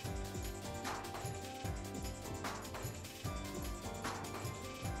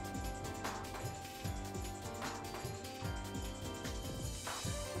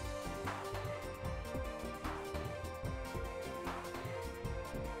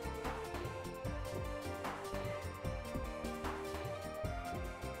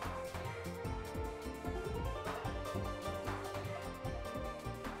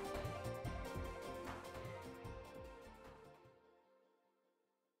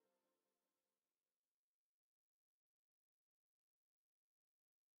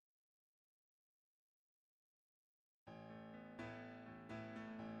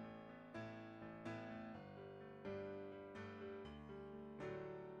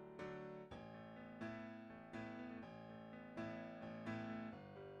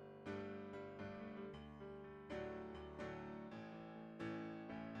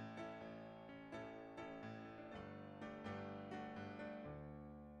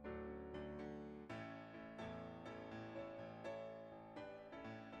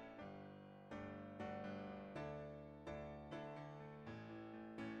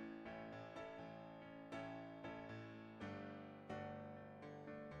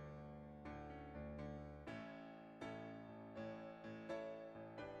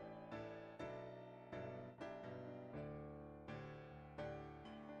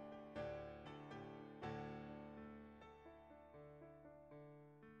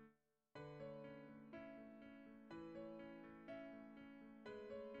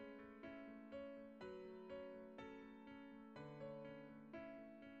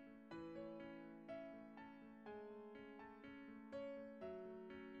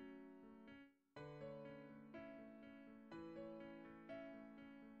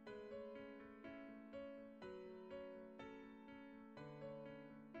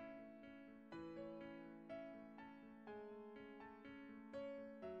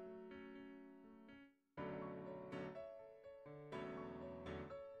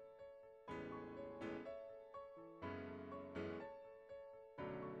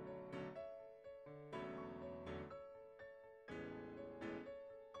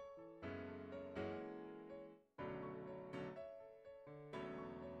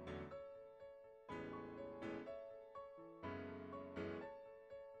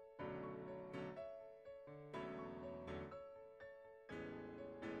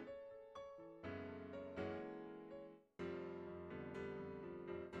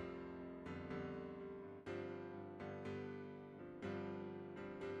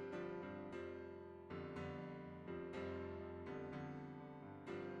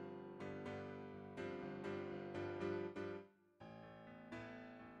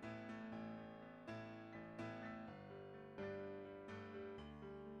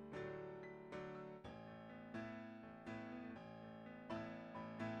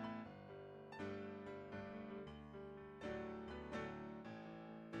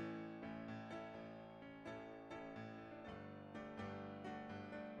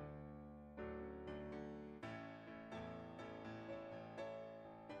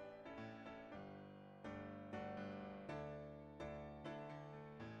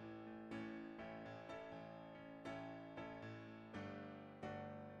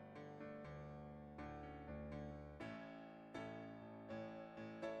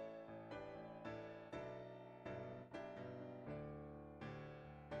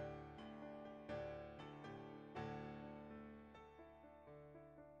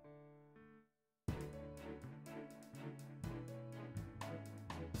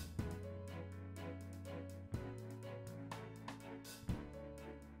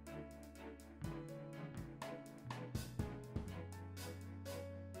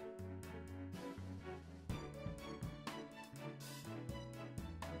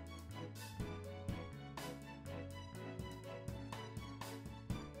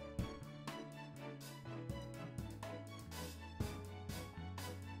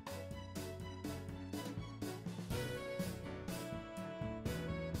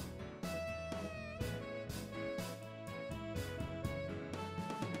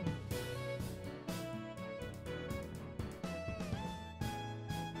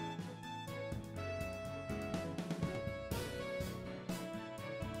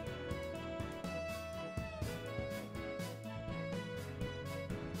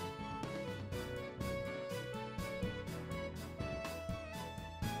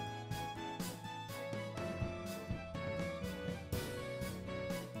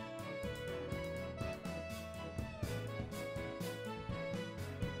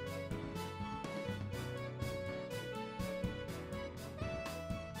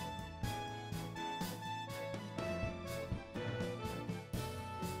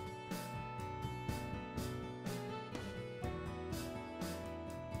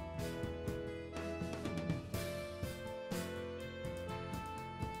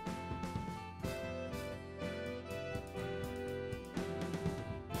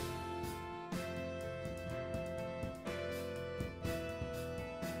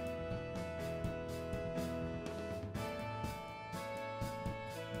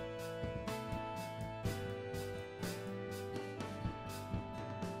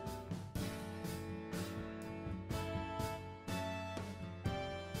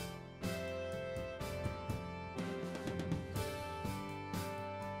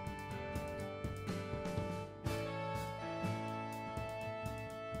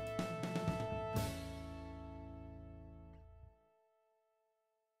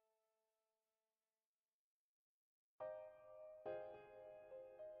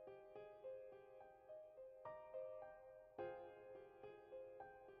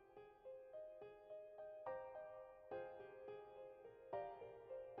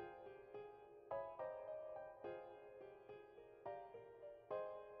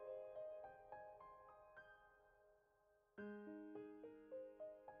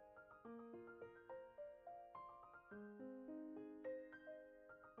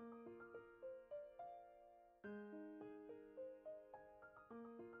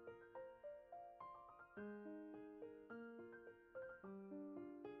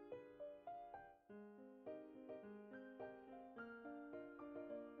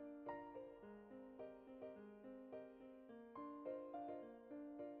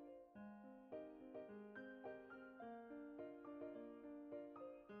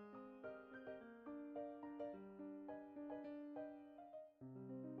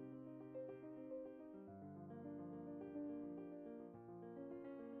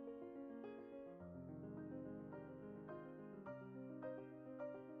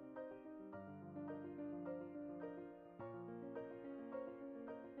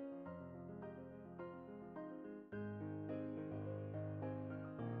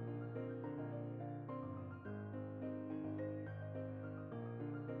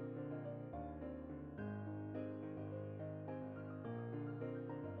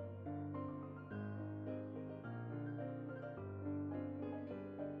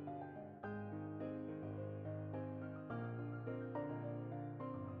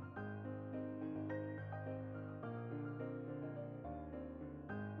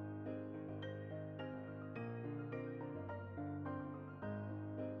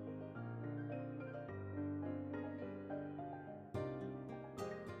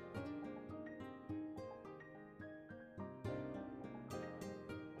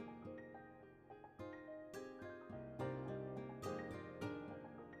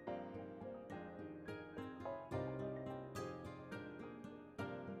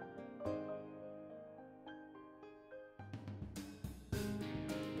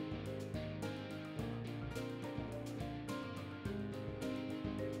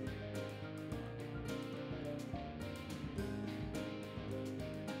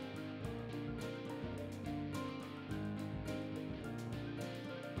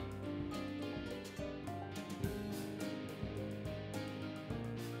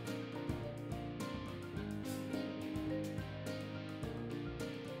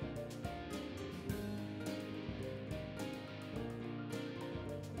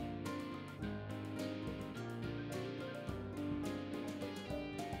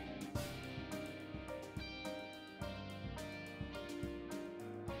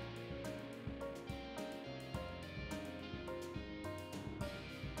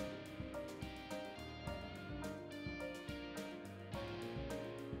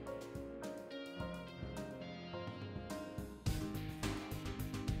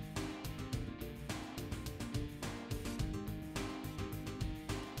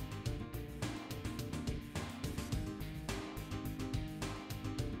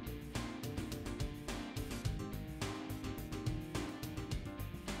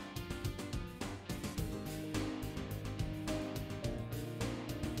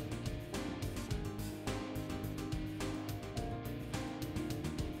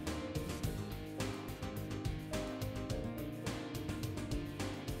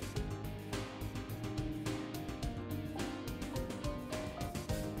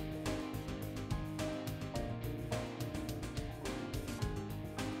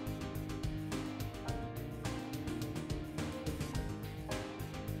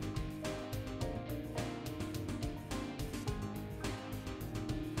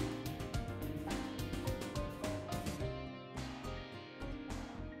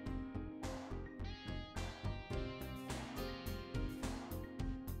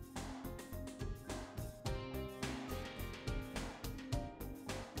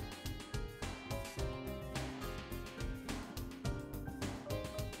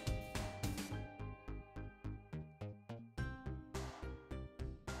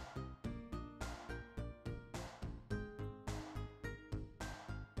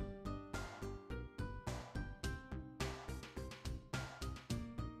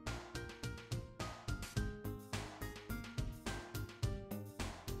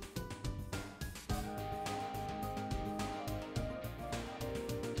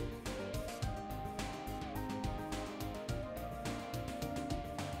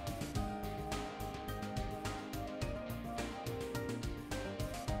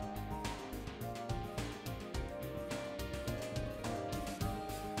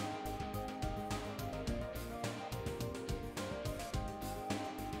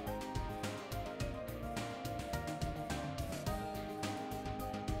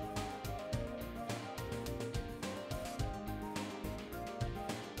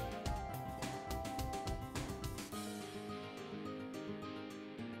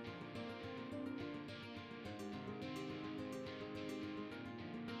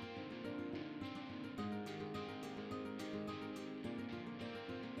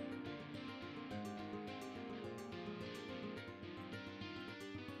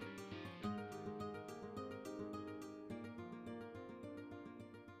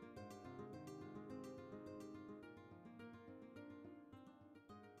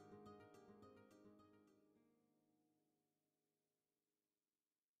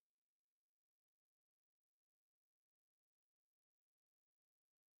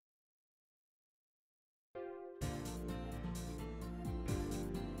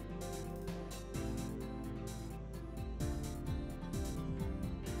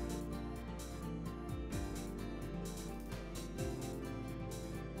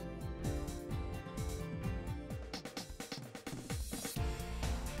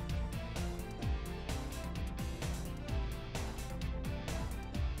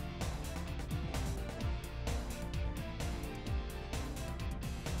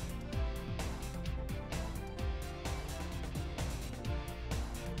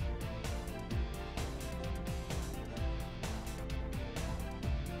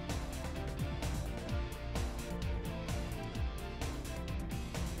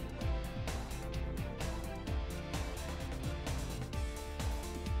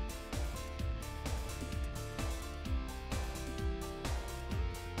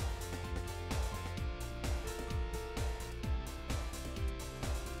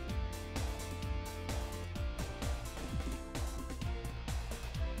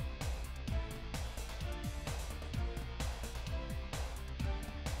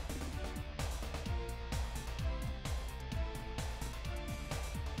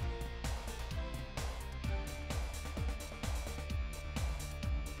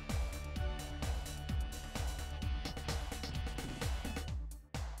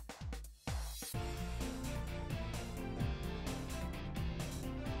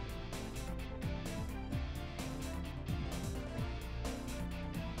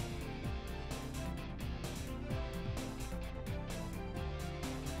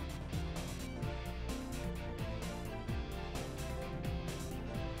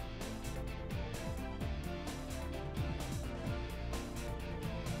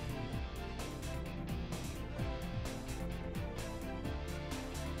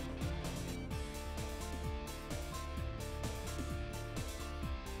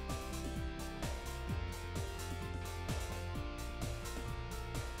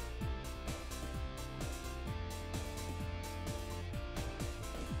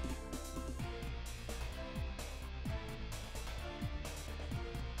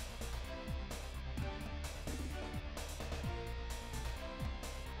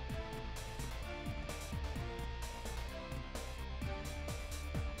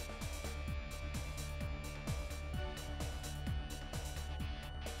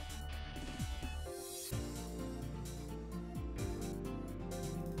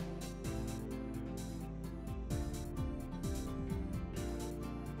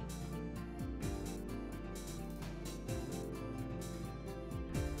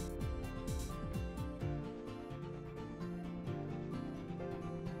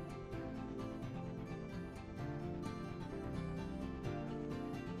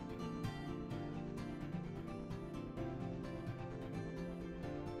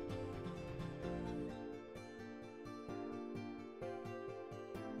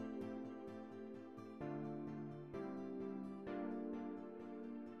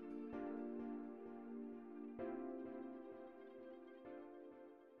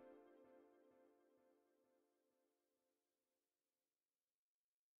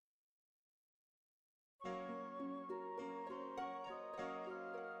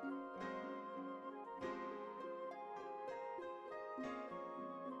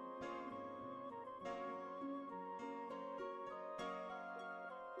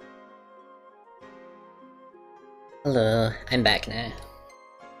 Hello, I'm back now.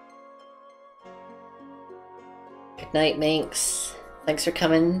 Good night, Minx. Thanks for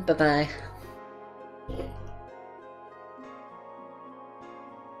coming. Bye-bye.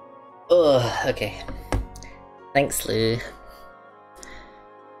 Oh, okay. Thanks, Lou.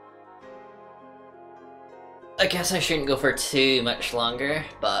 I guess I shouldn't go for too much longer,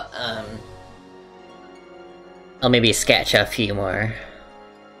 but, I'll maybe sketch a few more.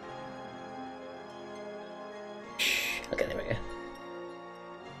 Okay, there we go.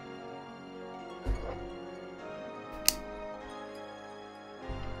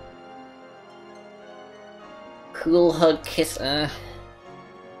 Cool hug kiss,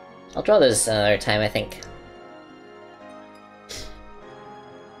 I'll draw those another time, I think.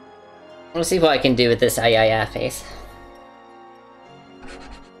 I wanna see what I can do with this ayaya face.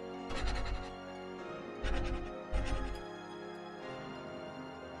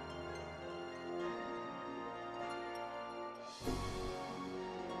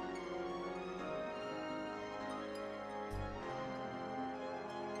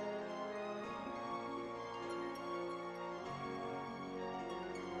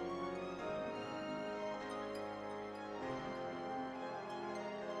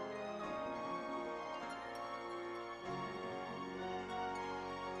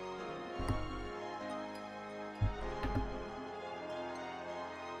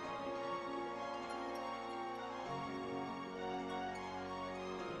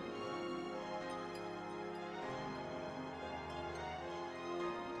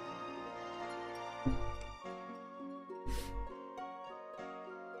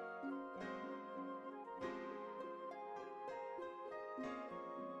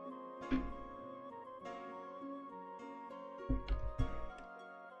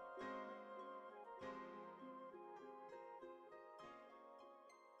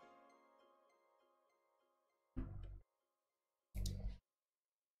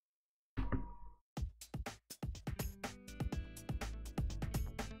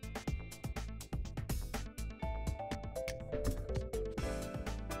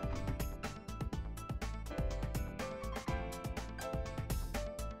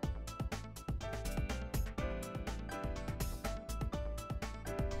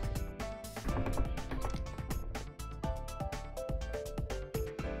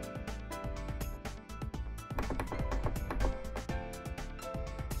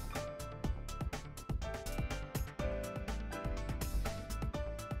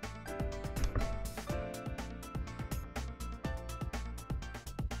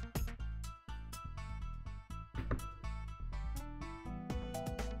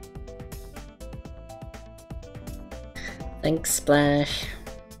 Thanks, Splash.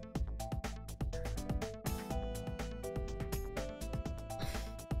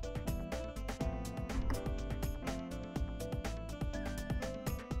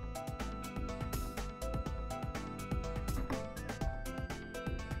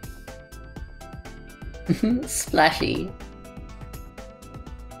 Splashy.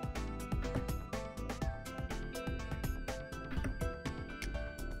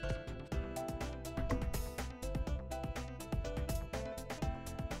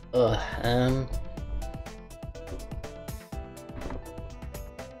 Ugh,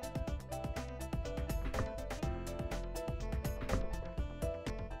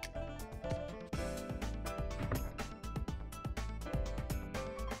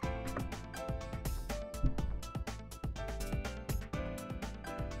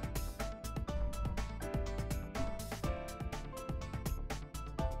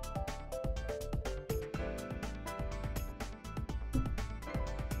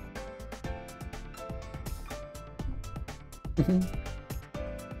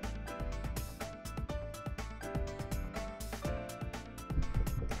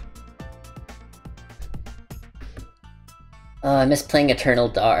 Oh, I miss playing Eternal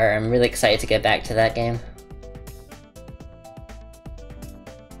Daughter. I'm really excited to get back to that game.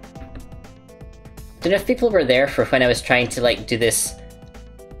 Don't know if people were there for when I was trying to like do this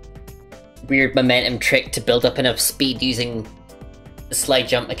weird momentum trick to build up enough speed using the slide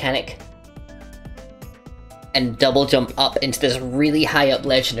jump mechanic. And double jump up into this really high up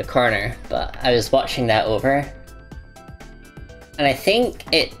ledge in the corner, but I was watching that over. And I think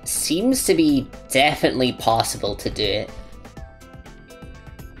it seems to be definitely possible to do it.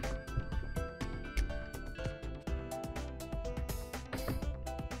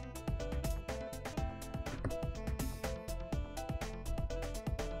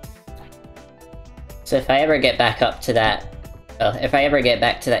 So if I ever get back up to that, if I ever get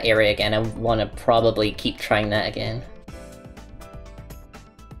back to that area again, I want to probably keep trying that again.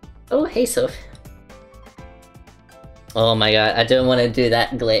 Oh, hey Soph. Oh my god, I don't want to do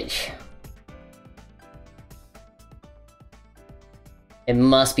that glitch. It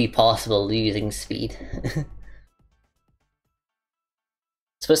must be possible losing speed.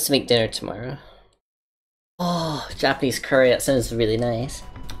 Supposed to make dinner tomorrow. Oh, Japanese curry, that sounds really nice.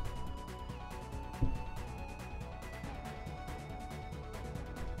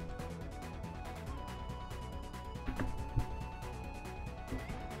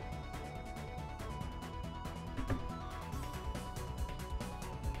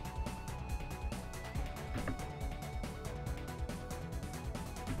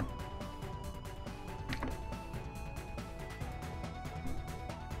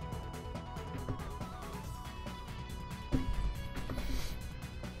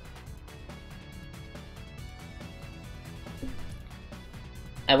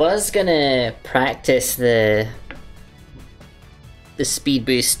 I was gonna practice the speed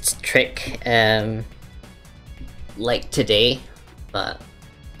boost trick like today, but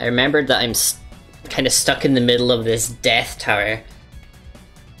I remembered that I'm kind of stuck in the middle of this death tower,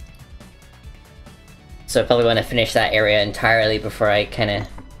 so I probably want to finish that area entirely before I kind of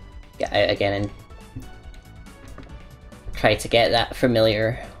get out again and try to get that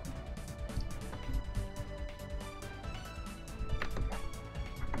familiar.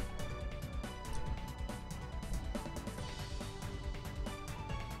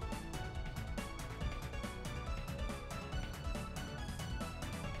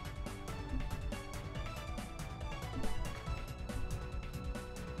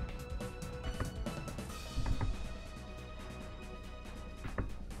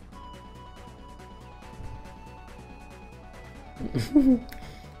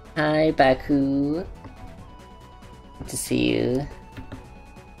 Hi, Baku. Good to see you. I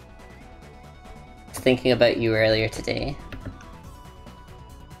was thinking about you earlier today.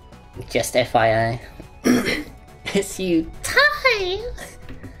 Just FYI. It's you, Ty!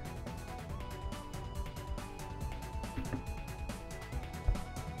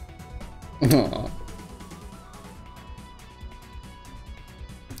 Aww.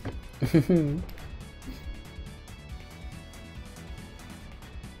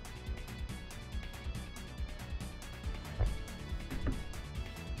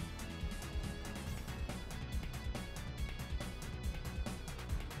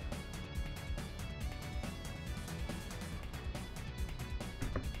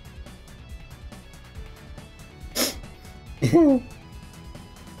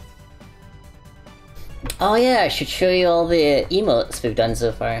 Oh yeah, I should show you all the emotes we've done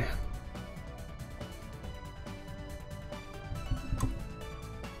so far.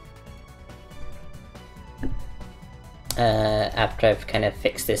 After I've kind of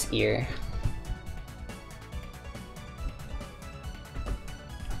fixed this ear.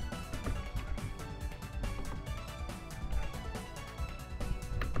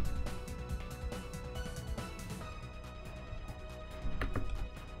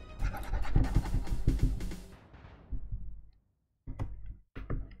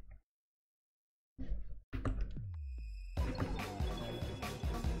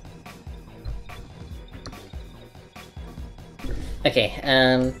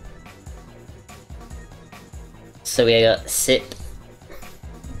 Okay, so we got sip,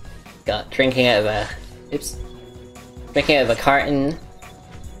 got drinking out of a, drinking out of a carton,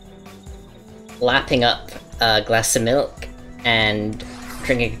 lapping up a glass of milk, and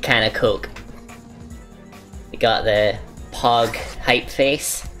drinking a can of Coke. We got the Pog hype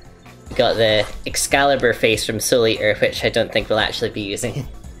face, we got the Excalibur face from Soul Eater, which I don't think we'll actually be using.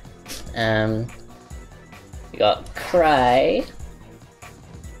 We got Cry.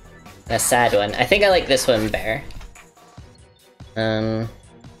 A sad one. I think I like this one better.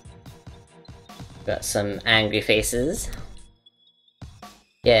 Got some angry faces.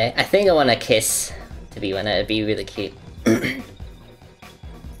 Yeah, I think I want a kiss to be one. It'd be really cute.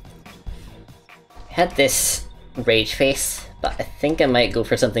 Had this rage face, but I think I might go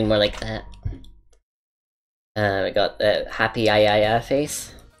for something more like that. We got the happy ayaya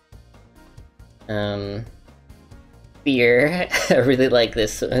face. Fear. I really like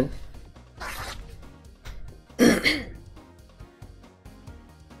this one.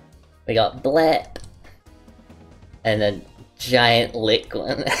 We got Blep, and a giant lick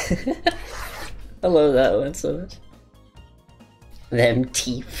one. I love that one so much. Them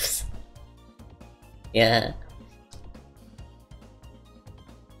teeths. Yeah.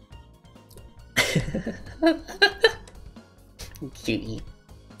 Cutie.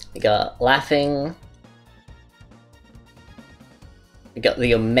 We got Laughing. We got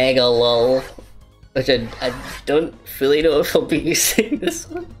the Omega Lol, which I don't fully know if I'll be using this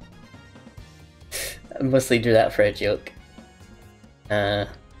one. I mostly drew that for a joke.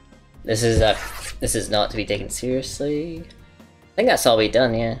 This is not to be taken seriously. I think that's all we've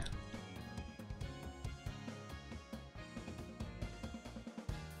done, yeah.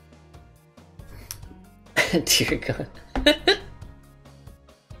 Dear God.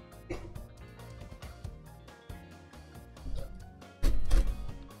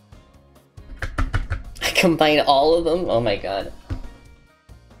 I combine all of them? Oh my God.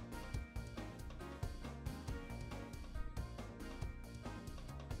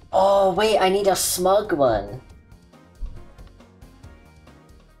 Oh wait, I need a smug one.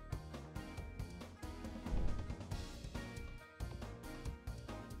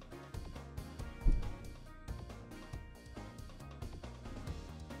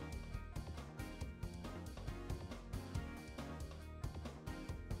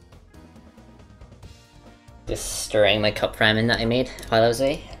 Just stirring my cup ramen that I made while I was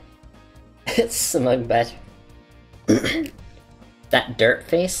away. It's smug bad. That dirt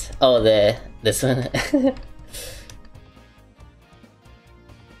face? Oh, this one.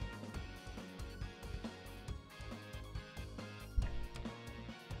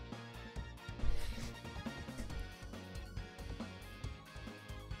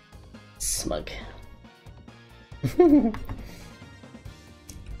 Smug.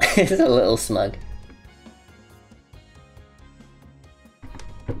 It's a little smug.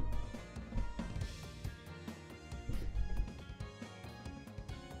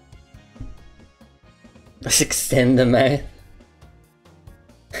 Let's extend the mouth.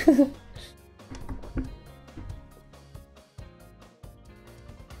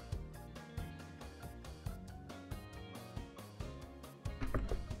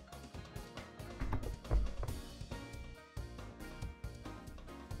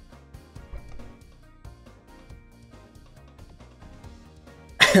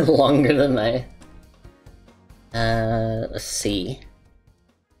 Longer than mouth. Let's see.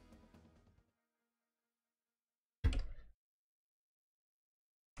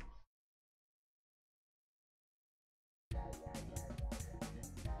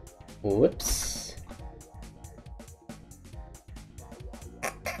 Whoops.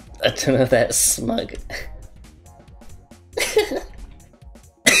 I don't know if that's smug.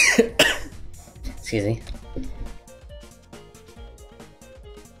 Excuse me.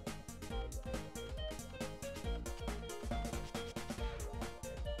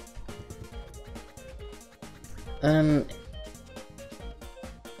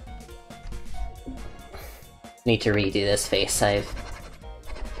 Need to redo this face. I've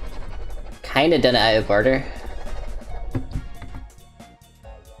kinda done it out of order. I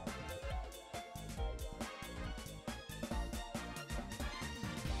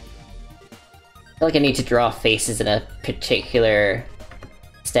feel like I need to draw faces in a particular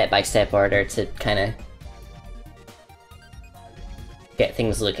step-by-step order to kinda get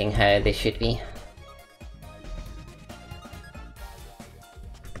things looking how they should be.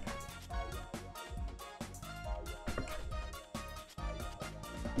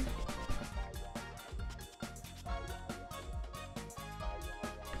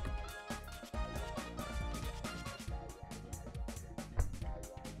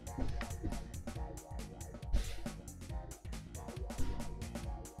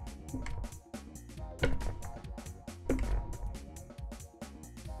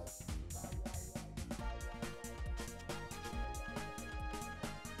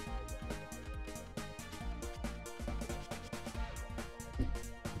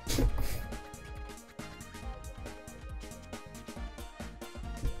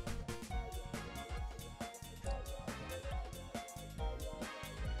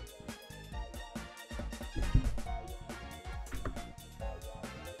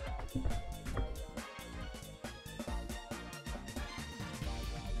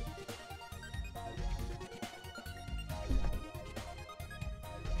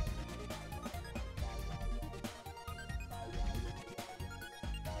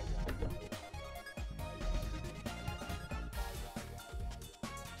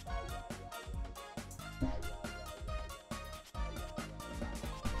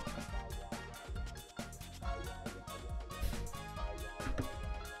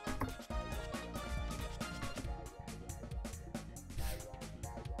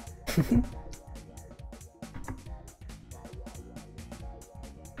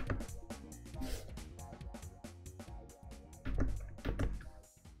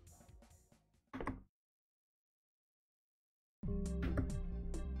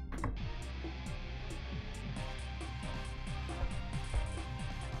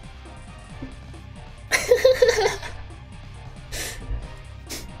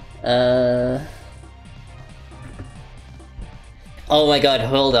 Oh my god,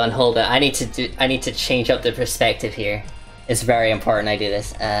 hold on. I need to change up the perspective here. It's very important I do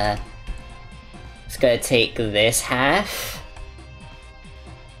this. Just gotta take this half.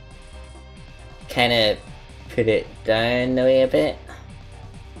 Kinda put it down the way a bit.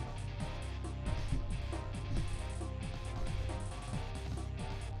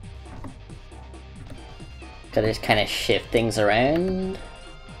 Gotta just kinda shift things around.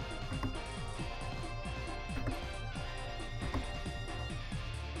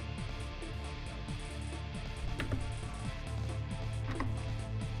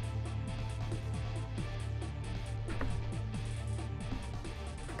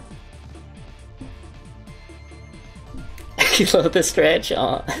 You love the stretch?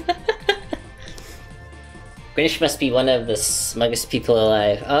 Aw. British must be one of the smuggest people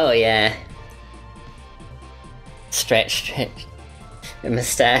alive. Oh yeah. Stretch. A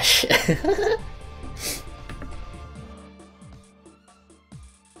mustache.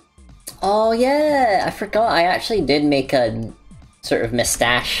 Oh yeah, I forgot I actually did make a sort of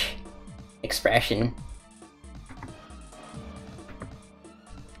mustache expression.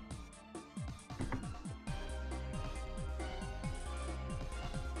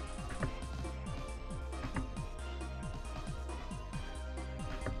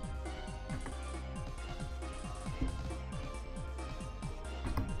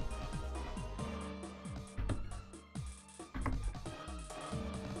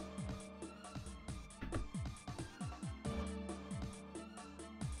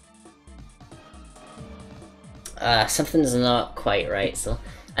 Something's not quite right, so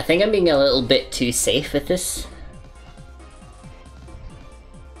I think I'm being a little bit too safe with this.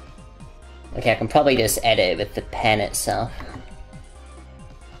 Okay, I can probably just edit it with the pen itself.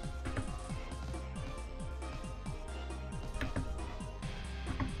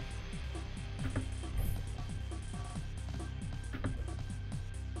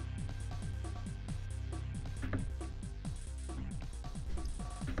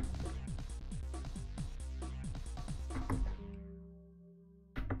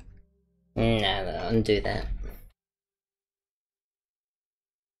 No, undo that.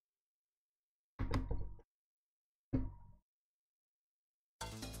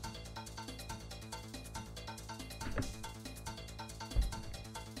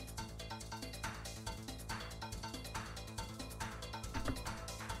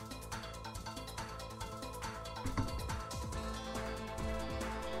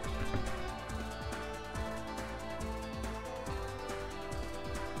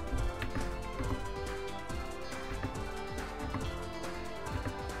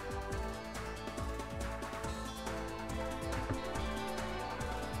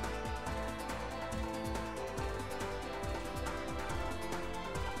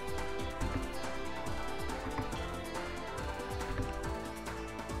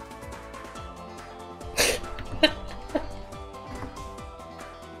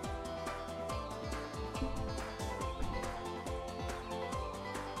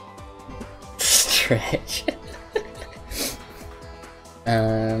 Stretch.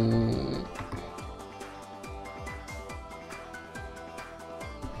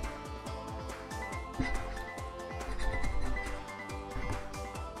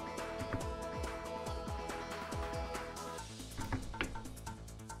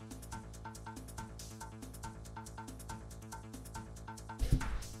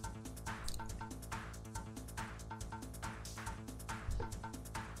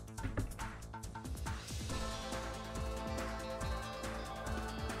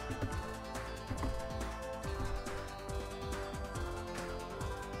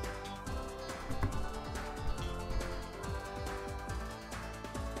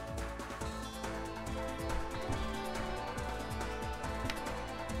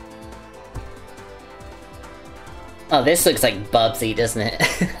 Oh, this looks like Bubsy, doesn't it?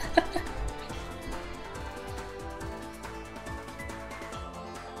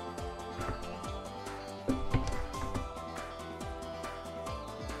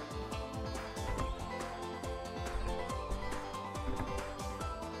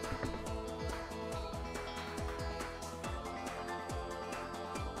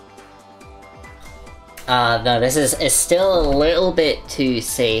 No, this is still a little bit too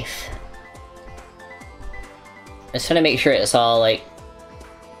safe. I'm just trying to make sure it's all, like,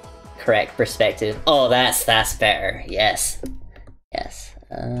 correct perspective. Oh, that's better. Yes. Yes.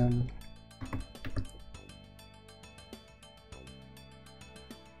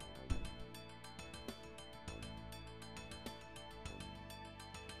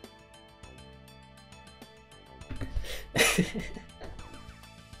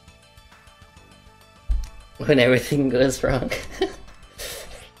 When everything goes wrong.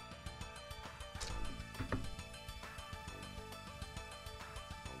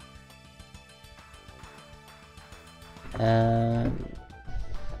 Um...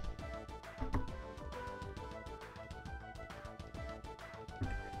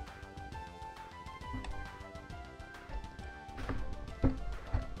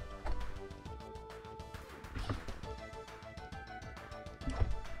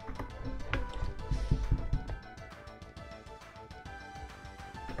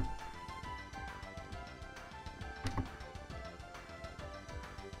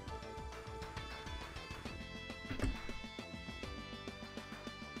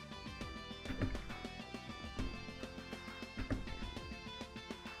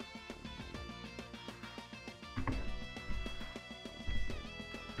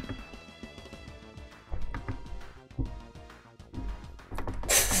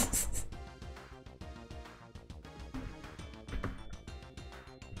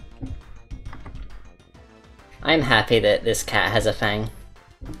 I'm happy that this cat has a fang.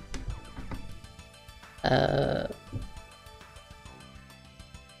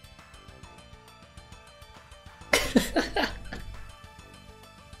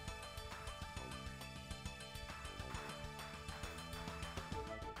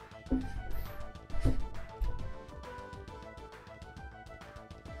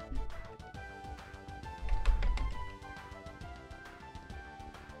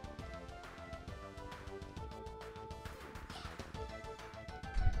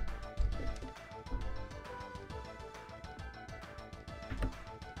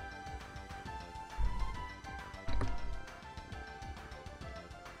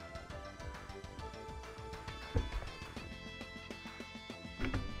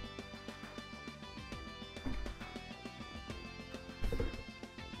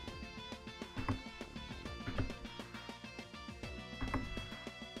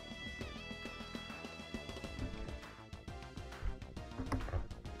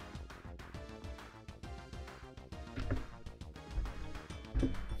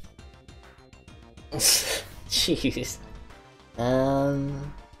 Jeez.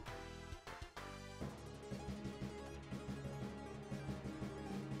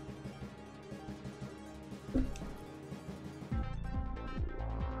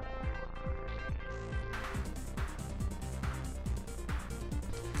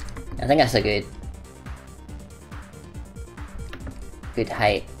 I think that's a good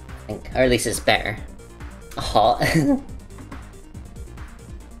height, I think. Or at least it's better. Hot.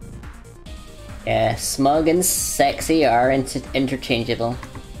 Yeah, smug and sexy are interchangeable.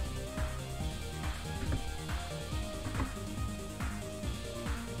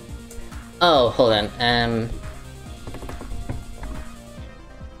 Oh, hold on,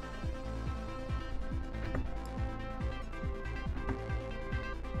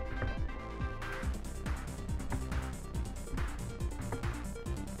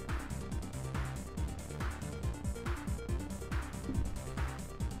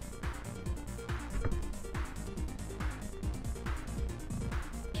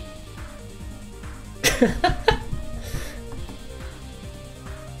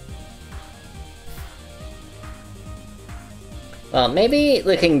 well, maybe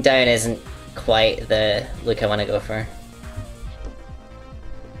looking down isn't quite the look I want to go for.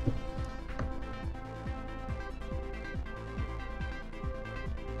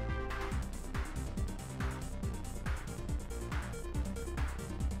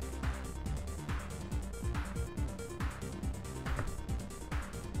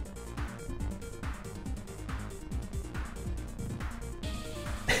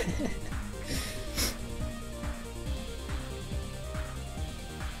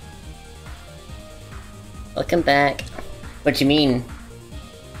 Welcome back. What do you mean?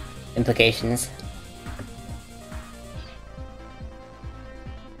 Implications?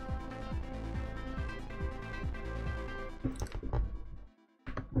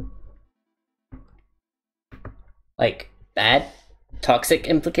 Like, bad? Toxic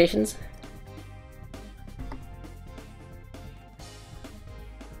implications?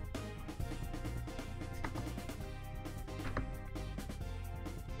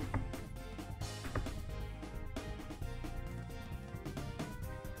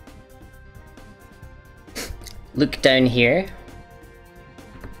 Look down here?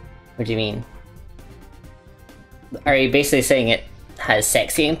 What do you mean? Are you basically saying it has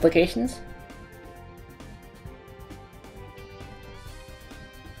sexy implications?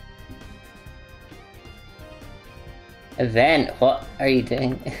 Event, what are you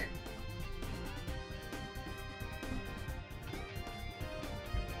doing?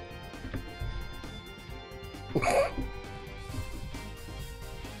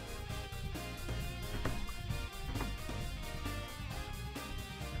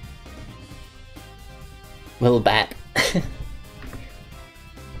 Little bat.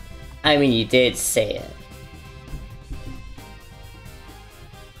 I mean, you did say it.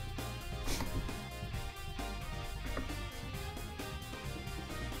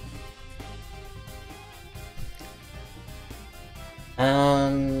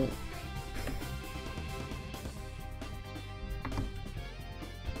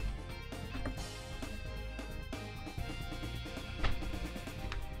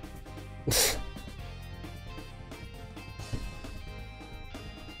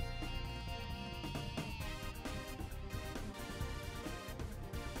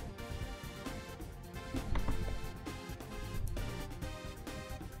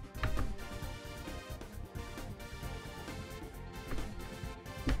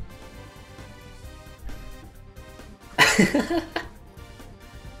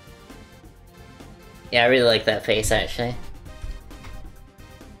 Yeah, I really like that face, actually.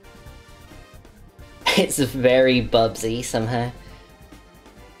 It's very Bubsy, somehow.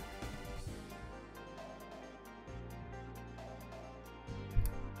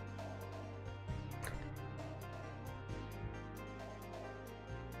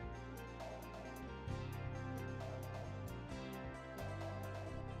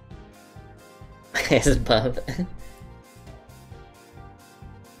 It's Bub.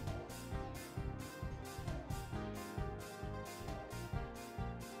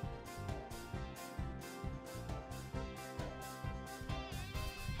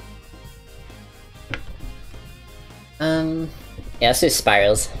 Yeah, let's do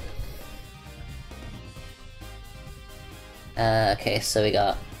spirals. Okay, so we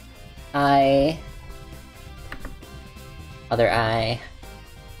got eye, other eye.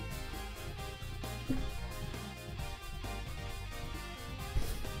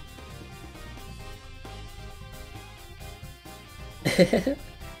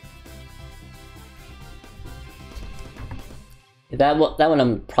 That one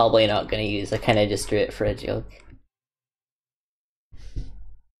I'm probably not gonna use. I kind of just drew it for a joke.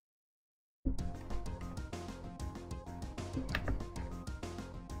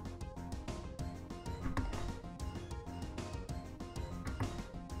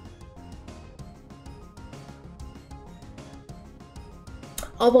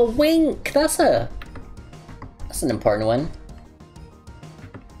 Oh, a wink! That's an important one.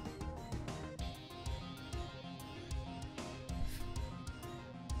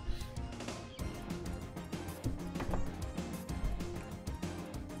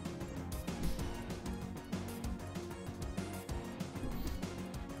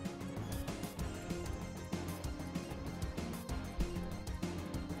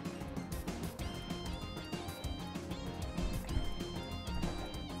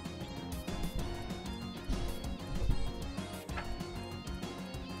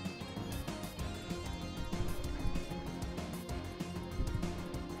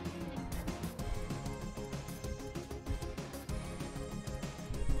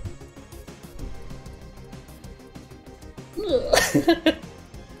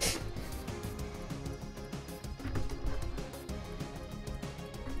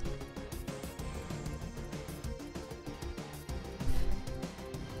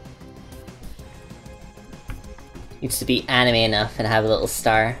 Needs to be anime enough and have a little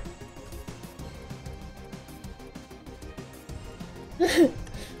star.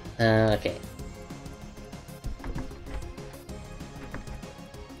 Okay.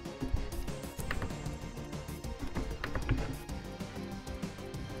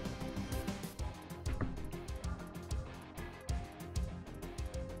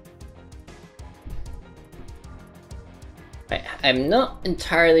 Right, I'm not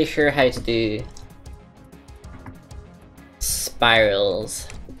entirely sure how to do spirals.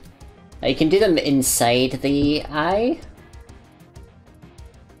 You can do them inside the eye.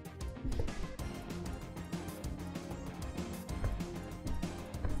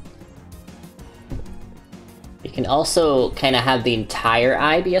 You can also kind of have the entire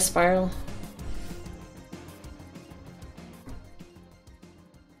eye be a spiral.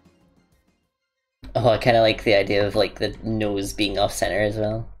 Oh, I kind of like the idea of like the nose being off center as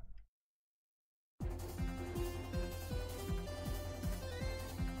well.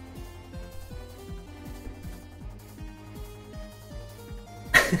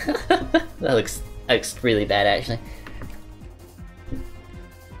 That looks really bad, actually.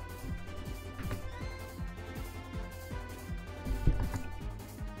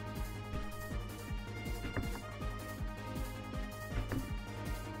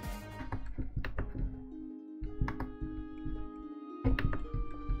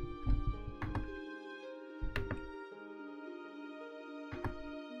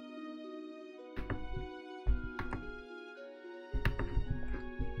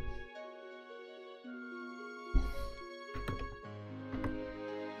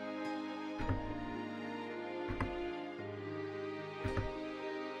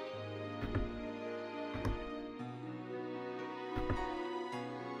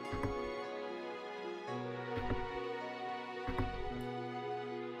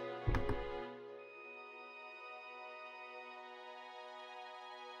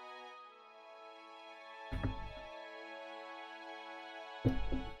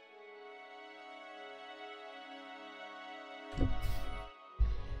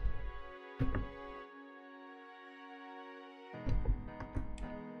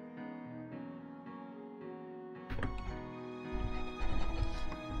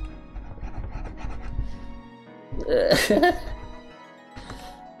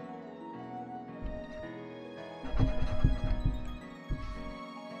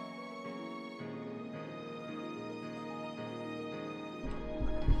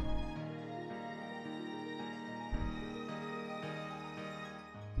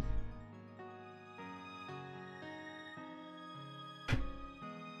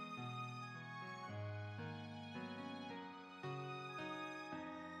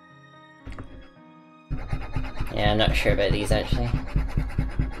 Yeah, I'm not sure about these actually.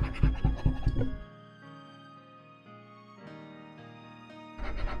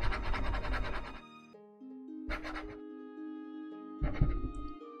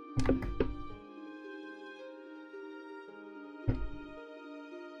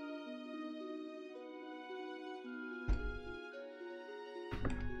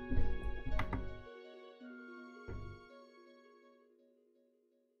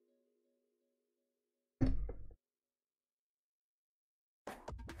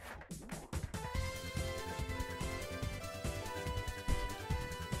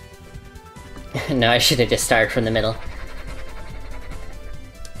 No, I should have just started from the middle.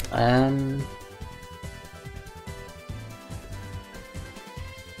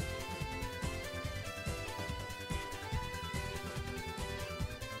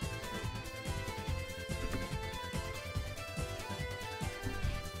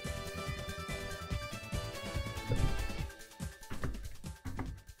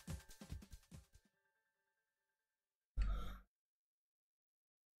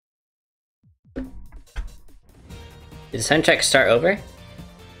 Did the soundtrack start over? I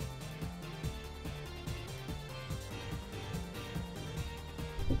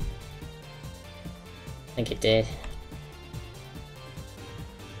think it did.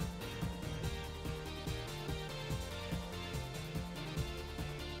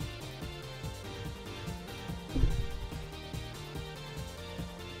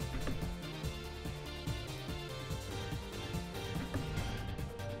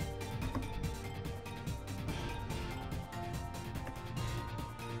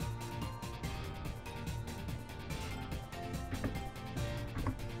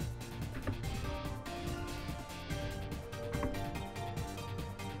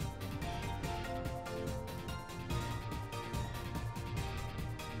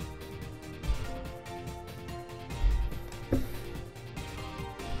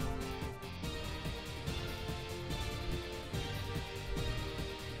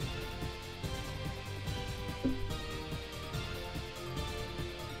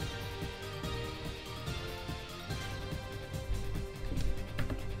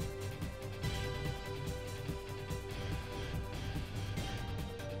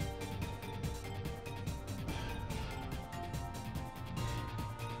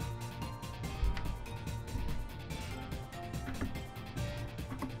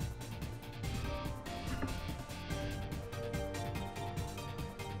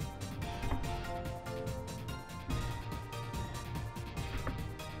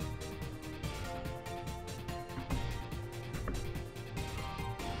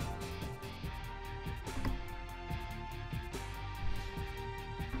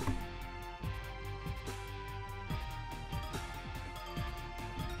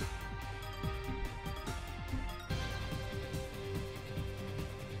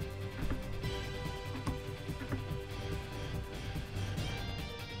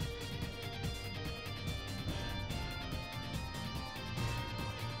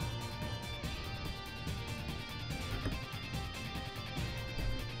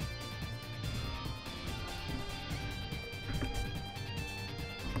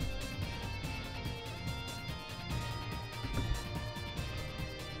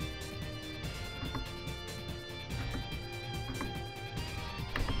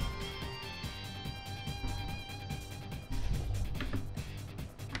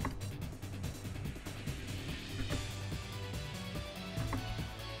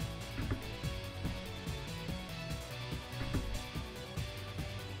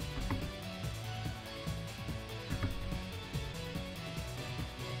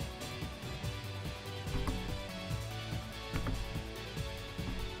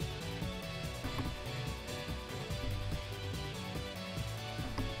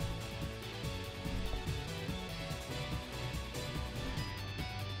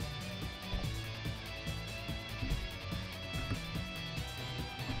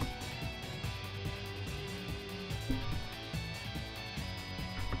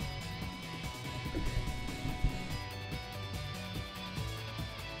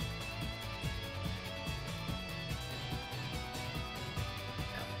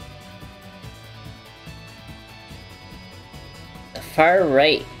 far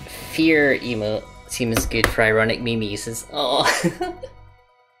right fear emote seems good for ironic meme uses. Oh.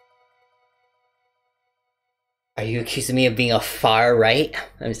 Are you accusing me of being a far right?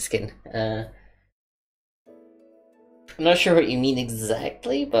 I'm just kidding. I'm not sure what you mean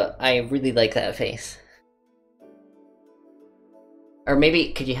exactly, but I really like that face. Or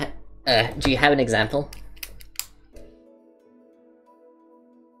maybe, could you do you have an example?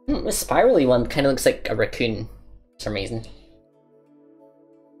 The spirally one kind of looks like a raccoon for some reason.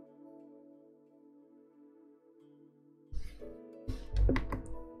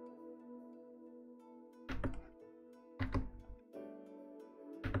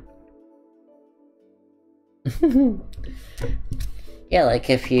 Yeah, like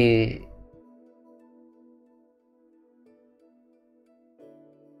if you...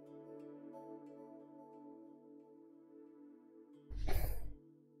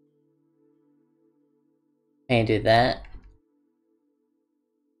 Can I do that?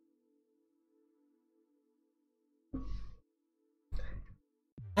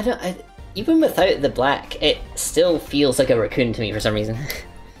 Even without the black, it still feels like a raccoon to me for some reason.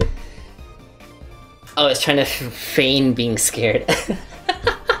 Oh, it's trying to feign being scared.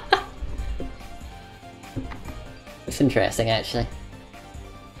 It's interesting, actually.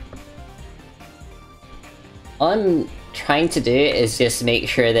 All I'm trying to do is just make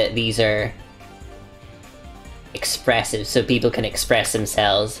sure that these are expressive, so people can express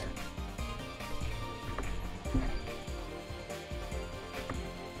themselves.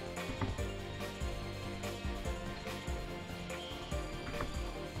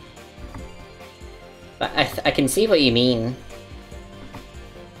 But I can see what you mean.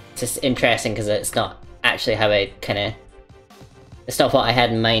 It's just interesting because it's not actually how I kinda... It's not what I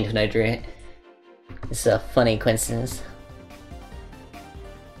had in mind when I drew it. It's a funny coincidence.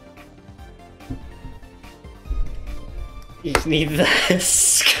 You need the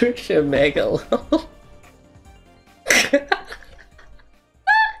Scotia Megalo.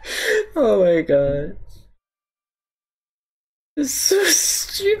 Oh my god. It's so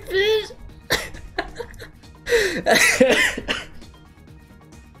stupid.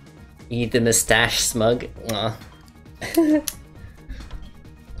 You need the mustache smug? Aw.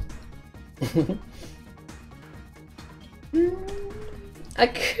 I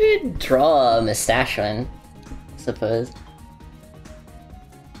could draw a mustache one, I suppose.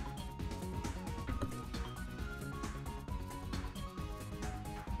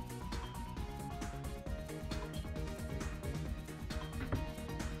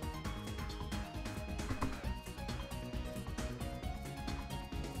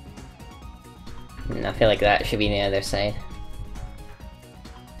 I feel like that should be the other side.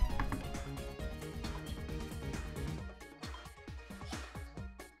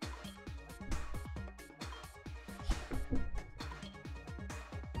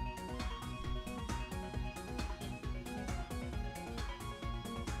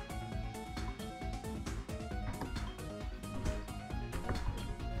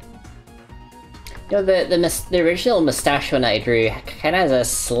 You know, the original mustache one I drew kind of has a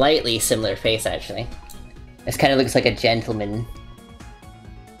slightly similar face, actually. This kind of looks like a gentleman.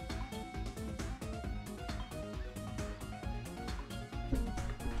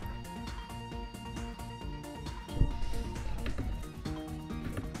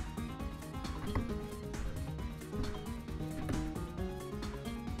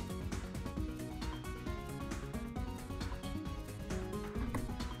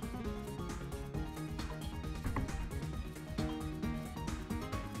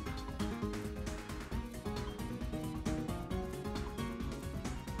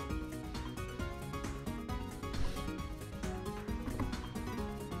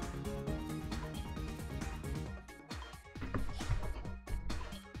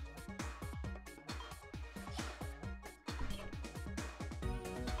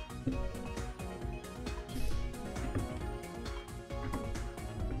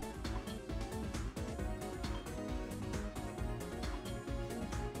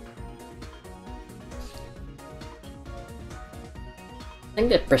 I think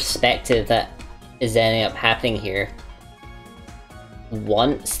the perspective that is ending up happening here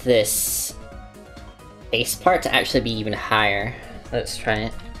wants this base part to actually be even higher. Let's try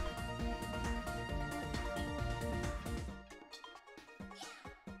it.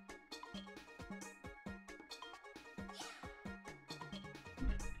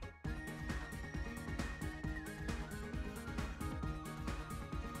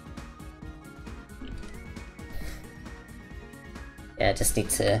 Yeah, I just need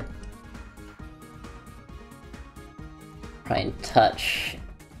to try and touch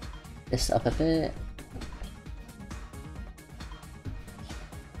this up a bit.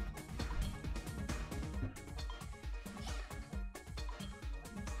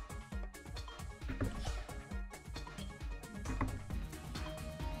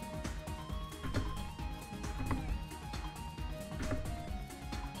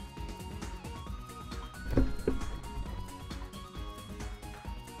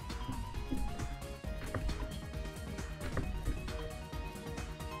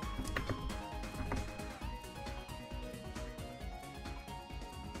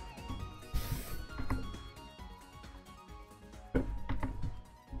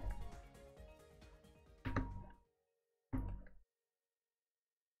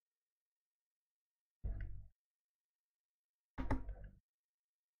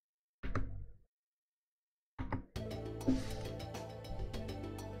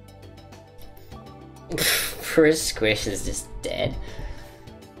 First Squish is just dead.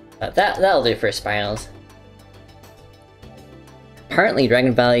 But that'll do for spirals. Apparently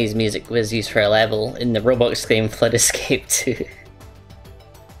Dragon Valley's music was used for a level in the Roblox game Flood Escape 2.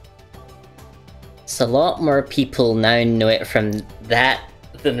 So a lot more people now know it from that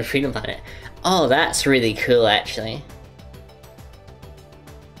than the Freedom Planet. Oh, that's really cool actually.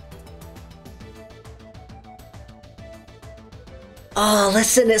 Oh,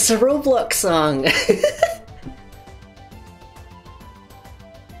 listen, it's a Roblox song!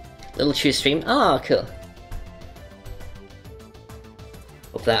 Little Chew stream. Oh, cool.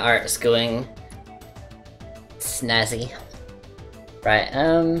 Hope that art's going snazzy. Right,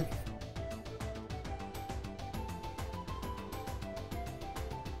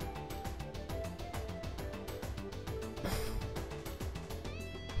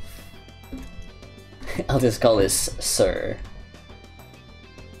 I'll just call this Sir.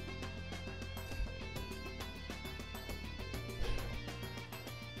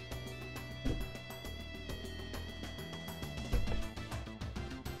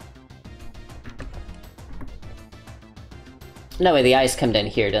 No way, the eyes come down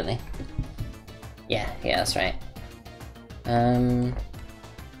here, don't they? Yeah, that's right.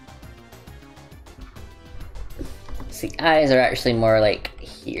 So the eyes are actually more like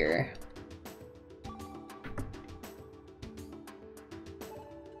here.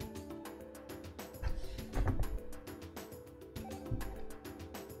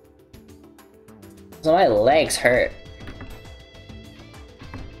 So my legs hurt.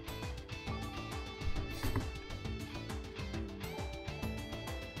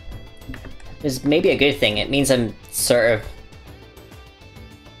 It's maybe a good thing. It means I'm sort of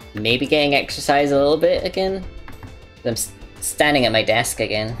maybe getting exercise a little bit again. I'm standing at my desk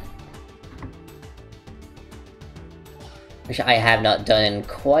again, which I have not done in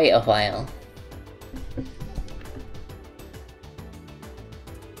quite a while.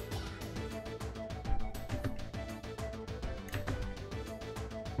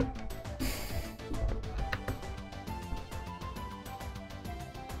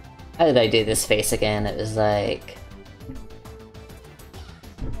 How did I do this face again? It was like...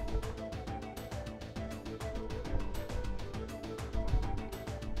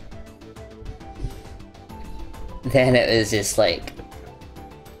 Then it was just like...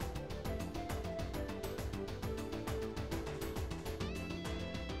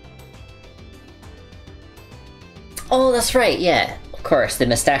 Oh, that's right, yeah. Of course, the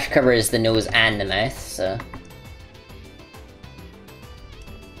moustache covers the nose and the mouth, so...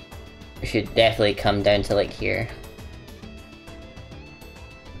 We should definitely come down to like here.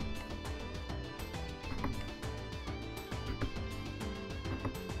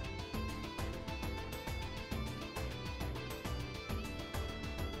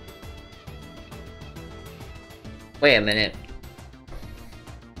 Wait a minute.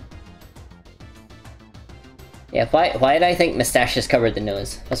 Yeah, why did I think moustaches covered the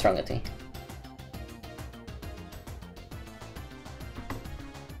nose? What's wrong with me?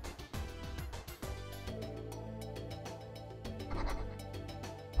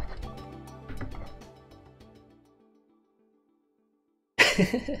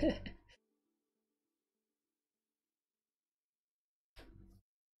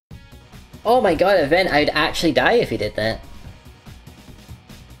 Oh my god, Event, I'd actually die if he did that.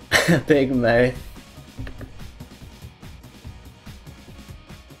 Big mouth.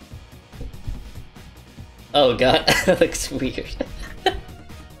 Oh god, that looks weird.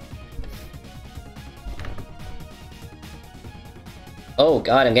 Oh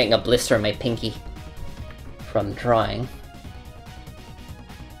god, I'm getting a blister on my pinky from drawing.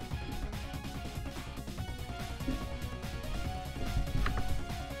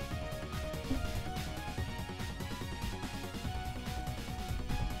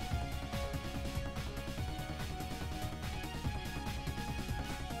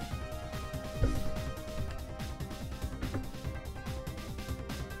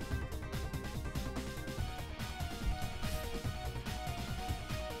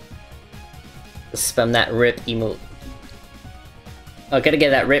 Spam that rip emote. Oh, gotta get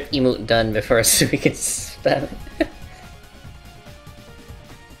that rip emote done before so we can spam it.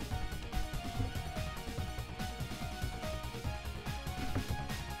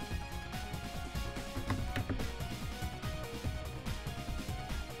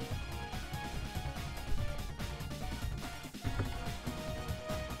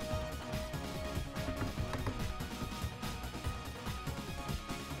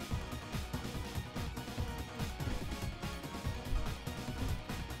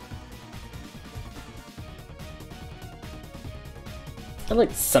 It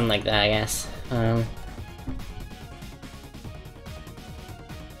looks something like that, I guess.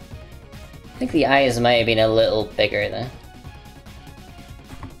 think the eyes might have been a little bigger though.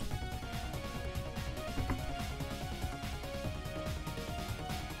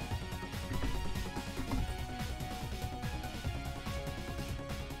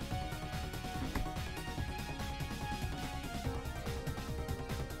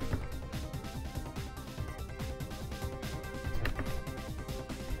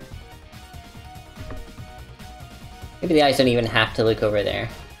 Maybe the eyes don't even have to look over there.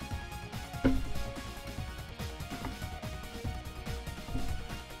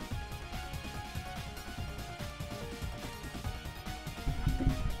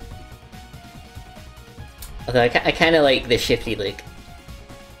 Although I kind of like the shifty look.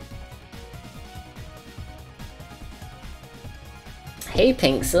 Hey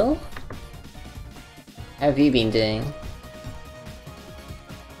Pinxel! How have you been doing?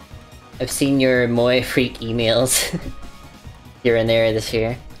 I've seen your Moe Freak emails here and there this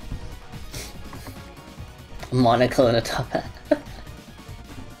year. A monocle and a top hat.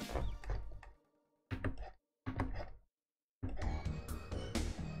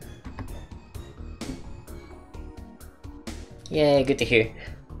 Yeah, good to hear.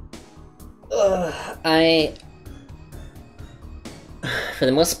 For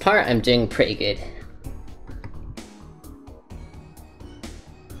the most part, I'm doing pretty good.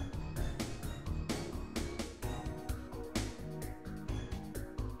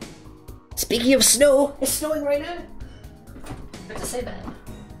 Speaking of snow, it's snowing right now. I have to say that.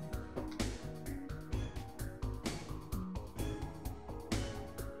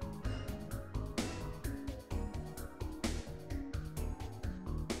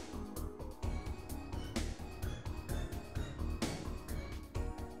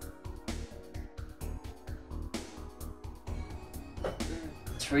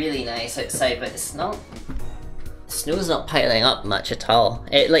 It's really nice outside, but it's not. Snow's not piling up much at all.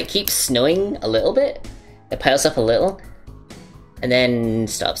 It like keeps snowing a little bit. It piles up a little, and then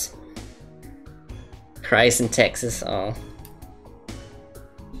stops. Cries in Texas. Oh.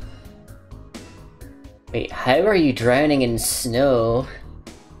 Wait, how are you drowning in snow?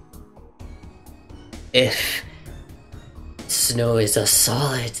 If snow is a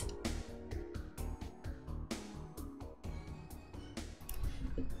solid.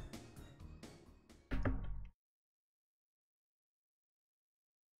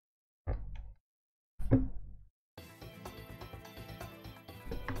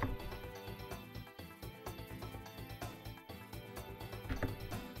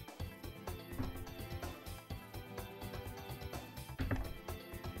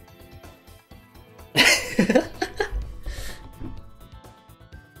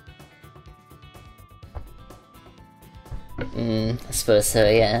 I suppose so,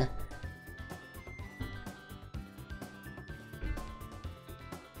 yeah.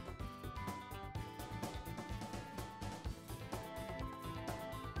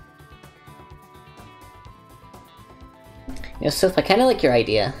 You know, Soph, I kinda like your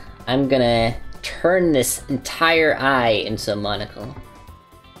idea. I'm gonna turn this entire eye into a monocle.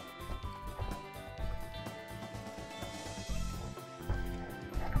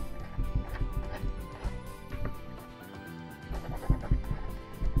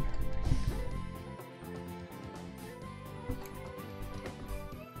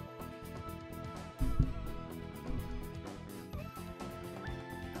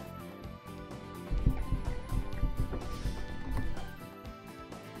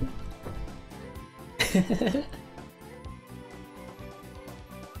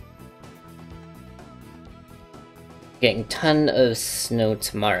 Getting a ton of snow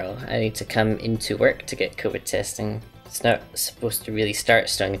tomorrow. I need to come into work to get COVID testing. It's not supposed to really start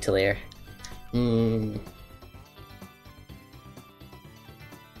snowing until later. I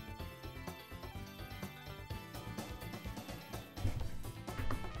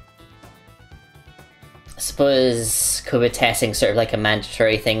suppose COVID testing is sort of like a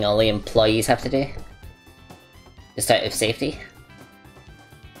mandatory thing only employees have to do. Just out of safety.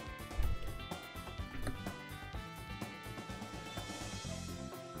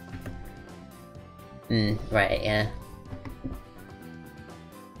 Right, yeah.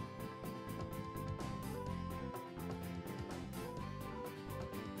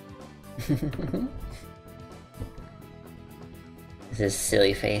 This is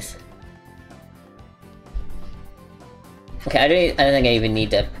silly face. Okay, I don't think I even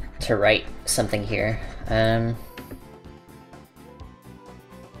need to write something here.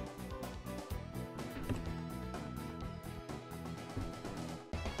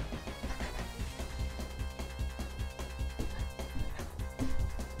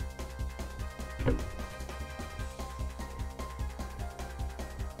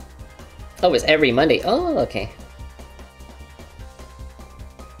 Oh, it's every Monday. Oh, okay.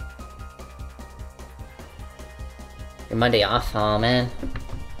 Your Monday off? Oh, man.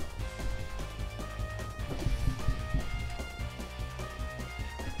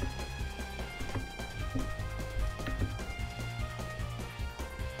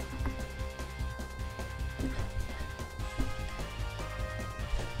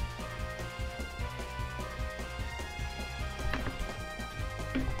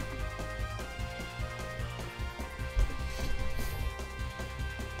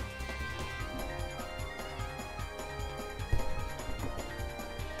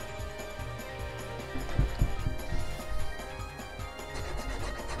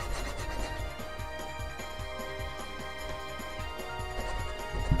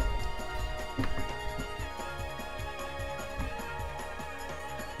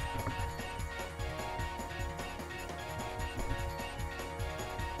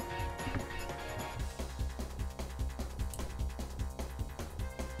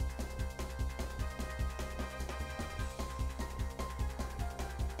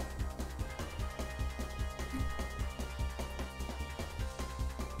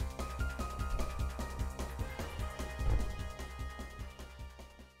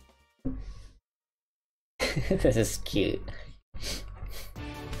 This is cute.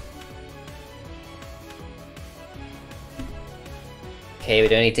 Okay, we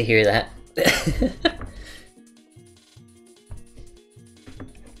don't need to hear that.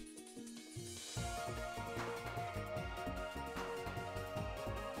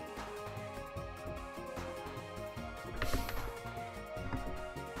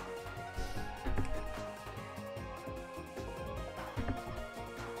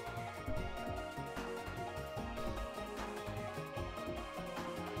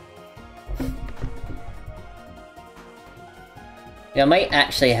 I might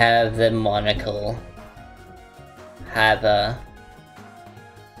actually have the monocle have a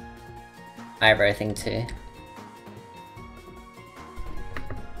eyebrow thing too.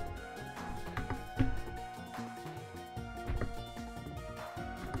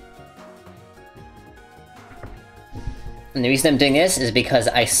 And the reason I'm doing this is because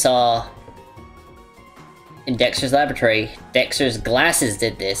I saw in Dexter's laboratory, Dexter's glasses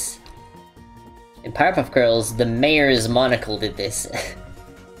did this. In Powerpuff Girls, the mayor's monocle did this.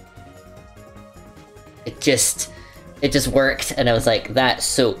 It just worked, and I was like, that's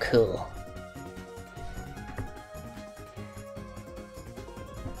so cool.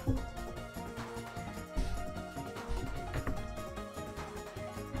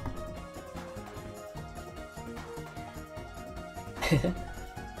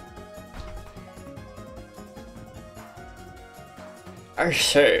 I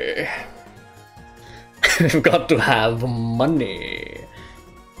say, we've got to have money.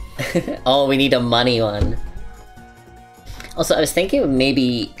 Oh, we need a money one. Also, I was thinking of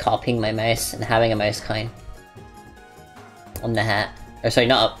maybe copying my mouse and having a mouse coin on the hat. Or sorry,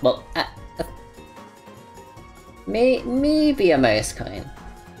 not a, well, maybe a mouse coin.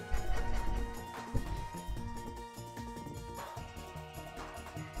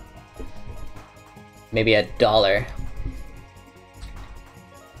 Maybe $1.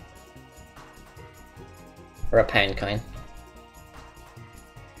 Or a pound coin.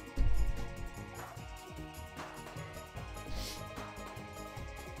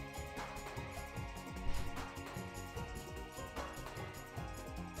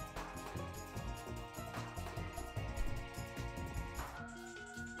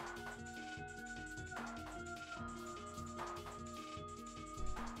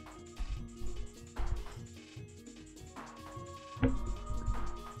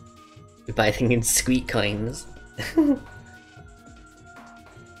 By thinking sweet coins. I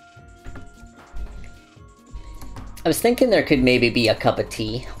was thinking there could maybe be a cup of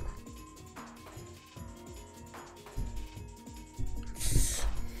tea.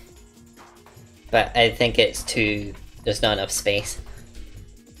 But I think it's too... there's not enough space.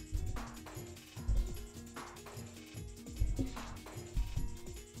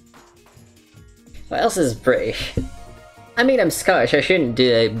 What else is British? I mean, I'm Scottish, I shouldn't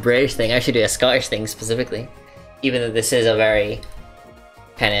do a British thing, I should do a Scottish thing specifically. Even though this is a very...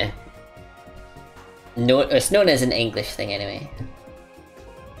 kinda... it's known as an English thing anyway.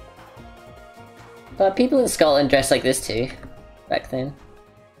 But people in Scotland dressed like this too, back then.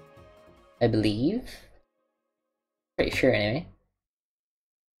 I believe? Pretty sure anyway.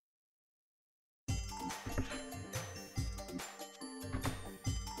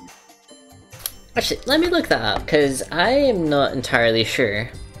 Actually, let me look that up, because I am not entirely sure.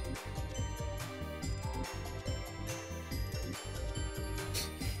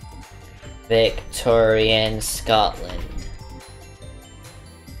 Victorian Scotland.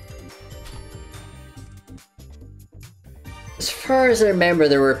 As far as I remember,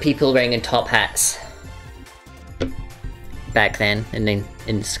 there were people wearing top hats back then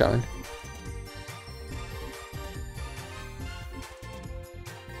in Scotland.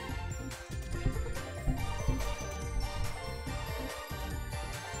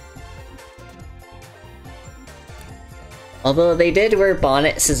 Although they did wear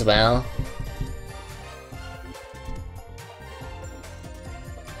bonnets as well.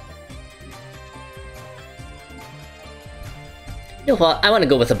 You know what? I want to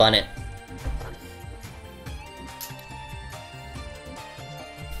go with a bonnet.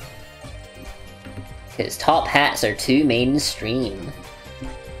 Because top hats are too mainstream.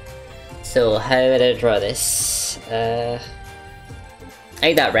 So how would I draw this? I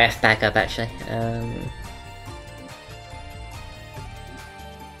need that ref back up actually.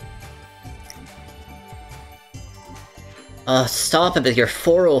 Oh, stop it with your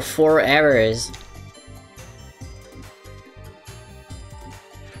 404 errors.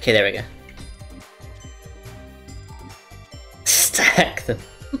 Okay, there we go. Stack them.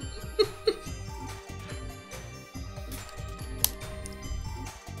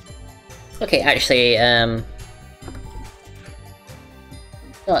 Okay, actually,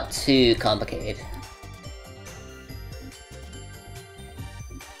 not too complicated.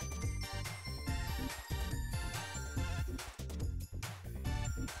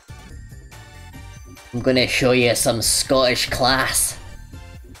 I'm gonna show you some Scottish class.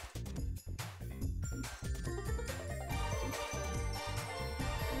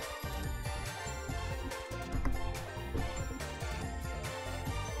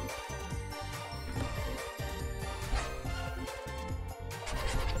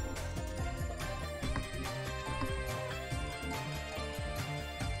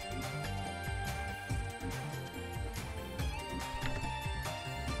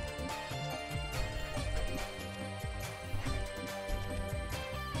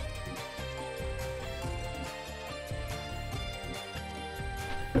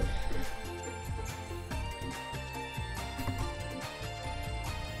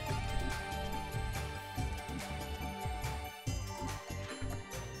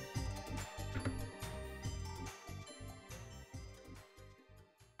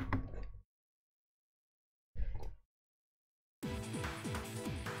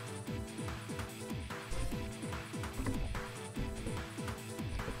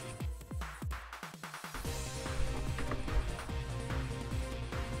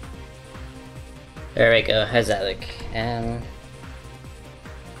 There we go, how's that look? And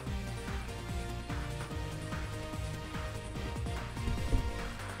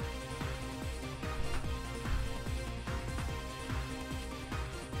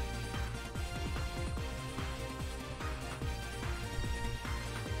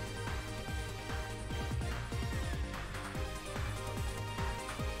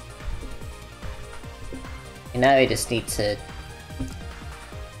now we just need to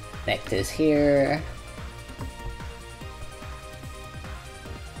connect this here.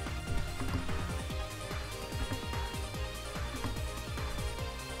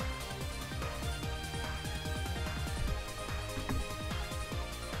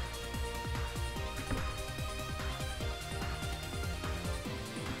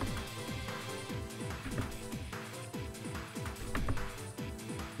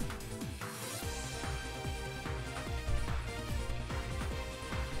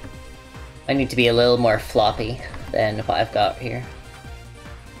 I need to be a little more floppy than what I've got here.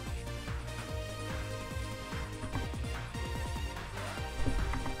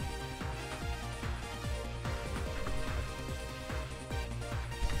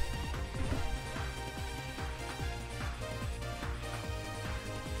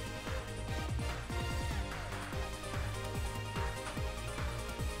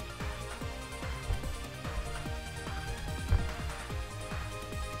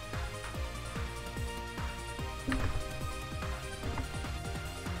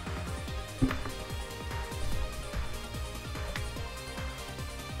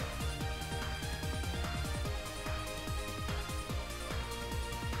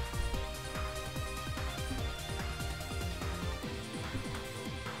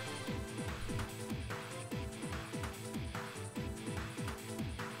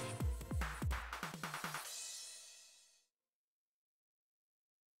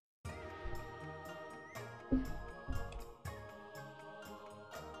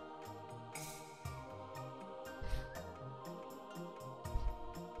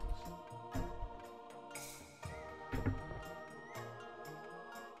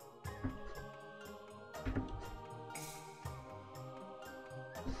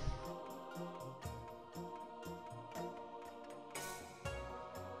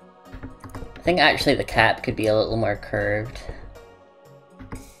 I think actually the cap could be a little more curved.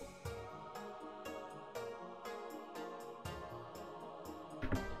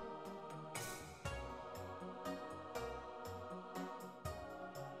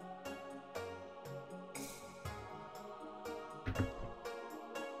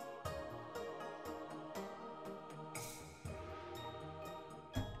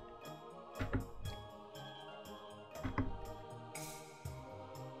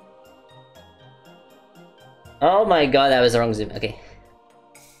 Oh my god, that was the wrong zoom. Okay.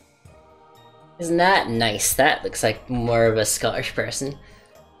 Isn't that nice? That looks like more of a Scottish person.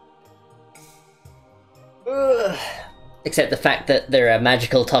 Ugh. Except the fact that they're a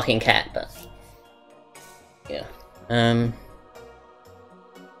magical talking cat, but... yeah.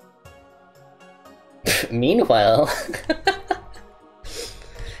 Meanwhile...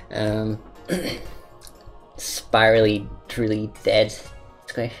 spirally, truly dead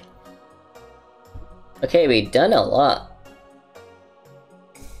squish. Okay, we've done a lot.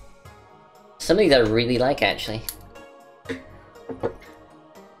 Some of these I really like, actually.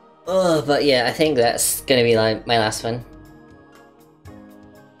 Oh, but yeah, I think that's gonna be like my last one.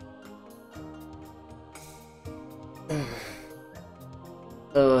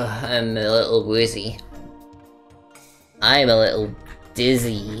 Oh, I'm a little woozy. I'm a little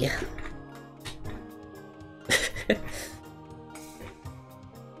dizzy.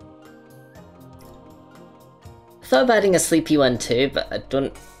 I thought of adding a sleepy one too, but I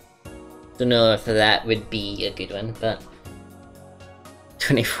don't know if that would be a good one, but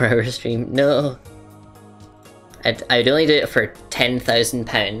 24-hour stream, no. I'd only do it for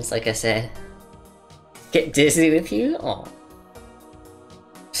 £10,000, like I said. Get dizzy with you? Aw.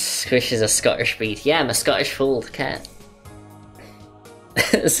 Squish is a Scottish breed. Yeah, I'm a Scottish fold cat.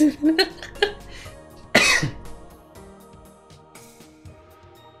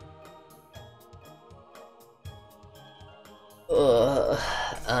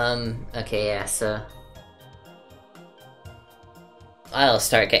 Okay, yeah, so... I'll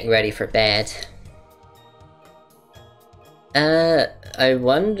start getting ready for bed. I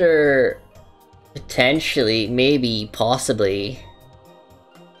wonder... potentially, maybe, possibly...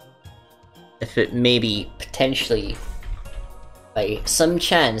 if it maybe, potentially, by some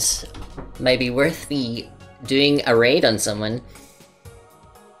chance, might be worth me doing a raid on someone.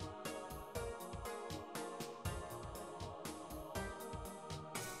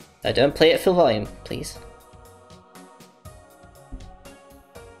 Don't play it full volume, please.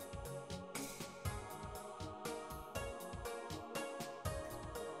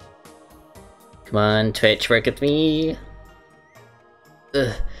 Come on, Twitch, work with me.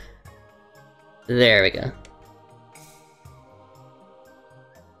 Ugh. There we go.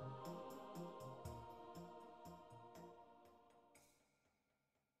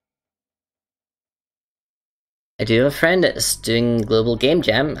 I do have a friend that's doing Global Game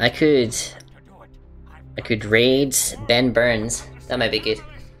Jam. I could raid Ben Burns. That might be good.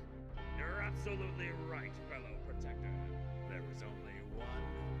 You're absolutely right, fellow protector. There is only one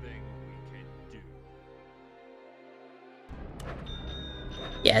thing we can do.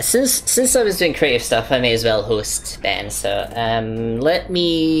 Yeah, since I was doing creative stuff, I may as well host Ben. So let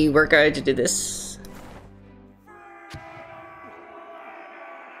me work out how to do this.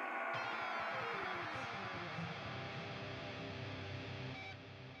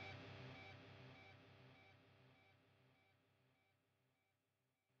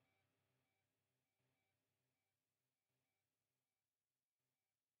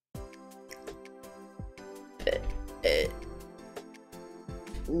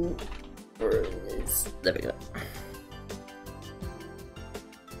 There we go.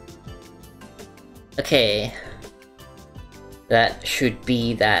 Okay. That should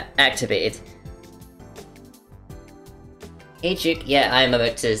be that activated. Hey Juke, yeah, I'm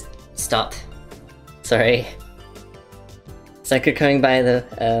about to stop. Sorry. Psycho coming by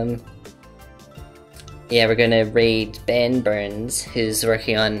though. Yeah, we're gonna raid Ben Burns, who's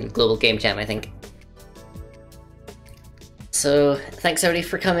working on Global Game Jam, I think. So, thanks everybody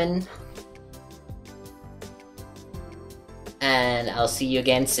for coming. And I'll see you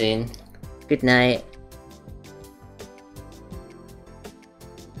again soon. Good night.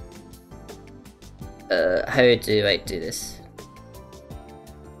 How do I do this?